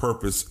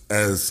purpose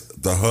as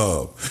the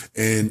hub.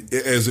 And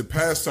as it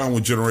passed down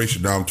with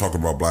generations, now I'm talking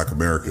about Black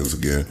Americans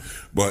again,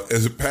 but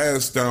as it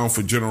passed down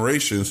for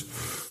generations,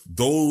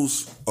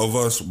 those of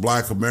us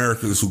Black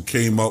Americans who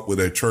came up with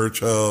that church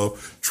hub,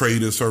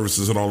 trading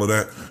services and all of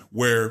that,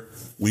 where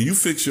when you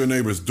fix your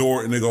neighbor's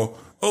door and they go,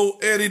 oh,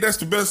 Eddie, that's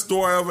the best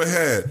door I ever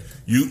had.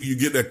 You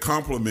get that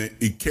compliment.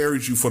 It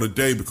carries you for the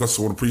day because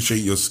someone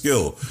appreciate your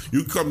skill.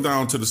 You come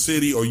down to the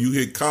city or you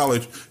hit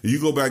college and you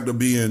go back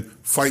to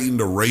fighting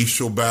the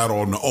racial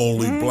battle on the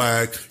only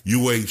black.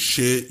 You ain't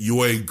shit.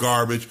 You ain't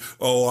garbage.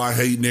 Oh, I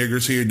hate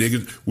niggers here,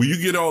 niggers. When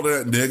you get all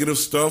that negative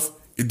stuff,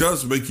 it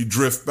does make you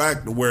drift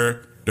back to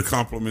where the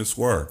compliments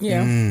were.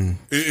 Yeah.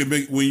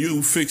 When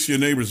you fix your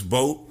neighbor's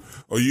boat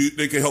or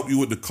they can help you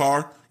with the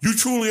car, you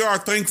truly are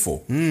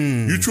thankful.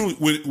 You truly,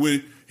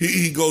 when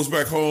he goes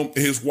back home and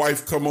his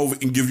wife come over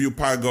and give you a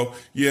pie and go,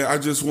 yeah, I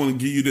just want to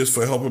give you this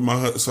for helping my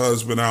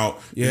husband out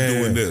and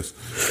doing this.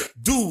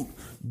 Dude,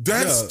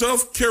 that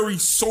stuff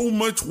carries so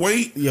much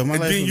weight. And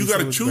then you got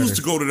to choose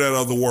to go to that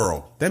other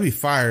world. That'd be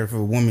fire if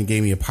a woman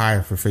gave me a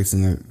pie for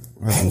fixing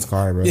Husband's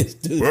car, bro. This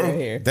dude right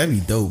here. That'd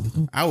be dope.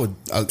 I would.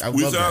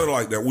 We sounded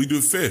like that. We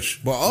do fish.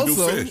 But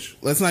also,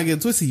 let's not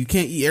get twisted. You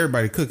can't eat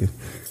everybody cooking.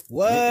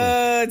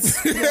 What?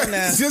 Slow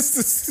down.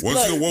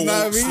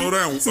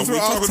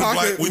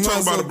 We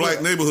talking about a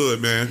black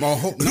neighborhood, man. No.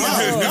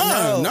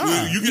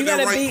 You get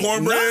that right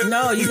cornbread?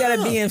 No, you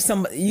gotta be in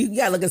some. You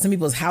gotta look at some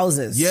people's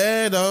houses.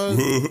 Yeah, dog.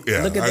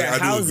 Yeah, look at their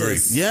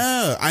houses.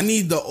 Yeah, I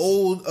need the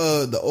old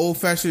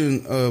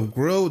fashioned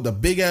grill, the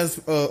big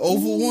ass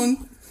oval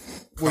one.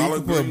 Where you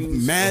can put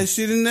mad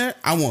shit in there.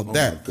 I want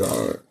that. My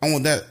God. I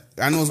want that.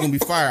 I know it's gonna be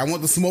fire. I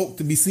want the smoke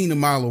to be seen a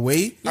mile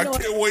away. I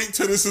can't wait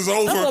till this is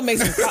over. I'm gonna make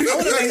some.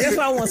 That's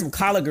why I want some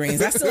collard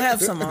greens. I still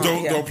have some.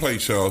 Don't play,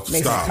 Shell.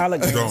 Stop.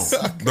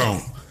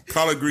 Don't.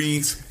 Collard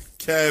greens,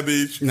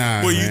 cabbage.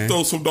 Nah, where you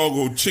throw some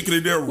doggone chicken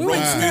in there,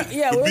 roast it.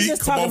 Yeah, we were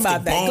just talking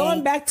about that.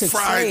 Going back to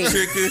fried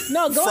trade.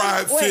 chicken,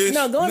 fried fish.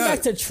 Going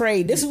back to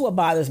trade. This is what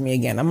bothers me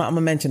again. I'm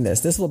gonna mention this.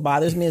 This is what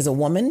bothers me as a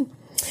woman.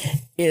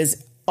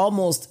 Is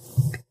almost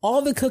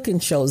all the cooking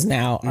shows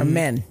now are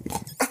men.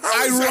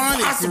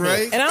 Ironic,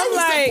 right? And I'm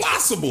like,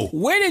 possible.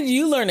 Where did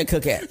you learn to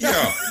cook at?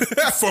 Yeah,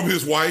 from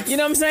his wife. You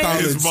know what I'm saying?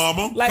 College. His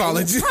mama. Like,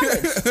 College.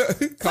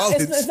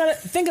 It's not,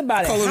 think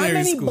about it. Culinary How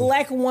many school.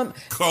 black women?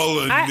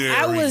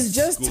 I was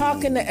just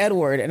talking to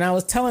Edward, and I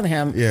was telling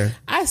him,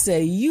 I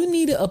said, you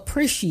need to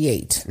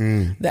appreciate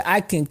that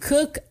I can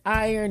cook,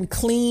 iron,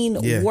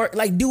 clean, work,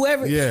 like do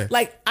everything. Yeah.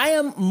 Like I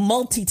am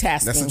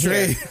multitasking. That's a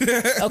trade.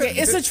 Okay,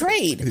 it's a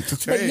trade. It's a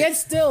trade. But yet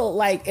still,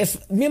 like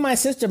if me and my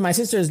sister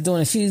is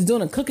doing, she's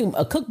doing a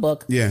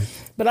cookbook. Yeah.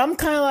 But I'm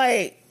kind of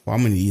like, well,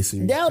 I'm gonna eat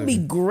some. That would be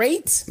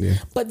great. Yeah.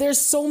 But there's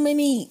so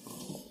many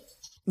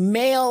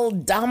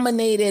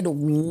male-dominated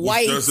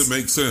white doesn't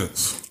make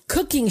sense.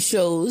 Cooking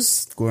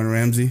shows. Gordon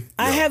Ramsay.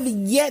 I have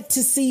yet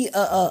to see and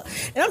I'm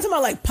talking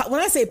about like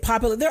when I say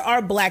popular, there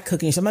are black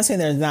cooking shows. I'm not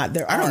saying there's not.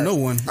 I don't know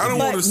one. I don't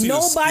want to see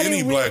a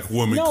skinny black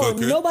woman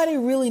cooking. Nobody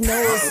really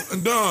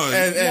knows.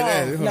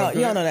 No,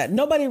 you don't know that.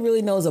 Nobody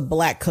really knows a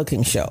black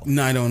cooking show.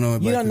 No, I don't know.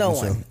 You don't know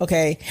one.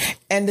 Okay.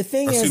 And the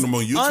thing is,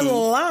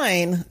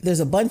 online,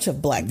 there's a bunch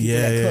of black people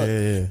that cook.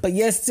 Yeah. But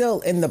yet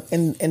still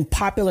in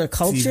popular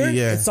culture,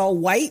 TV, it's all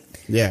white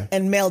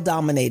and male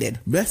dominated.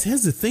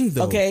 Here's the thing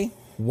though. Okay.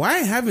 Why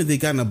haven't they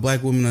gotten a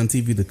black woman on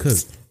TV to cook?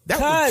 That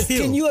would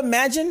kill. Can you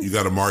imagine? You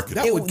got to market.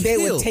 They would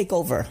take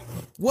over.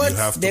 What?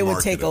 They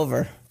would take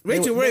over.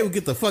 Rachel Ray would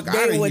get the fuck out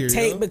of here. They would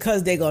take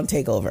because they're gonna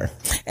take over,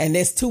 and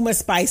there's too much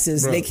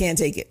spices. Bro, they can't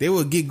take it. They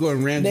would get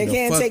Gordon Ramsay. They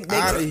can't take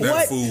out of here.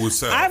 That food was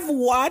sad. I've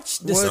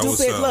watched the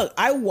stupid look.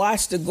 I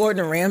watched the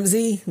Gordon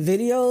Ramsay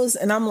videos,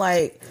 and I'm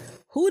like,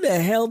 who the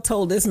hell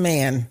told this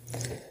man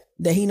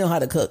that he know how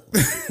to cook?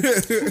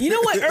 You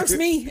know what irks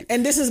me?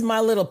 And this is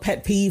my little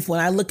pet peeve when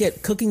I look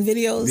at cooking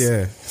videos.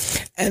 Yeah.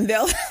 And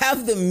they'll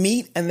have the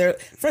meat and they're,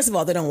 first of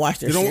all, they don't wash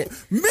their shit.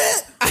 Man,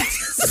 I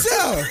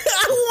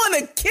want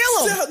to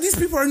kill them. These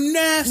people are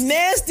nasty.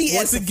 Nasty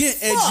Once again,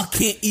 Ed, you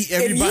can't eat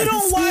everybody's If you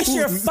don't wash food.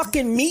 your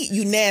fucking meat,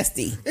 you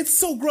nasty. It's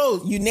so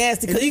gross. You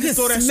nasty. Because you can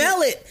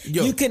smell it.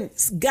 Yo. You can,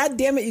 God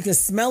damn it, you can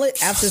smell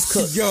it after it's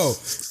cooked. Yo,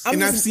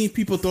 I've seen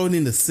people throw it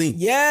in the sink.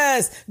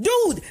 Yes.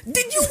 Dude,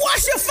 did you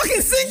wash your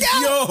fucking sink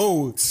out?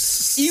 Yo,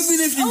 even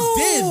if you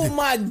did. Oh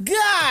my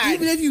God.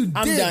 Even if you did.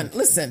 I'm done.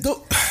 Listen.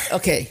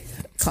 Okay.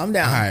 Calm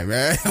down. All right,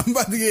 man. I'm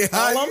about to get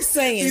high. All I'm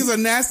saying. These are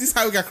nasty. That's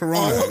how we got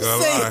corona.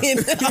 I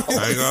ain't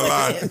gonna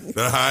lie.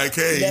 That's how it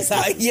came. That's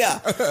how, yeah.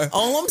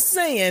 All I'm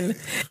saying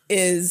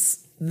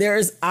is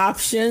there's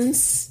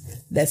options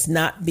that's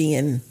not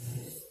being.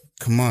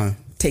 Come on.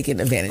 Taken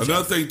advantage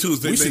Another thing, too,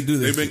 is they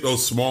make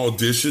those small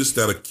dishes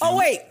that are cute. Oh,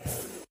 wait.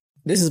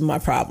 This is my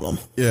problem.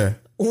 Yeah.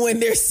 When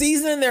they're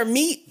seasoning their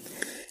meat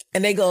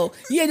and they go,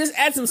 yeah, just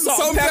add some salt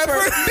and pepper.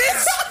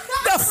 Bitch,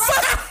 the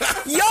fuck?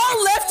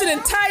 Y'all left an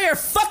entire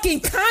fucking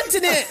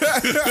continent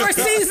for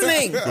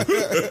seasoning.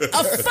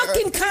 A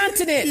fucking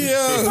continent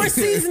for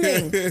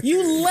seasoning.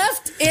 You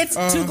left it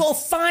to go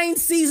find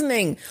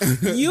seasoning.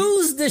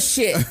 Use the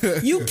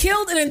shit. You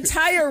killed an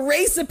entire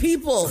race of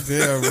people.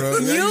 Yeah, bro.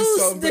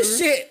 Use the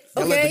shit.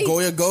 Okay. Y'all let the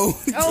Goya go.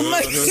 Oh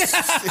my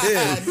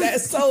God,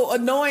 that's so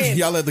annoying.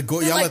 Y'all let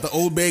the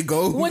Old Bay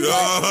go. When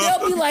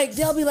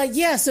they'll be like,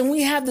 yes, and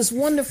we have this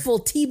wonderful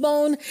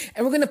T-bone,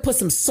 and we're gonna put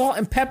some salt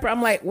and pepper.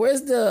 I'm like,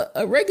 where's the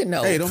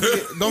oregano? Hey, don't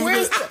forget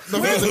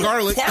the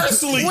garlic.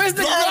 Parsley. Where's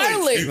the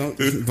garlic?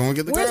 Don't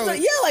get the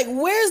garlic.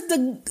 Where's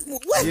the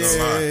what?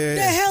 Yeah.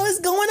 The hell is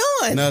going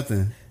on?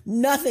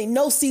 Nothing.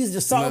 No season,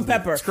 just salt and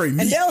pepper.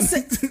 And they'll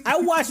say, I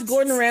watched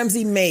Gordon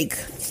Ramsay make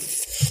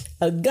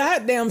a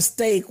goddamn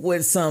steak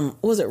with some,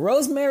 was it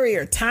rosemary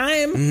or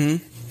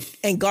thyme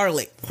and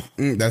garlic.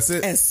 That's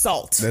it. And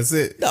salt. That's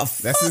it.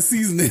 That's his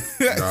seasoning.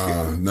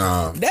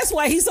 Nah. That's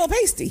why he's so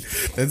pasty.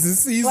 That's his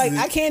seasoning. Like,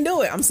 I can't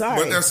do it. I'm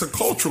sorry. But that's a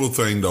cultural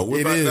thing, though.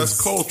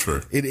 That's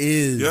culture. It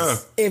is. Yeah.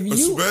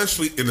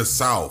 Especially in the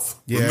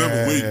South. Yeah.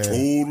 Remember, we're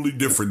totally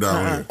different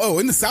down here. Oh,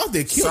 in the South,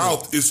 they kill it.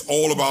 South is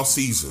all about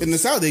season. In the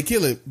South, they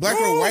kill it. Black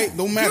or white,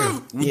 don't matter.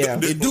 Yeah.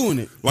 They're doing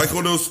it. Like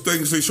on those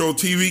things they show on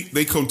TV,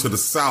 they come to the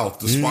South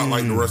to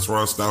spotlight the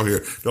restaurants down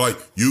here. They're like,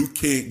 you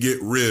can't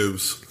get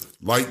ribs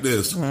like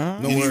this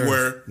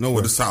anywhere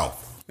but the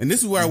South. And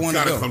this is where I want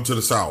to go. Come to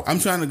the South. I'm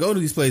trying to go to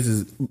these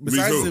places.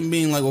 Besides them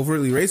being like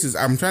overtly racist,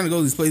 I'm trying to go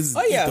to these places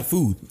to eat the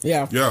food.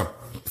 Yeah.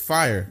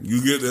 Fire.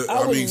 You get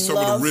some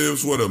of the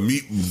ribs where the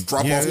meat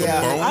drop off the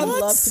bone. I'd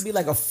love to be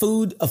like a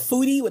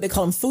foodie, what they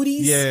call them,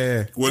 foodies.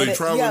 Yeah. Where they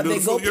travel and do the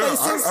food. Yeah,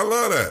 I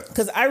love that.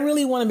 Because I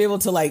really want to be able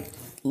to like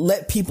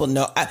let people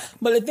know.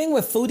 But the thing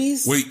with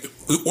foodies.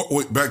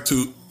 Wait, back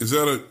to, is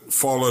that a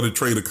fall of the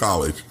trade of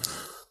college?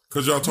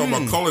 Because y'all talking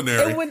about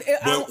culinary. I want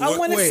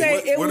to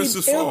say where does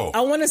this fall?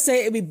 I want to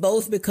say it'd be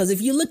both, because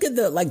if you look at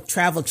the like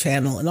Travel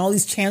Channel and all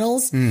these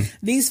channels,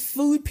 these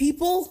food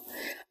people,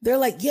 they're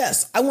like,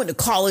 yes, I went to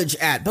college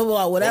at blah, blah,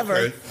 blah, whatever.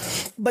 Okay.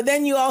 But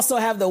then you also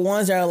have the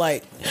ones that are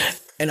like,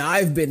 and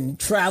I've been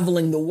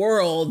traveling the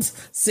world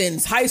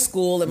since high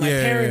school, and my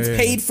parents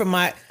paid for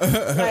my.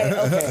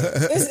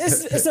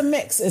 It's a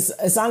mix.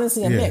 It's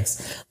honestly a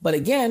mix. But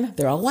again,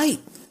 they're all white,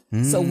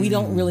 so we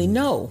don't really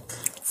know.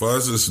 For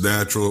us, it's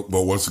natural,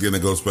 but once again,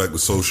 it goes back to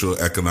social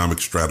economic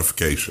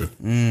stratification.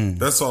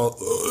 That's all.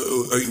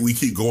 We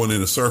keep going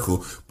in a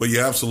circle, but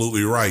you're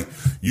absolutely right.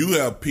 You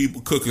have people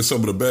cooking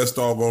some of the best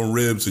doggone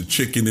ribs and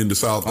chicken in the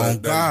South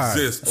that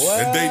exist,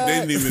 and they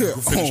didn't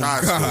even finish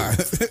high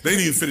school. They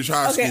didn't even finish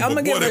high school,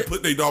 but boy, they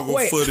put their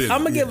doggone foot in.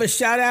 I'm gonna give a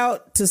shout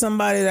out to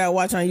somebody that I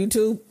watch on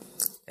YouTube.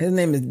 His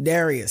name is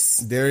Darius.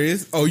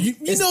 Darius? Oh, you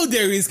know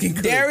Darius can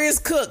cook. Darius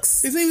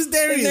cooks. His name is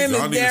Darius. His name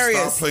Y'all is need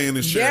Darius. to stop playing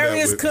this shit.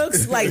 Darius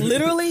cooks, like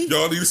literally.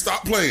 Y'all need to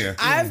stop playing.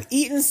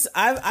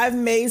 I've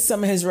made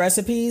some of his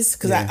recipes,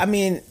 because I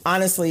mean,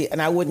 honestly,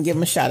 and I wouldn't give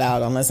him a shout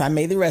out unless I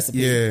made the recipe.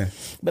 Yeah.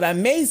 But I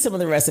made some of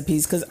the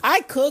recipes because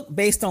I cook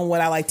based on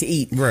what I like to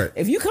eat. Right.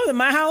 If you come to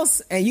my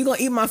house and you're going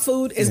to eat my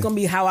food, it's going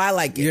to be how I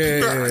like it.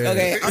 Yeah.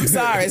 Okay. I'm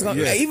sorry. It's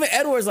gonna, even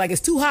Edward's like,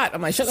 it's too hot.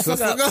 I'm like, shut the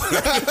fuck up.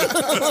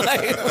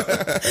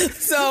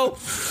 So,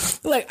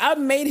 like, I've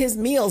made his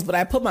meals, but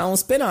I put my own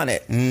spin on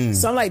it.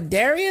 So I'm like,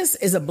 Darius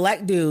is a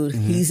black dude.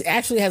 He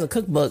actually has a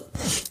cookbook.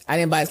 I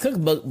didn't buy his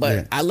cookbook,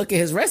 but I look at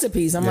his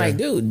recipes. I'm like,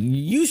 dude,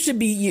 you should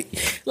be,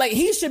 like,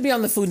 he should be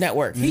on the Food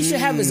Network. He should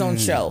have his own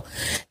show.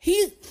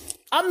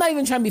 I'm not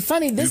even trying to be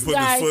funny. This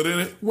guy, his foot in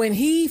it? When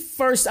he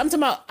first, I'm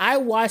talking about, I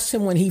watched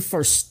him when he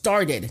first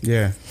started.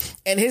 Yeah.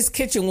 And his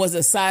kitchen was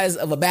the size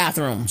of a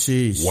bathroom.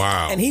 Jeez.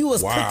 Wow. And he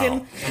was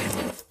cooking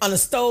on a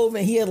stove,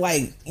 and he had,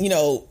 like,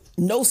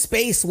 no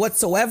space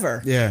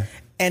whatsoever. Yeah.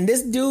 And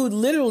this dude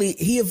literally,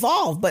 he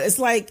evolved, but it's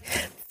like,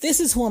 this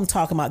is who I'm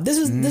talking about. This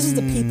is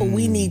the people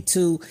we need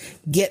to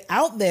get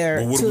out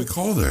there. Well, what do we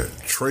call that?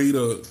 Trade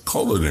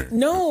culinary?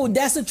 No,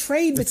 that's a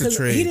trade, because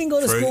he didn't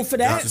go to school for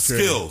that.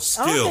 Skills.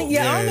 I don't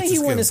think he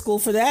went to school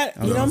for that.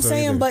 You know what I'm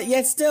saying? But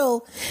yet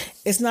still,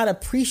 it's not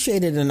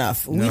appreciated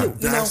enough.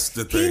 That's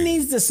the thing. He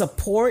needs the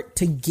support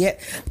to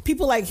get,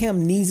 people like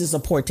him needs the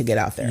support to get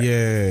out there.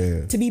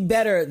 Yeah. To be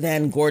better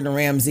than Gordon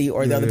Ramsay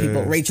or the other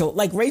people.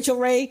 Rachel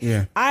Ray.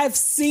 Yeah. I've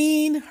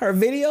seen her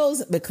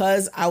videos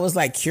because I was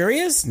like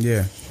curious.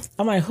 Yeah.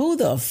 I'm like, who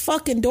the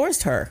fuck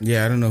endorsed her?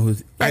 Yeah, I don't know who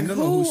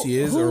she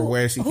is or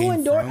where she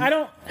came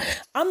from.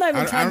 I'm not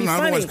even trying to be funny.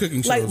 I don't watch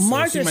cooking shows, like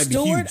Martha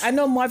Stewart. I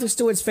know Martha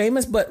Stewart's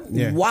famous, but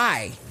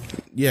why?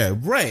 Yeah,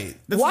 right.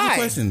 That's why? a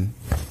good question.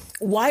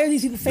 Why are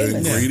these people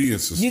famous? The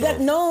ingredients and stuff.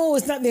 No,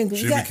 it's not the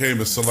ingredients. She became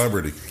a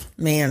celebrity.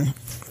 Man,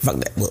 fuck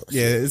that bullshit.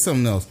 Yeah, it's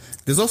something else.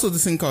 There's also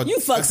this thing called... You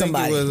fuck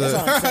somebody. That's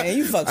what I'm saying.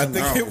 You fuck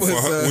somebody. I think it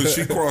was... when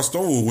she crossed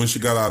over, when she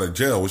got out of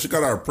jail, when she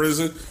got out of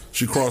prison,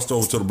 she crossed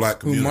over to the black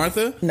community. Who,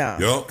 Martha? No.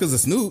 Yep. Because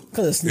of Snoop.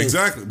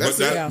 Exactly. But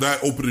that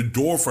opened the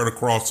door for her to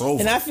cross over.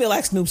 And I feel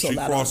like Snoop sold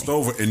out. She crossed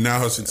over, and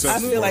now her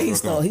success... I feel like he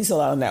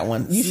sold out on that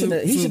one. He should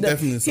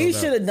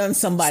have done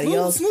somebody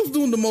else. Snoop's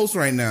doing the most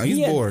right now. He's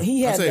bored.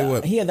 I'll tell you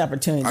what. He had the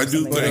opportunity. I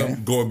do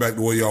think, going back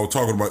to what y'all were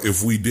talking about,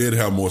 if we did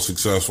have more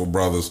successful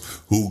brothers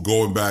who,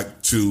 going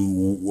back to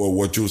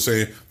what you were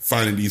saying,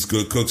 finding these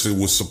good cooks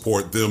and would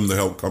support them to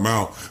help come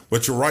out.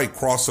 But you're right,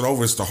 crossing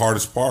over is the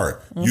hardest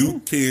part. You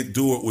can't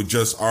do it with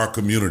just our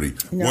community.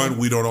 No. One,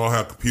 we don't all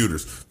have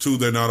computers. Two,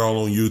 they're not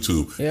all on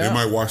YouTube. Yeah. They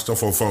might watch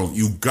stuff on phones.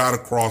 You got to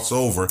cross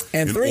over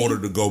in order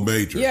to go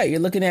major. Yeah, you're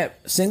looking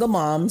at single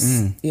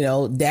moms,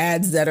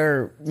 dads that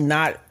are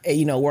not,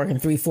 working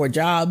 3-4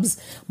 jobs,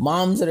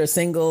 moms that are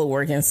single,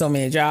 working so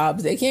many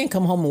jobs. They can't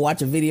come home and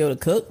watch a video to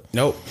cook.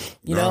 Nope.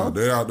 You know?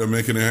 They're out there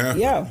making it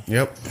happen. Yeah.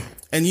 Yep.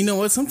 And you know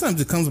what? Sometimes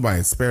it comes by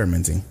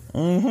experimenting.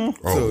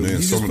 Mm-hmm. So you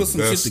just put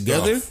some shit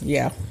together.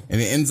 Yeah. And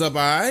it ends up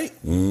all right.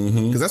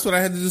 Because that's what I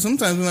had to do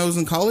sometimes when I was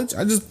in college.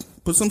 I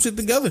just put some shit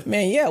together.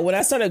 Man, yeah. When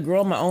I started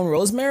growing my own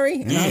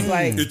rosemary, and I was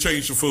like... It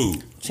changed your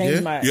food.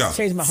 Changed my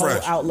whole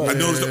outlook. I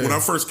noticed that when I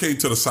first came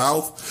to the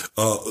South,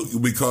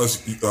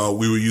 because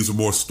we were using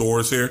more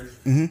stores here,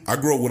 I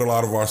grew up with a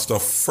lot of our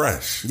stuff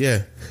fresh.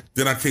 Yeah.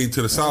 Then I came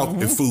to the South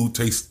and food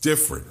tastes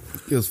different.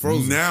 It was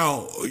frozen.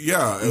 Now,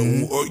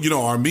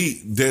 our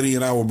meat, Danny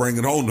and I were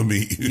bringing home the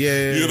meat.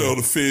 Yeah.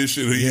 The fish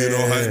and,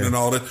 hunting and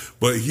all that.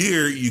 But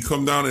here, you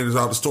come down and it's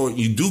out the store and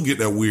you do get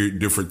that weird,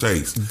 different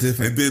taste.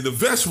 And then the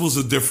vegetables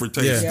are different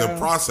taste. The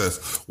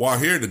process. While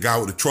here, the guy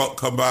with the truck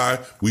come by,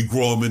 we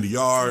grow them in the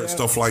yard,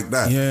 stuff stuff like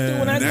that. Yeah. Dude,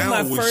 when I did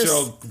my first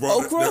Shell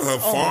brought okra, her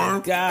farm, oh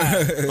my God.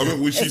 I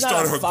mean, when she It's not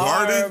started a her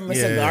farm, garden,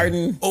 it's a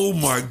garden. oh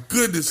my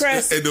goodness!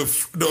 Chris, and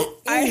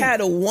I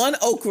had one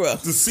okra.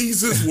 the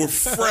seasons were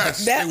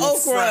fresh. That They were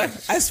okra,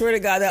 fresh. I swear to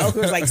God, that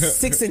okra was like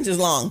 6 inches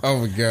long. Oh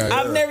my God!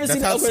 I've never That's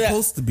seen how okra it's that.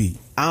 supposed to be.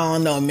 I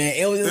don't know, man.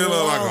 It was It looked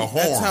long. like a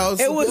horn. That's how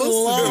it's It was supposed to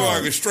long. It be. looked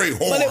like a straight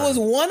horn. But it was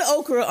one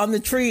okra on the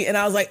tree, and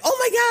I was like, "Oh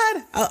my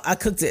God!" I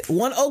cooked it.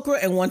 One okra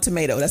and one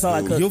tomato. That's all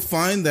I cooked. You'll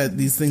find that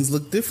these things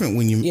look different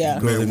when you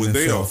grow Man, them when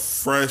they are yourself.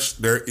 fresh,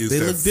 there is They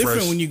that look different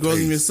fresh when you grow them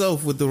taste.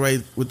 yourself with the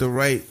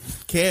right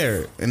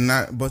care and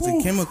not a bunch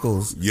of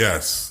chemicals.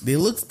 Yes, They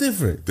look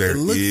different. there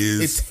it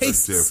is it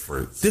tastes a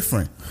difference.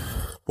 different.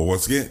 But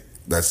once again,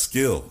 that's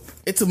skill.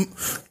 It's a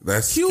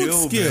That's huge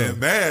skill, man.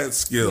 Mad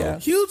skill. Yeah.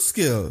 huge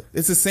skill.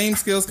 It's the same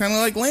skills, kind of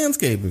like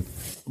landscaping.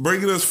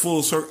 Bringing us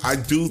full circle, I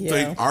do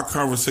think our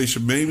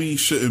conversation maybe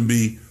shouldn't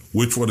be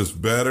which one is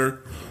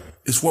better.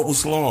 It's what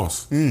was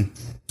lost.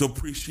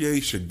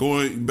 Depreciation.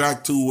 Going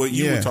back to what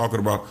you were talking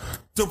about.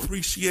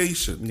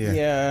 Depreciation.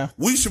 Yeah.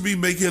 We should be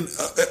making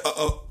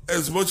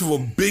as much of a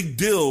big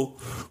deal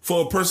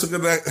for a person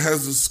that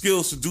has the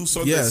skills to do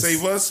something that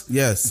save us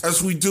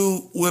as we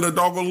do with a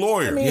dog or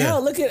lawyer. I mean,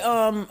 hell, look at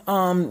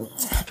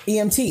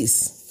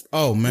EMTs.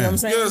 Oh man, You know what I'm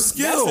saying? Yeah,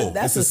 skill.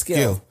 That's a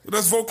skill.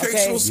 That's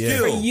vocational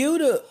skill. For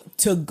you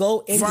to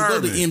go into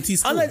Fireman. the EMT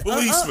school.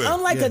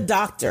 unlike a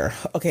doctor,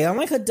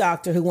 unlike a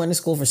doctor who went to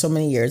school for so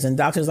many years, and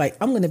doctor's like,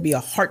 I'm going to be a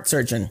heart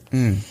surgeon.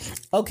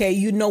 Okay,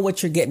 you know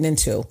what you're getting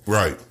into.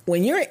 Right.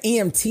 When you're an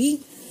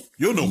EMT,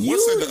 you don't know what's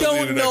you at the other don't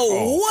end of that know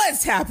call.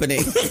 what's happening.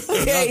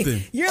 Okay,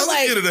 Nothing.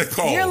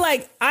 you're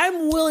like,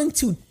 I'm willing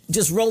to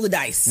just roll the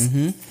dice.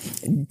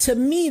 To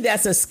me,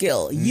 that's a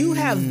skill. You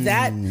have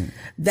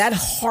that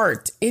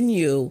heart in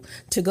you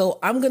to go,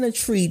 I'm going to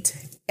treat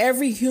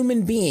every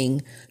human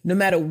being, no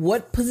matter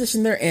what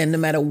position they're in, no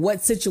matter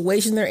what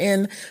situation they're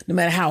in, no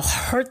matter how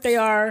hurt they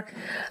are,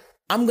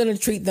 I'm going to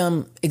treat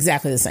them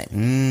exactly the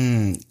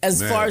same.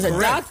 As far as a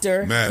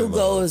doctor who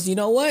goes, you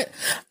know what?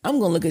 I'm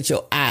going to look at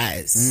your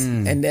eyes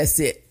and that's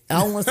it. I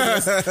don't want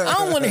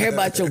to hear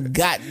about your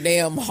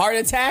goddamn heart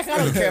attack. I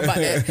don't care about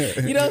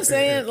that. You know what I'm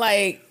saying?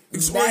 Like,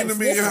 explain to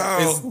me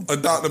how a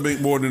doctor makes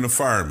more than a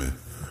fireman.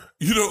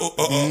 You know,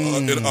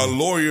 a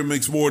lawyer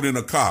makes more than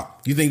a cop.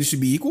 You think they should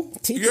be equal?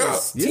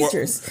 Teachers.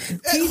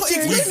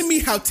 Explain to me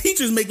how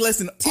teachers make less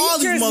than all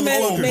these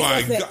motherfuckers. Make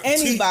less than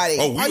anybody.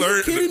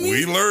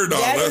 We learned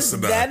our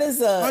lesson. That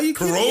is a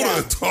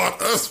Corona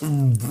taught us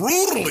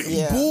brutally.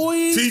 Yeah.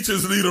 Boy,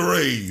 teachers need a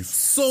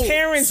raise.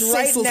 Parents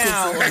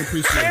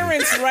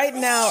right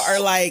now are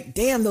like,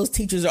 damn, those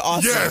teachers are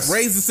awesome. Yes.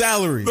 Raise the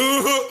salary.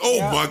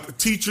 My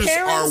teachers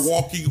are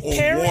walking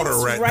on water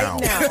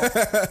right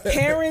now.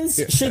 Parents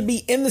should be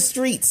in the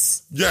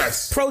streets.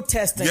 Yes.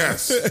 Protesting.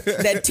 Yes.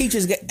 That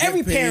teachers get.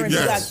 Every parent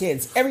who got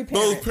kids. Every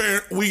parent. Those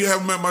parents, we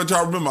haven't met my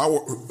job. Remember,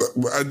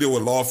 I deal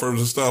with law firms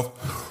and stuff.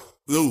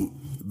 Dude,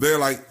 they're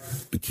like,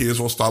 the kids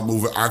will stop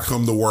moving. I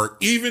come to work,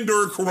 even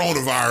during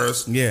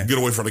coronavirus. Get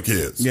away from the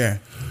kids.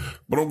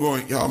 But I'm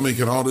going, y'all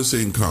making all this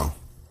income.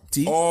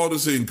 All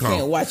this income.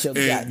 Can't watch your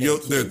goddamn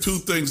kids. There are two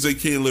things they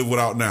can't live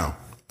without now.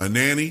 A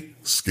nanny,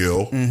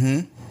 skill.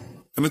 And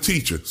a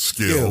teacher,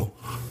 skill.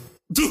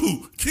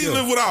 Dude, can't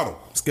live without them.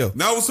 Skill.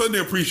 Now all of a sudden they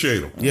appreciate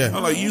them.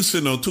 I'm like, you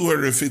sitting on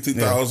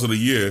 $250,000 a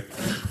year,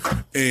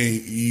 and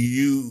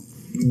you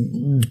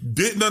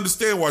didn't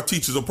understand why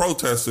teachers are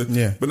protesting.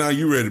 But now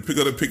you ready to pick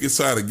up the picket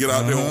side and get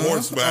out there on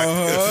horseback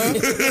to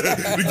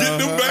get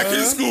them back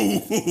in school.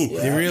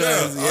 They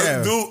realize,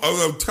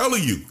 I'm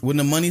telling you, when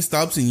the money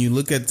stops and you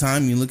look at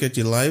time, you look at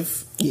your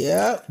life.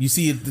 You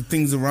see the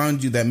things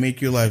around you that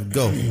make your life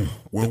go.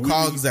 The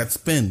cogs that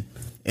spin,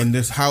 and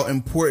just how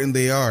important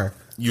they are.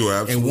 You're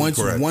absolutely correct. And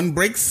once correct. one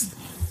breaks,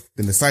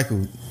 then the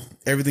cycle,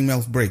 everything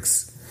else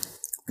breaks.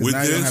 With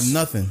now you don't have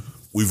nothing.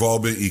 We've all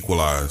been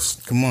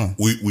equalized. Come on.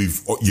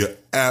 You're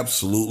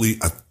absolutely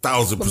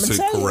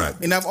 1,000%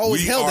 correct. And I've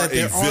always held that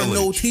there are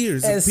no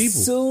tiers of people.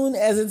 As soon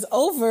as it's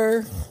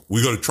over,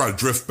 we're going to try to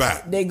drift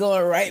back. They're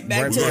going right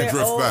back to their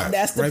old.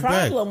 That's the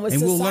problem with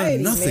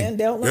society, man.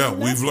 They don't learn nothing.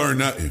 We've learned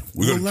nothing.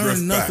 We're going to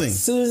drift back.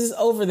 As soon as it's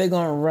over, they're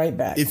going right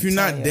back. If you're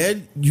not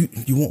dead, you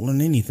won't learn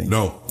anything.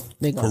 No.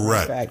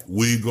 Correct. Right,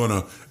 we're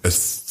gonna,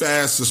 as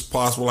fast as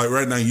possible. Like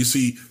right now, you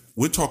see,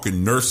 we're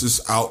talking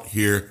nurses out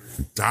here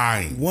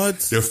dying. What?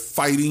 They're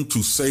fighting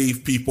to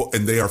save people,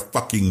 and they are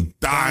fucking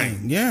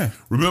dying. Yeah.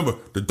 Remember,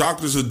 the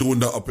doctors are doing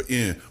the upper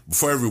end.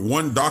 For every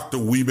one doctor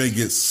we may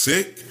get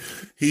sick,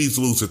 he's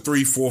losing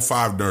 3, 4,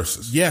 5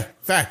 nurses. Yeah.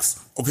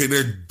 Facts. Okay,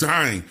 they're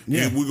dying.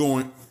 Yeah. And we're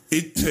going,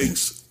 it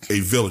takes a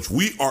village.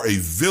 We are a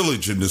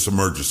village in this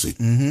emergency.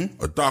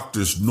 A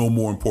doctor's no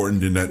more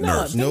important than that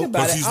nurse.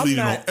 Because she's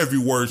leading on every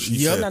word she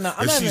said.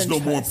 And she's no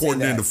more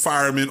important than the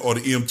fireman or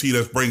the EMT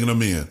that's bringing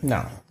them in.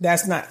 No,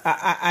 that's not.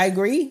 I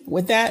agree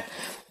with that,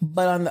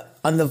 but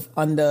on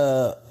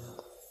the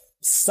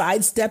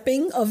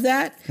sidestepping of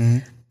that.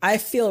 I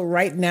feel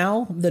right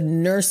now the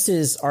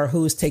nurses are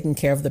who's taking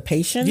care of the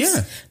patients.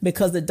 Yeah.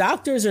 Because the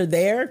doctors are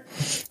there.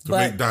 To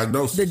make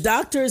diagnosis. The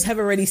doctors have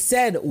already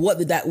said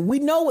we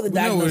know what the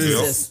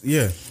diagnosis is.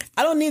 Yeah.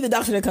 I don't need the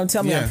doctor to come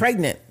tell me I'm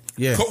pregnant.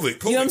 Yeah.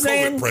 COVID, you know what I'm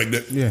saying?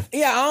 pregnant. Yeah,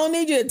 I don't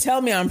need you to tell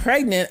me I'm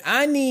pregnant.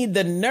 I need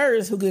the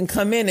nurse who can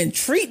come in and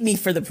treat me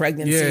for the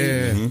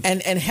pregnancy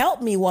and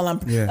help me while I'm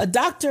a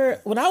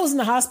doctor. When I was in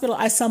the hospital,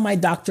 I saw my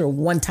doctor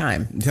one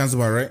time. Sounds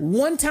about right.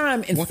 One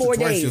time in Once 4 or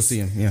twice days. You'll see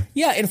him.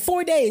 Yeah, in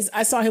 4 days,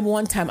 I saw him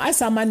one time. I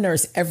saw my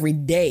nurse every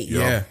day.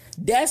 Yeah.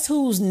 That's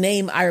whose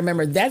name I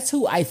remember. That's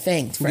who I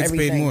thanked for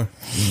everything. Who gets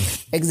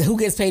paid more? Who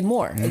gets paid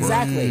more?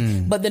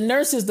 Exactly. But the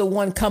nurse is the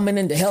one coming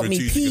in to help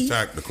me pee.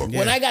 Tactical.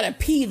 When I gotta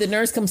pee, the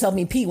nurse comes help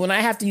me pee. When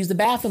I have to use the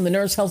bathroom, the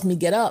nurse helps me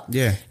get up.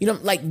 Yeah. You know,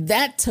 like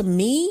that to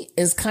me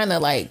is kind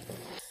of like,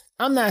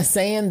 I'm not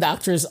saying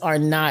doctors are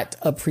not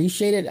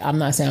appreciated. I'm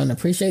not saying I don't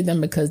appreciate them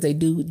because they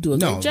do a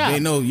good job. They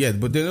know,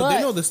 but they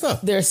know the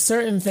stuff. There's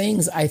certain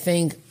things I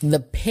think the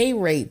pay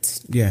rate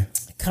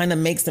kind of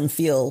makes them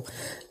feel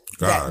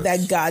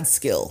that God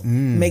skill,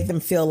 make them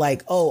feel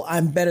like, oh,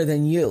 I'm better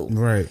than you.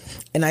 Right.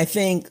 And I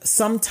think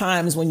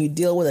sometimes when you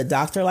deal with a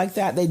doctor like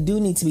that, they do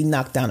need to be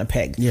knocked down a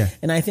peg. Yeah.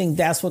 And I think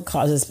that's what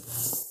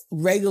causes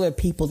regular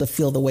people to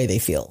feel the way they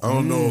feel. I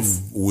don't know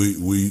if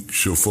we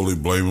should fully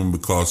blame them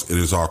because it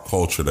is our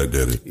culture that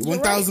did it.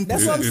 1,000%.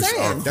 That's what I'm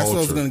saying. That's what I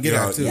was going to get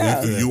at too.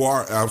 Yeah. You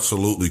are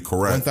absolutely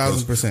correct.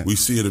 1,000%. We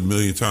see it a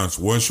million times.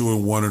 Once you're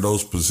in one of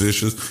those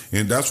positions,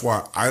 and that's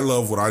why I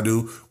love what I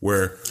do,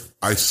 where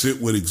I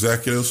sit with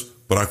executives,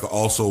 but I could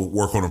also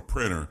work on a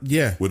printer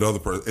with other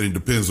person. And it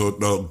depends on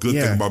the good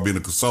thing about being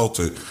a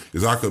consultant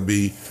is I could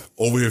be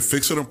over here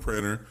fixing a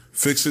printer,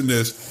 fixing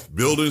this,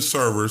 building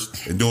servers,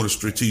 and doing a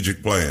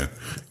strategic plan.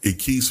 It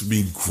keeps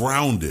me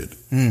grounded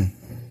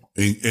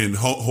and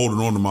holding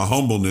on to my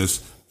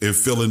humbleness and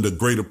feeling the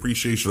great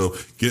appreciation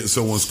of getting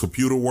someone's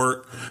computer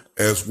work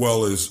as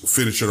well as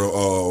finishing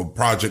a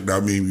project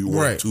that you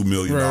work $2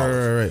 million.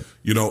 Right.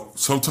 You know,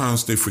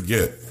 sometimes they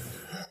forget.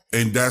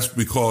 And that's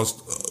because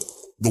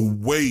the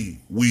way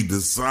we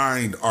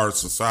designed our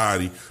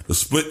society to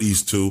split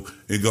these two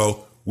and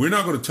go, we're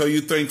not going to tell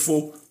you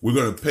thankful. We're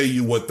going to pay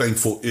you what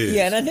thankful is.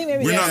 Yeah, and I think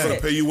maybe we're not going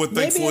to pay you what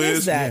thankful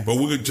is, but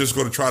we're just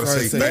going to try to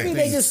say thanks. Maybe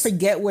they just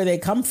forget where they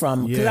come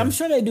from because I'm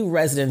sure they do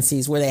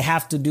residencies where they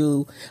have to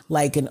do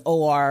like an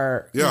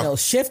OR,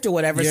 shift or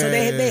whatever. So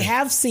they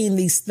have seen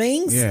these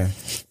things. Yeah,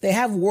 they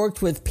have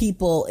worked with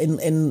people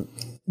in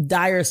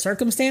dire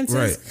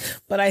circumstances,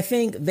 but I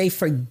think they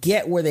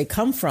forget where they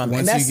come from.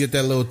 Once and you get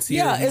that little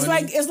tier,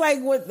 it's like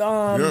with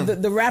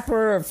the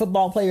rapper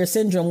football player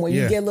syndrome, where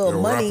you get a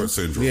little money,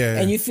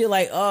 and you feel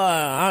like,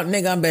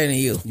 nigga, I'm better than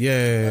you.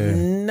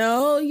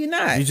 No, you're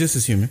not. You're just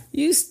as human.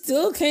 You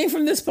still came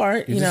from this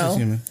part, you're just as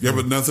human. Yeah,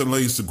 but nothing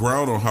lays the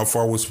ground on how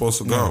far we're supposed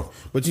to go.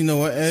 But you know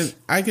what? And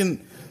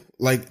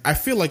I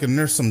feel like a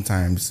nurse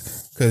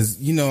sometimes because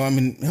I'm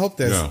in help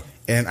desk. Yeah.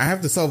 And I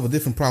have to solve a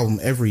different problem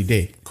every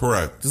day.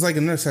 Correct. Just like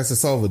a nurse has to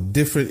solve a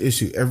different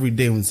issue every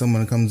day when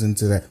someone comes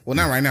into that. Well,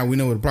 not right now. We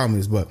know what the problem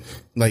is. But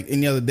like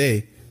any other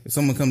day, if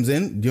someone comes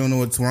in, you don't know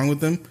what's wrong with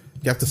them,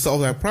 you have to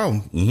solve that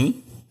problem. Mm-hmm.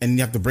 And you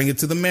have to bring it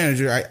to the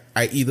manager,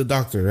 i.e. the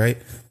doctor, right?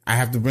 I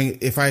have to bring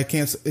it. If I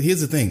can't,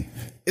 here's the thing.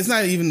 It's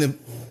not even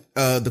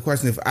the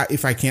question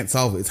if I can't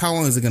solve it. It's how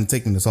long is it going to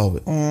take me to solve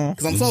it?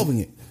 Because I'm solving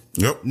it.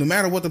 Yep. No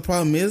matter what the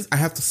problem is, I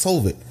have to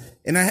solve it.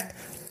 And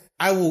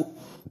I will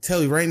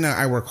tell you right now,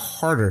 I work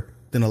harder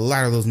than a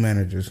lot of those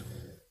managers.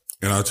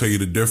 And I'll tell you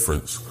the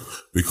difference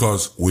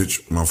because,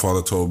 which my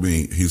father told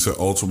me, he said,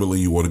 ultimately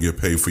you want to get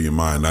paid for your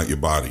mind, not your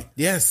body.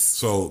 Yes.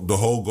 So the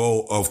whole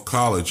goal of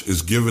college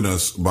is giving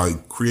us, by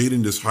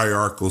creating this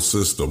hierarchical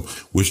system,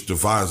 which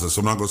divides us.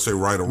 I'm not going to say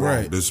right or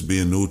wrong. This is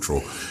being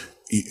neutral.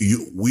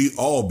 We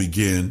all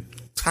begin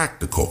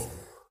tactical.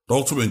 The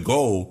ultimate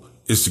goal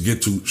is to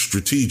get to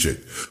strategic.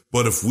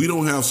 But if we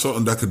don't have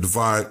something that could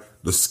divide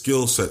the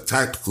skill set,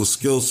 tactical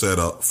skill set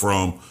up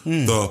from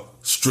the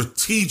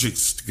strategic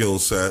skill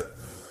set,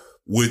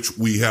 which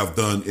we have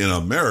done in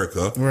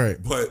America,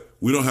 but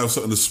we don't have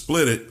something to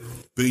split it,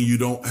 then you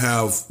don't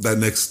have that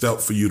next step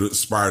for you to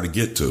aspire to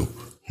get to.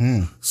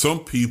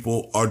 Some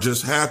people are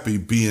just happy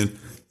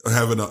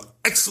having an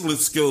excellent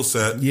skill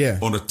set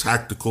on a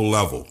tactical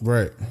level.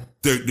 Right.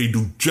 They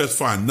do just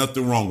fine.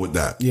 Nothing wrong with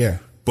that. Yeah.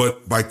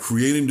 But by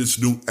creating this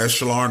new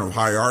echelon of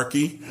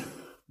hierarchy,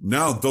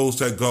 now those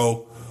that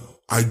go,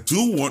 I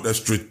do want that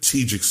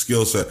strategic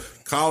skill set.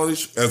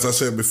 College, as I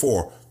said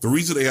before, the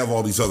reason they have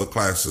all these other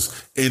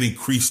classes and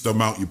increase the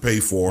amount you pay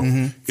for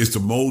is to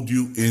mold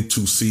you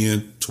into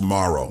seeing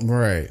tomorrow.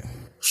 Right.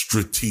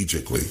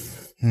 Strategically.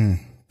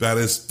 That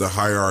is the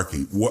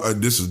hierarchy.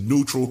 This is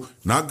neutral,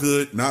 not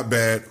good, not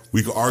bad.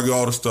 We can argue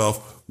all the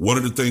stuff. One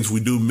of the things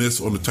we do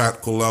miss on the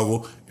tactical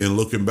level and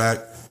looking back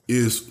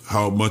is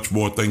how much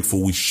more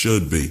thankful we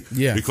should be.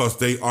 Yeah. Because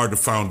they are the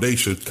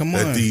foundation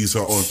that these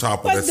are on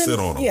top of, that sit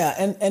on them.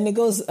 Yeah, and it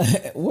goes,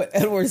 what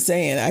Edward's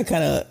saying, I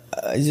kind of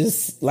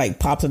just like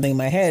popped something in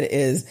my head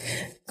is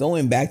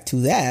going back to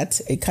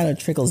that, it kind of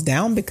trickles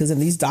down because in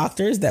these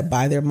doctors that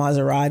buy their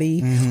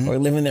Maserati or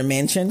live in their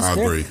mansions,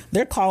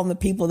 they're calling the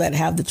people that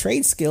have the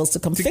trade skills to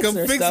come fix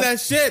their stuff. That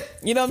shit.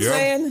 You know what I'm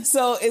saying?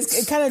 So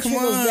it kind of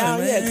trickles down.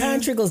 Man. Yeah, it kind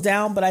of trickles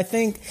down. But I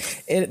think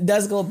it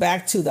does go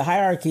back to the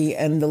hierarchy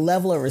and the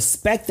level of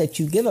respect that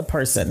you give a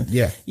person.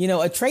 Yeah. You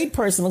know, a trade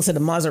person looks at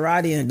a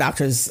Maserati in a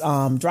doctor's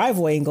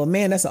driveway and go,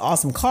 man, that's an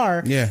awesome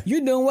car. Yeah.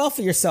 You're doing well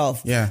for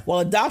yourself. Yeah. While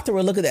a doctor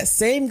would look at that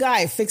same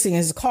guy fixing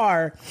his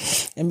car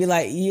and be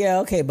like, yeah,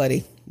 okay,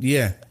 buddy.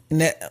 Yeah.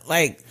 And that,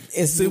 like,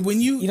 it's, so when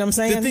you know what I'm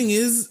saying? The thing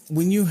is,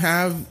 when you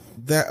have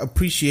that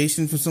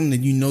appreciation for something that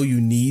you know you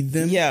need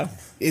them,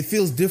 it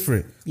feels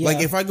different. Yeah.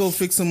 Like if I go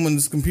fix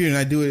someone's computer and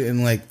I do it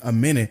in like a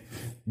minute,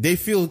 they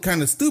feel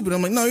kind of stupid.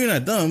 I'm like, no, you're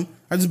not dumb.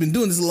 I've just been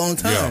doing this a long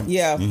time.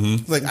 Yeah.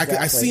 Like exactly.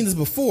 I've seen this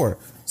before.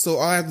 So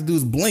all I have to do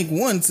is blink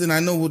once and I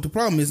know what the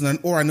problem is,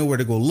 or I know where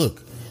to go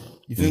look.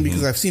 You feel me?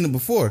 Because I've seen it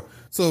before.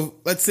 So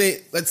let's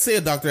say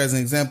a doctor, as an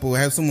example,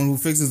 has someone who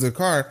fixes their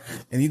car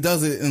and he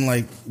does it in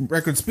like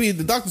record speed.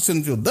 The doctor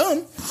shouldn't feel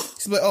dumb.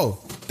 She's like, oh,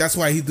 that's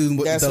why he's doing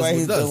what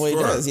he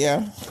does.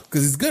 Yeah,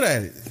 because he's good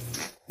at it.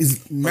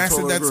 He's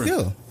mastered that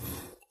skill.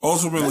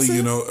 Ultimately,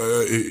 you know,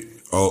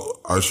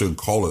 I shouldn't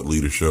call it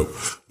leadership,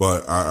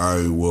 but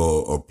I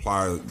will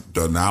apply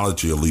the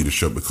analogy of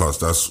leadership because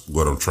that's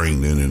what I'm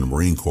trained in the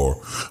Marine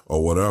Corps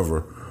or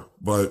whatever.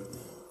 But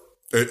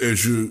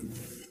as you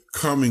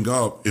coming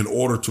up, in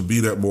order to be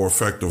that more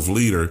effective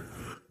leader,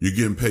 you're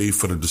getting paid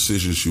for the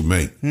decisions you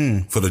make,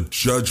 for the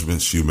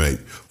judgments you make,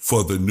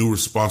 for the new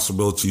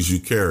responsibilities you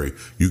carry.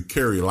 You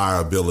carry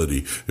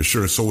liability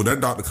insurance. So when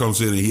that doctor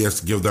comes in and he has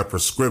to give that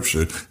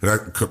prescription, and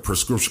that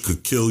prescription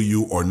could kill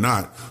you or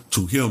not,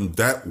 to him,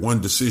 that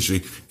one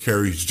decision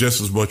carries just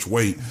as much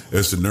weight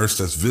as the nurse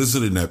that's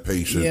visiting that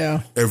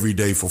patient every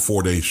day for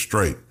 4 days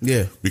straight.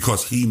 Yeah.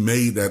 Because he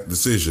made that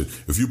decision.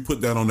 If you put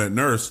that on that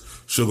nurse,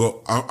 she'll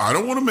go, I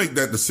don't want to make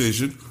that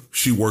decision.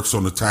 She works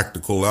on the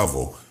tactical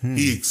level.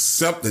 He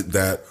accepted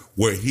that,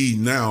 where he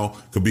now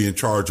could be in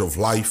charge of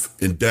life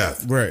and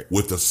death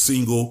with a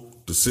single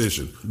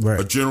decision.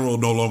 A general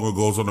no longer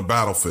goes on the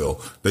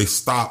battlefield. They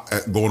stop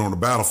at going on the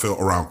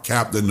battlefield around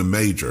captain to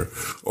major.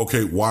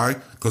 Okay, why?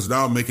 Because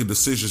now I'm making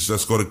decisions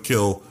that's going to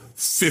kill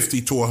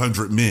 50 to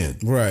 100 men.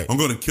 Right. I'm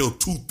going to kill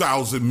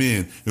 2,000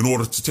 men in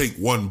order to take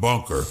one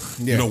bunker.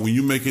 You know, when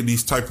you're making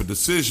these type of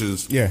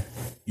decisions,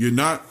 you're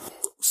not,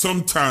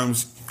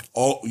 sometimes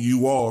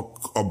you all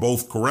are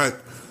both correct.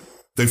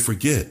 They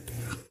forget.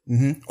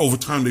 Over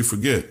time, they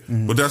forget.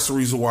 But that's the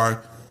reason why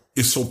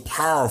it's so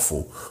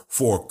powerful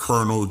for a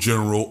colonel,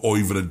 general, or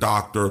even a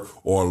doctor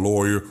or a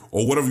lawyer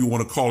or whatever you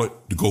want to call it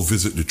to go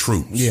visit the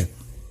troops.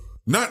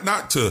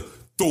 Not to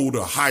throw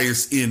the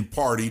highest end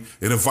party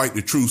and invite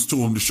the troops to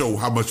them to show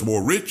how much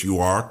more rich you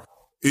are.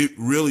 It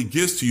really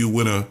gets to you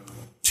when a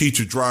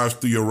teacher drives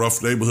through your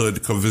rough neighborhood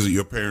to come visit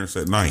your parents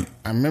at night.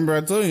 I remember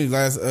I told you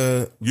last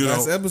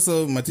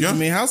episode, my teacher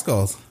made house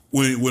calls.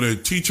 When a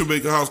teacher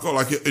make a house call,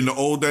 like in the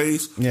old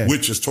days,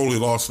 which is totally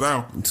lost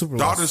now,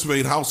 doctors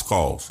made house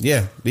calls.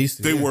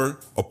 They were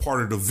a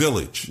part of the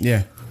village.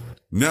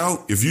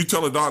 Now, if you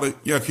tell a doctor,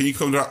 can you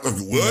come down?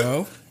 What?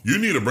 No. You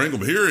need to bring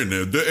them here and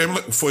there.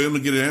 For him to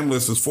get an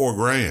ambulance is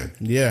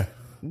 $4,000.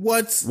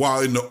 What?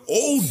 While in the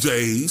old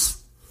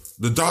days,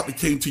 the doctor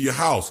came to your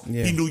house.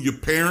 He knew your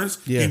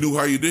parents. He knew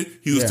how you did.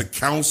 He was the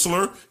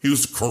counselor. He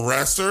was the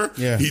caresser.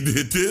 He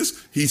did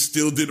this. He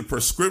still did the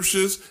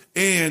prescriptions.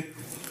 And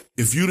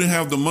if you didn't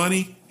have the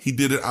money, he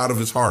did it out of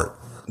his heart.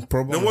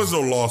 There was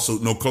no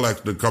lawsuit, no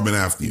collector coming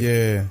after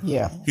you.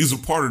 He's a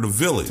part of the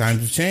village.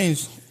 Times have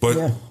changed.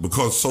 But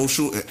because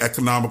social and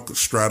economic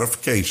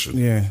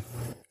stratification.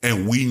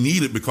 And we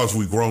need it because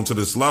we've grown to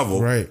this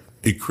level.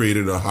 It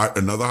created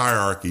another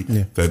hierarchy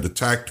that the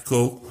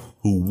tactical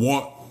who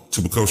want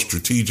to become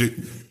strategic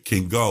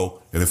can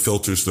go, and it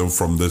filters them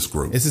from this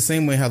group. It's the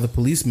same way how the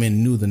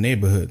policeman knew the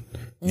neighborhood.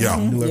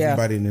 Knew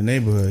everybody in the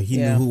neighborhood. He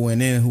knew who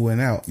went in, who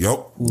went out.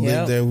 Who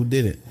lived there, who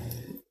did it.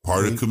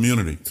 Part of the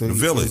community, the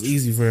village. It's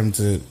easy for him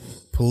to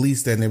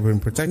police that neighborhood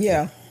and protect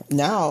it.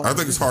 Now I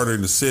think it's harder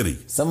in the city.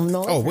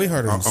 Way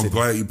harder in the city. I'm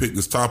glad you picked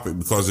this topic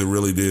because it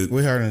really did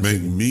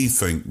make me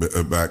think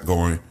back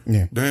going,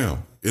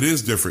 damn, it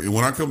is different. And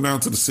when I come down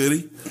to the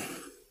city,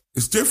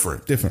 it's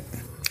different.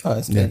 Oh,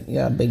 it's big.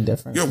 Big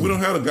difference. We don't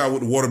have a guy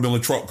with the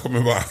watermelon truck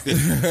coming by. I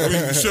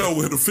mean, Michelle,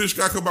 when the fish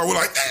guy come by, we're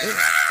like,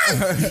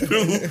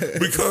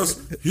 because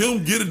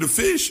him getting the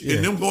fish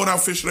and them going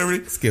out fishing every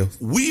day. Skills.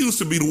 We used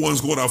to be the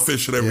ones going out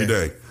fishing every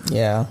day.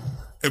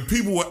 And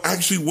people were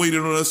actually waiting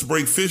on us to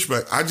bring fish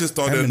back. I just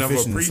thought they'd never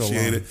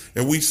appreciate it.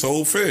 And we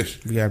sold fish.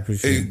 We gotta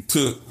appreciate it. And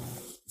to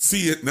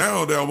see it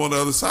now that I'm on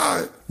the other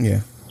side.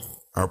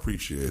 I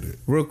appreciate it.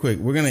 Real quick,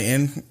 we're going to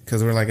end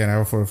because we're like an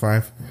hour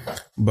 45.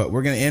 But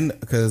we're going to end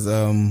because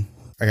I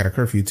got a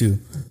curfew too.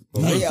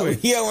 We're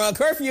on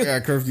curfew. I got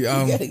a curfew.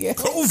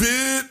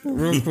 COVID.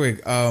 Real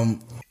quick.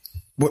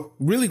 What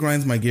really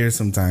grinds my gears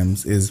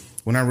sometimes is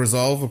when I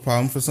resolve a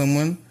problem for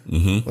someone.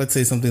 Let's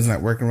say something's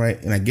not working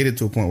right and I get it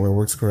to a point where it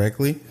works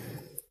correctly.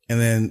 And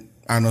then,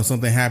 I don't know,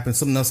 something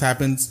else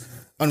happens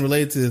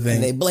unrelated to the thing.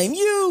 And they blame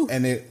you. too.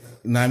 And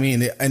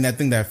and that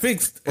thing that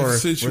fixed or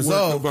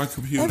resolved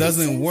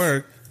doesn't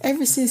work.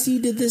 Ever since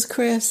you did this,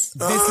 Chris,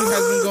 this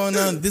has been going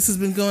on. This has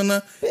been going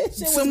on. Bitch,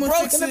 it was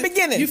broke in the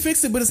beginning. You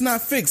fixed it, but it's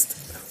not fixed.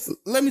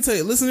 Let me tell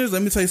you, listeners.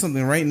 Let me tell you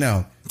something right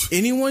now.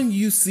 Anyone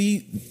you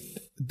see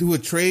do a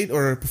trade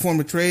or perform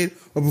a trade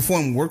or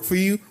perform work for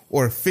you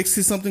or fix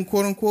something,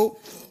 quote unquote,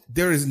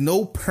 there is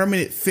no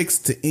permanent fix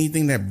to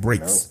anything that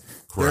breaks.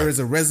 No. There is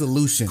a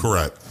resolution.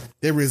 Correct.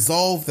 They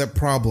resolve that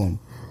problem.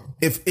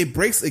 If it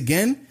breaks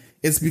again,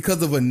 it's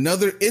because of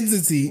another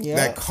entity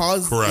that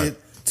caused it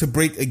to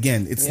break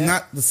again. It's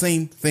not the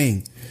same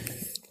thing.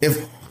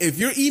 If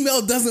your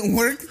email doesn't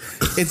work,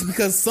 it's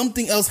because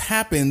something else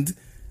happened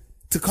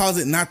to cause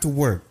it not to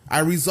work. I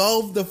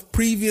resolved the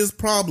previous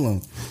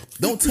problem.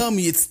 Don't tell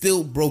me it's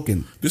still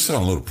broken. This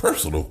sounds a little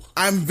personal.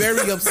 I'm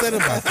very upset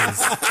about this.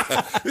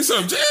 This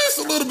sounds just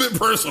a little bit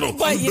personal.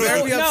 But you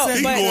know,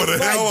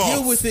 I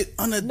deal with it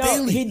on a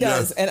daily. He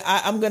does. And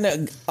I'm going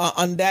to,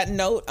 on that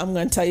note, I'm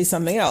going to tell you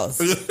something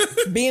else.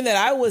 Being that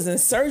I was in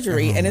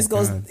surgery and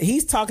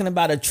he's talking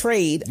about a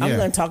trade. I'm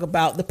going to talk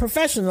about the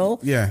professional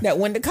that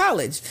went to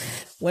college.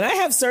 When I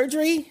have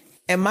surgery,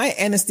 and my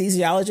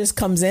anesthesiologist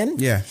comes in.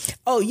 Yeah.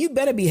 Oh, you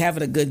better be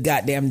having a good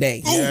goddamn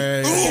day.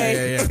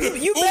 Yeah.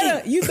 You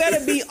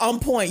better be on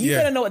point. You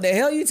better know what the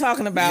hell you're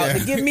talking about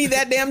to give me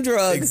that damn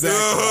drug.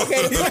 Exactly.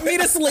 Okay, to put me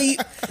to sleep.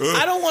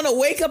 I don't want to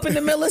wake up in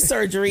the middle of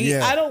surgery.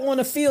 Yeah. I don't want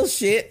to feel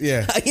shit.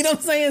 Yeah. You know what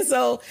I'm saying?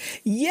 So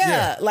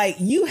like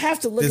you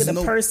have to look at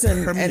the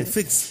person and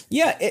fix.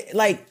 Yeah,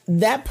 like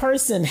that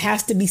person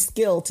has to be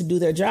skilled to do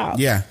their job.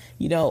 Yeah.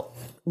 You know,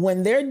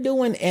 when they're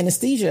doing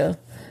anesthesia,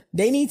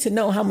 they need to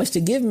know how much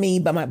to give me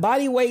by my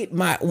body weight,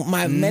 my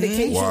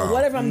medication, or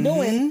whatever I'm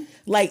doing.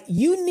 Like,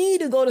 you need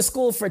to go to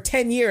school for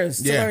 10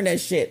 years to learn that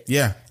shit.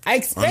 Yeah. I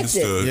expect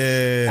it.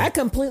 Yeah. I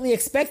completely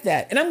expect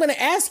that. And I'm going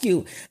to ask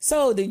you,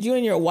 so did you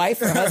and your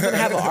wife or husband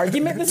have an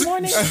argument this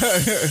morning?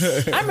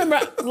 I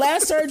remember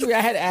last surgery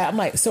I'm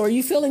like, so are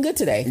you feeling good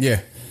today? Yeah.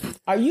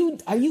 Are you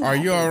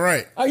all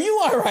right? Are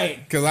you all right?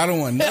 Because I don't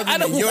want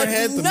nothing in your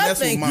head to mess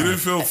with mine. You didn't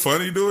feel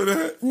funny doing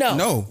that?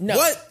 No.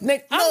 What?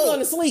 Nick, I'm going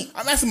to sleep.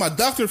 I'm asking my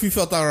doctor if he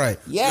felt all right.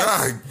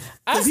 Yes.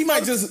 Because he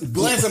might just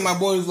glance at my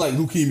boys like,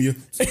 leukemia.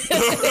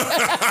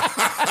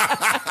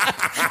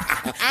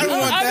 I don't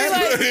want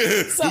that.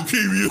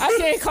 Leukemia. I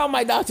can't call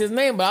my doctor's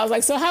name, but I was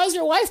like, so how's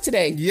your wife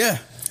today? Yeah.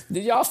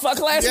 Did y'all fuck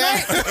last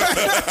night?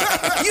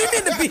 You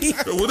need to be.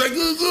 Was that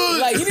good?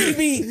 Like, you need to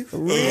be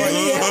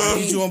really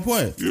happy. You on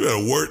point. You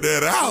gotta work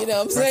that out. You know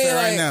what I'm saying?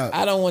 Like, right now,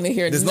 I don't want to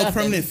hear there's nothing.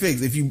 No permanent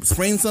fix. If you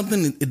sprain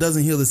something, it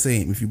doesn't heal the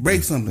same. If you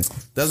break something,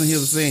 it doesn't heal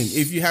the same.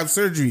 If you have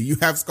surgery, you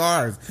have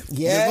scars.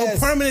 Yes.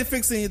 There's no permanent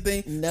fix in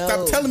anything. No.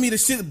 Stop telling me the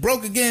shit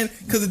broke again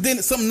because it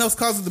didn't. Something else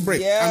caused it to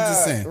break. Yeah, I'm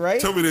just saying. Right?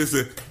 Tell me this.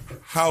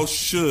 How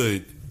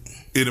should,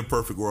 in a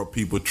perfect world,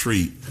 people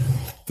treat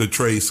the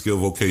trade, skill,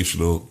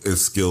 vocational, and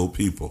skilled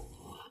people?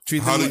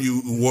 How do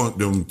you want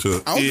them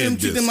to? I want them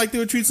to treat them like they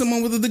would treat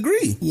someone with a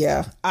degree.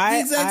 Yeah, the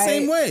exact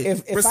same way.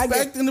 If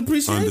respect and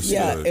appreciation. Understood.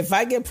 Yeah, if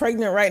I get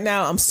pregnant right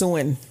now, I'm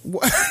suing.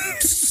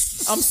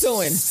 I'm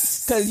suing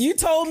because you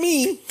told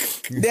me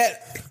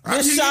that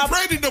this shop.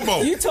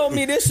 You told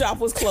me this shop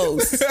was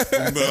closed.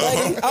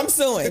 No. I'm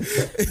suing.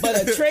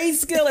 But a trade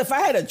skill. If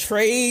I had a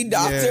trade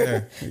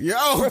doctor, my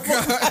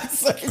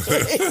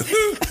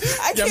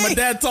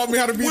dad taught me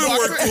how to be a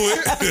doctor.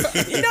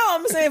 You know what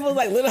I'm saying? If it was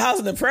like Little House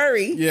on the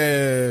Prairie.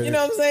 Yeah. You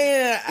know what I'm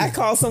saying? I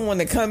call someone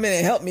to come in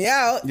and help me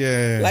out.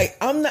 Yeah. Like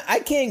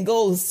I can't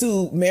go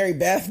sue Mary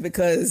Beth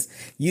because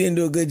you didn't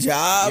do a good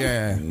job.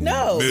 Yeah.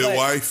 No.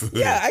 Midwife.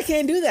 Yeah, I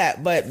can't do that.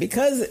 But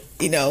because,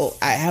 I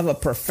have a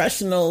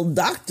professional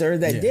doctor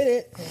that did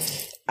it,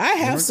 I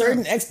have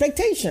certain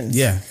expectations.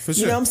 Yeah, for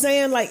sure. You know what I'm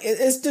saying? Like,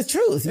 it's the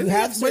truth. You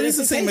have but it's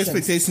the same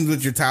expectations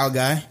with your tile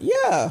guy.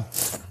 Yeah.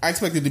 I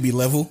expect it to be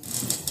level.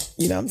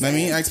 You know what I'm saying? I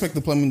mean, I expect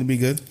the plumbing to be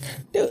good.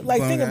 Dude,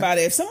 like, think about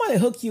it. If somebody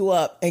hooked you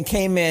up and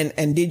came in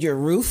and did your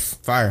roof.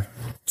 Fire.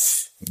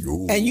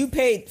 And you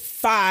paid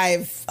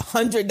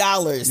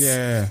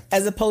 $500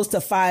 as opposed to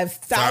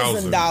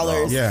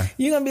 $5,000.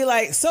 You're gonna be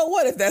like, so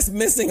what if that's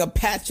missing a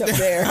patch up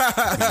there?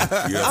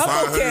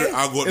 I'm okay.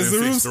 I'll go is the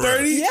roof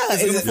sturdy? Yeah,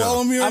 is it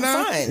follow me or I'm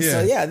not? Fine.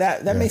 So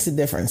that makes a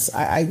difference.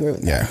 I agree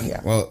with that.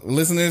 Yeah. Well,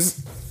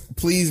 listeners,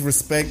 please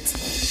respect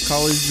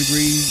college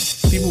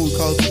degrees, people with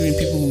college degrees,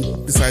 people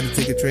who decide to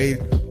take a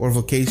trade or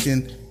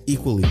vocation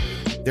equally.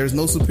 There's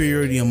no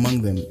superiority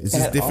among them. It's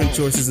just different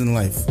choices in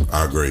life.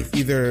 I agree.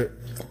 Either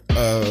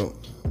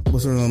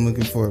what's the word I'm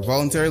looking for?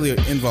 Voluntarily or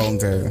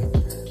involuntarily.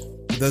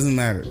 It doesn't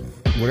matter.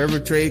 Whatever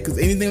trade, because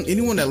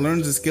anyone that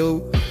learns a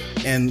skill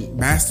and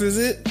masters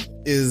it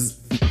is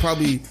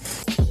probably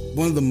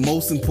one of the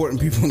most important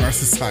people in our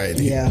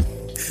society. Yeah.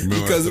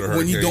 Because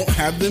when you don't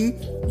have them,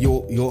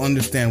 you'll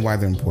understand why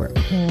they're important.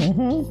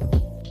 Mm-hmm.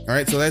 All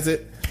right, so that's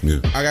it. Yeah.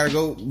 I gotta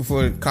go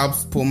before the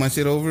cops pull my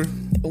shit over.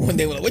 When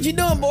they were like, what you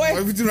doing, boy?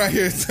 What you doing out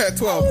here at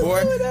 12,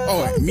 boy?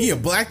 Oh, me, a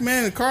black man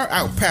in the car?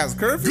 Out past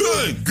curfew?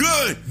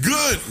 Good.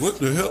 What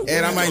the hell?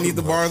 And I might need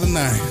to borrow the 9.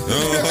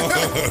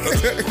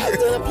 I'm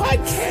doing a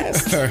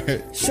podcast. All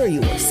right. Sure you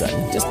will, son.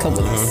 Just come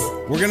with us.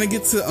 We're gonna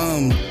get to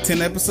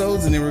 10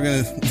 episodes, and then we're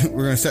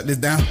gonna shut this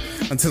down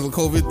until the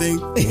COVID thing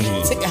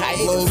Take a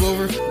hiatus. blows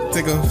over.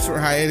 Take a short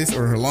hiatus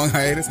or a long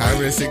hiatus,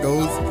 however that shit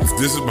goes.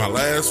 This is my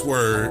last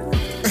word.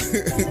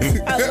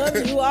 I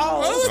love you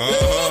all.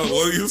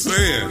 What are you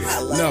saying?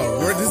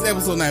 This is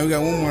episode 9. We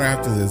got one more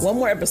after this. One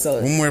more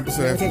episode. One more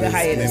episode after take this. a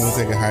hiatus. Then we'll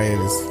take a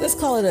hiatus. Let's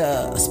call it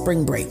a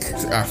spring break.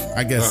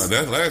 I guess.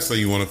 That's the last thing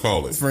you want to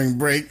call it. Spring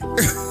break. A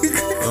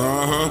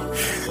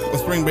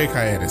spring break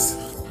hiatus.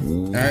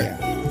 All right.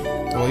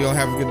 Well, y'all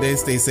have a good day.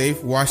 Stay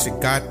safe. Wash your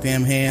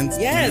goddamn hands.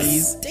 Yes.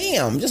 Please.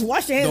 Damn. Just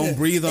wash your hands. Don't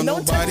breathe on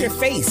nobody. nobody. Don't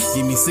touch your face.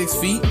 Give me 6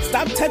 feet.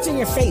 Stop touching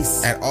your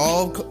face. At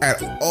all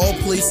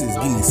places,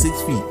 give me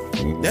 6 feet.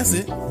 That's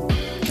it. All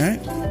right.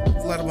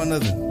 It's a lot about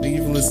nothing. Thank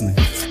you for listening.